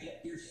for a second. Yeah,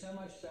 you're so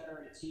much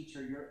better at a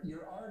teacher.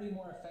 You're already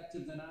more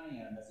effective than I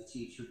am as a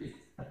teacher.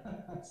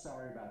 I'm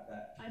sorry about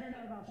that. I don't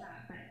know about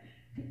that,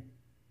 but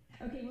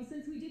okay. Well,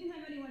 since we didn't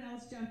have anyone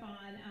else jump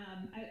on,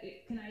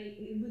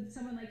 would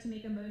someone like to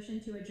make a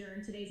motion to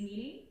adjourn today's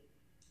meeting?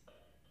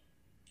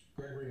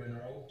 Gregory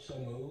Monroe, so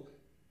moved.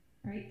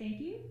 All right, thank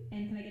you.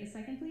 And can I get a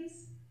second,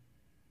 please?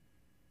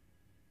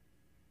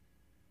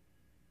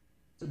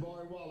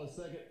 Tabari Wallace,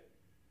 second.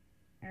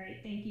 All right,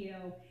 thank you.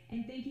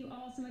 And thank you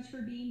all so much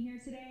for being here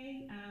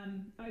today.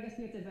 I guess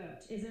we have to vote.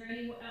 Is there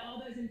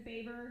all those in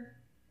favor?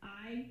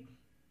 Aye.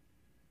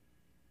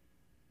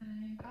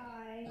 Aye.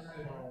 Aye.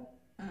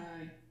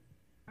 Aye.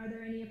 Are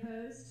there any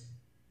opposed?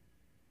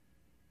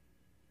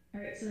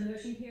 All right, so the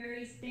motion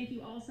carries. Thank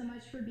you all so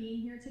much for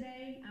being here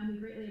today. We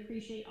greatly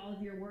appreciate all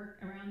of your work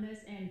around this,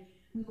 and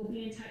we will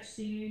be in touch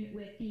soon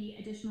with the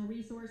additional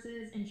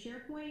resources and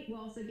SharePoint. We'll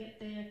also get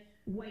the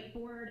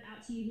whiteboard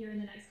out to you here in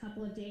the next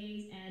couple of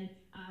days, and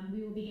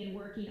we will begin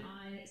working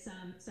on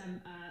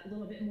some a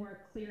little bit more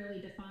clearly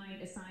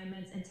defined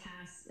assignments and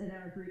tasks that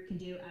our group can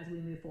do as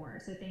we move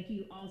forward. So thank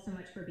you all so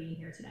much for being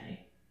here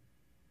today.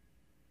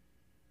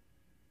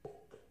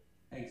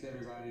 Thanks,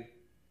 everybody.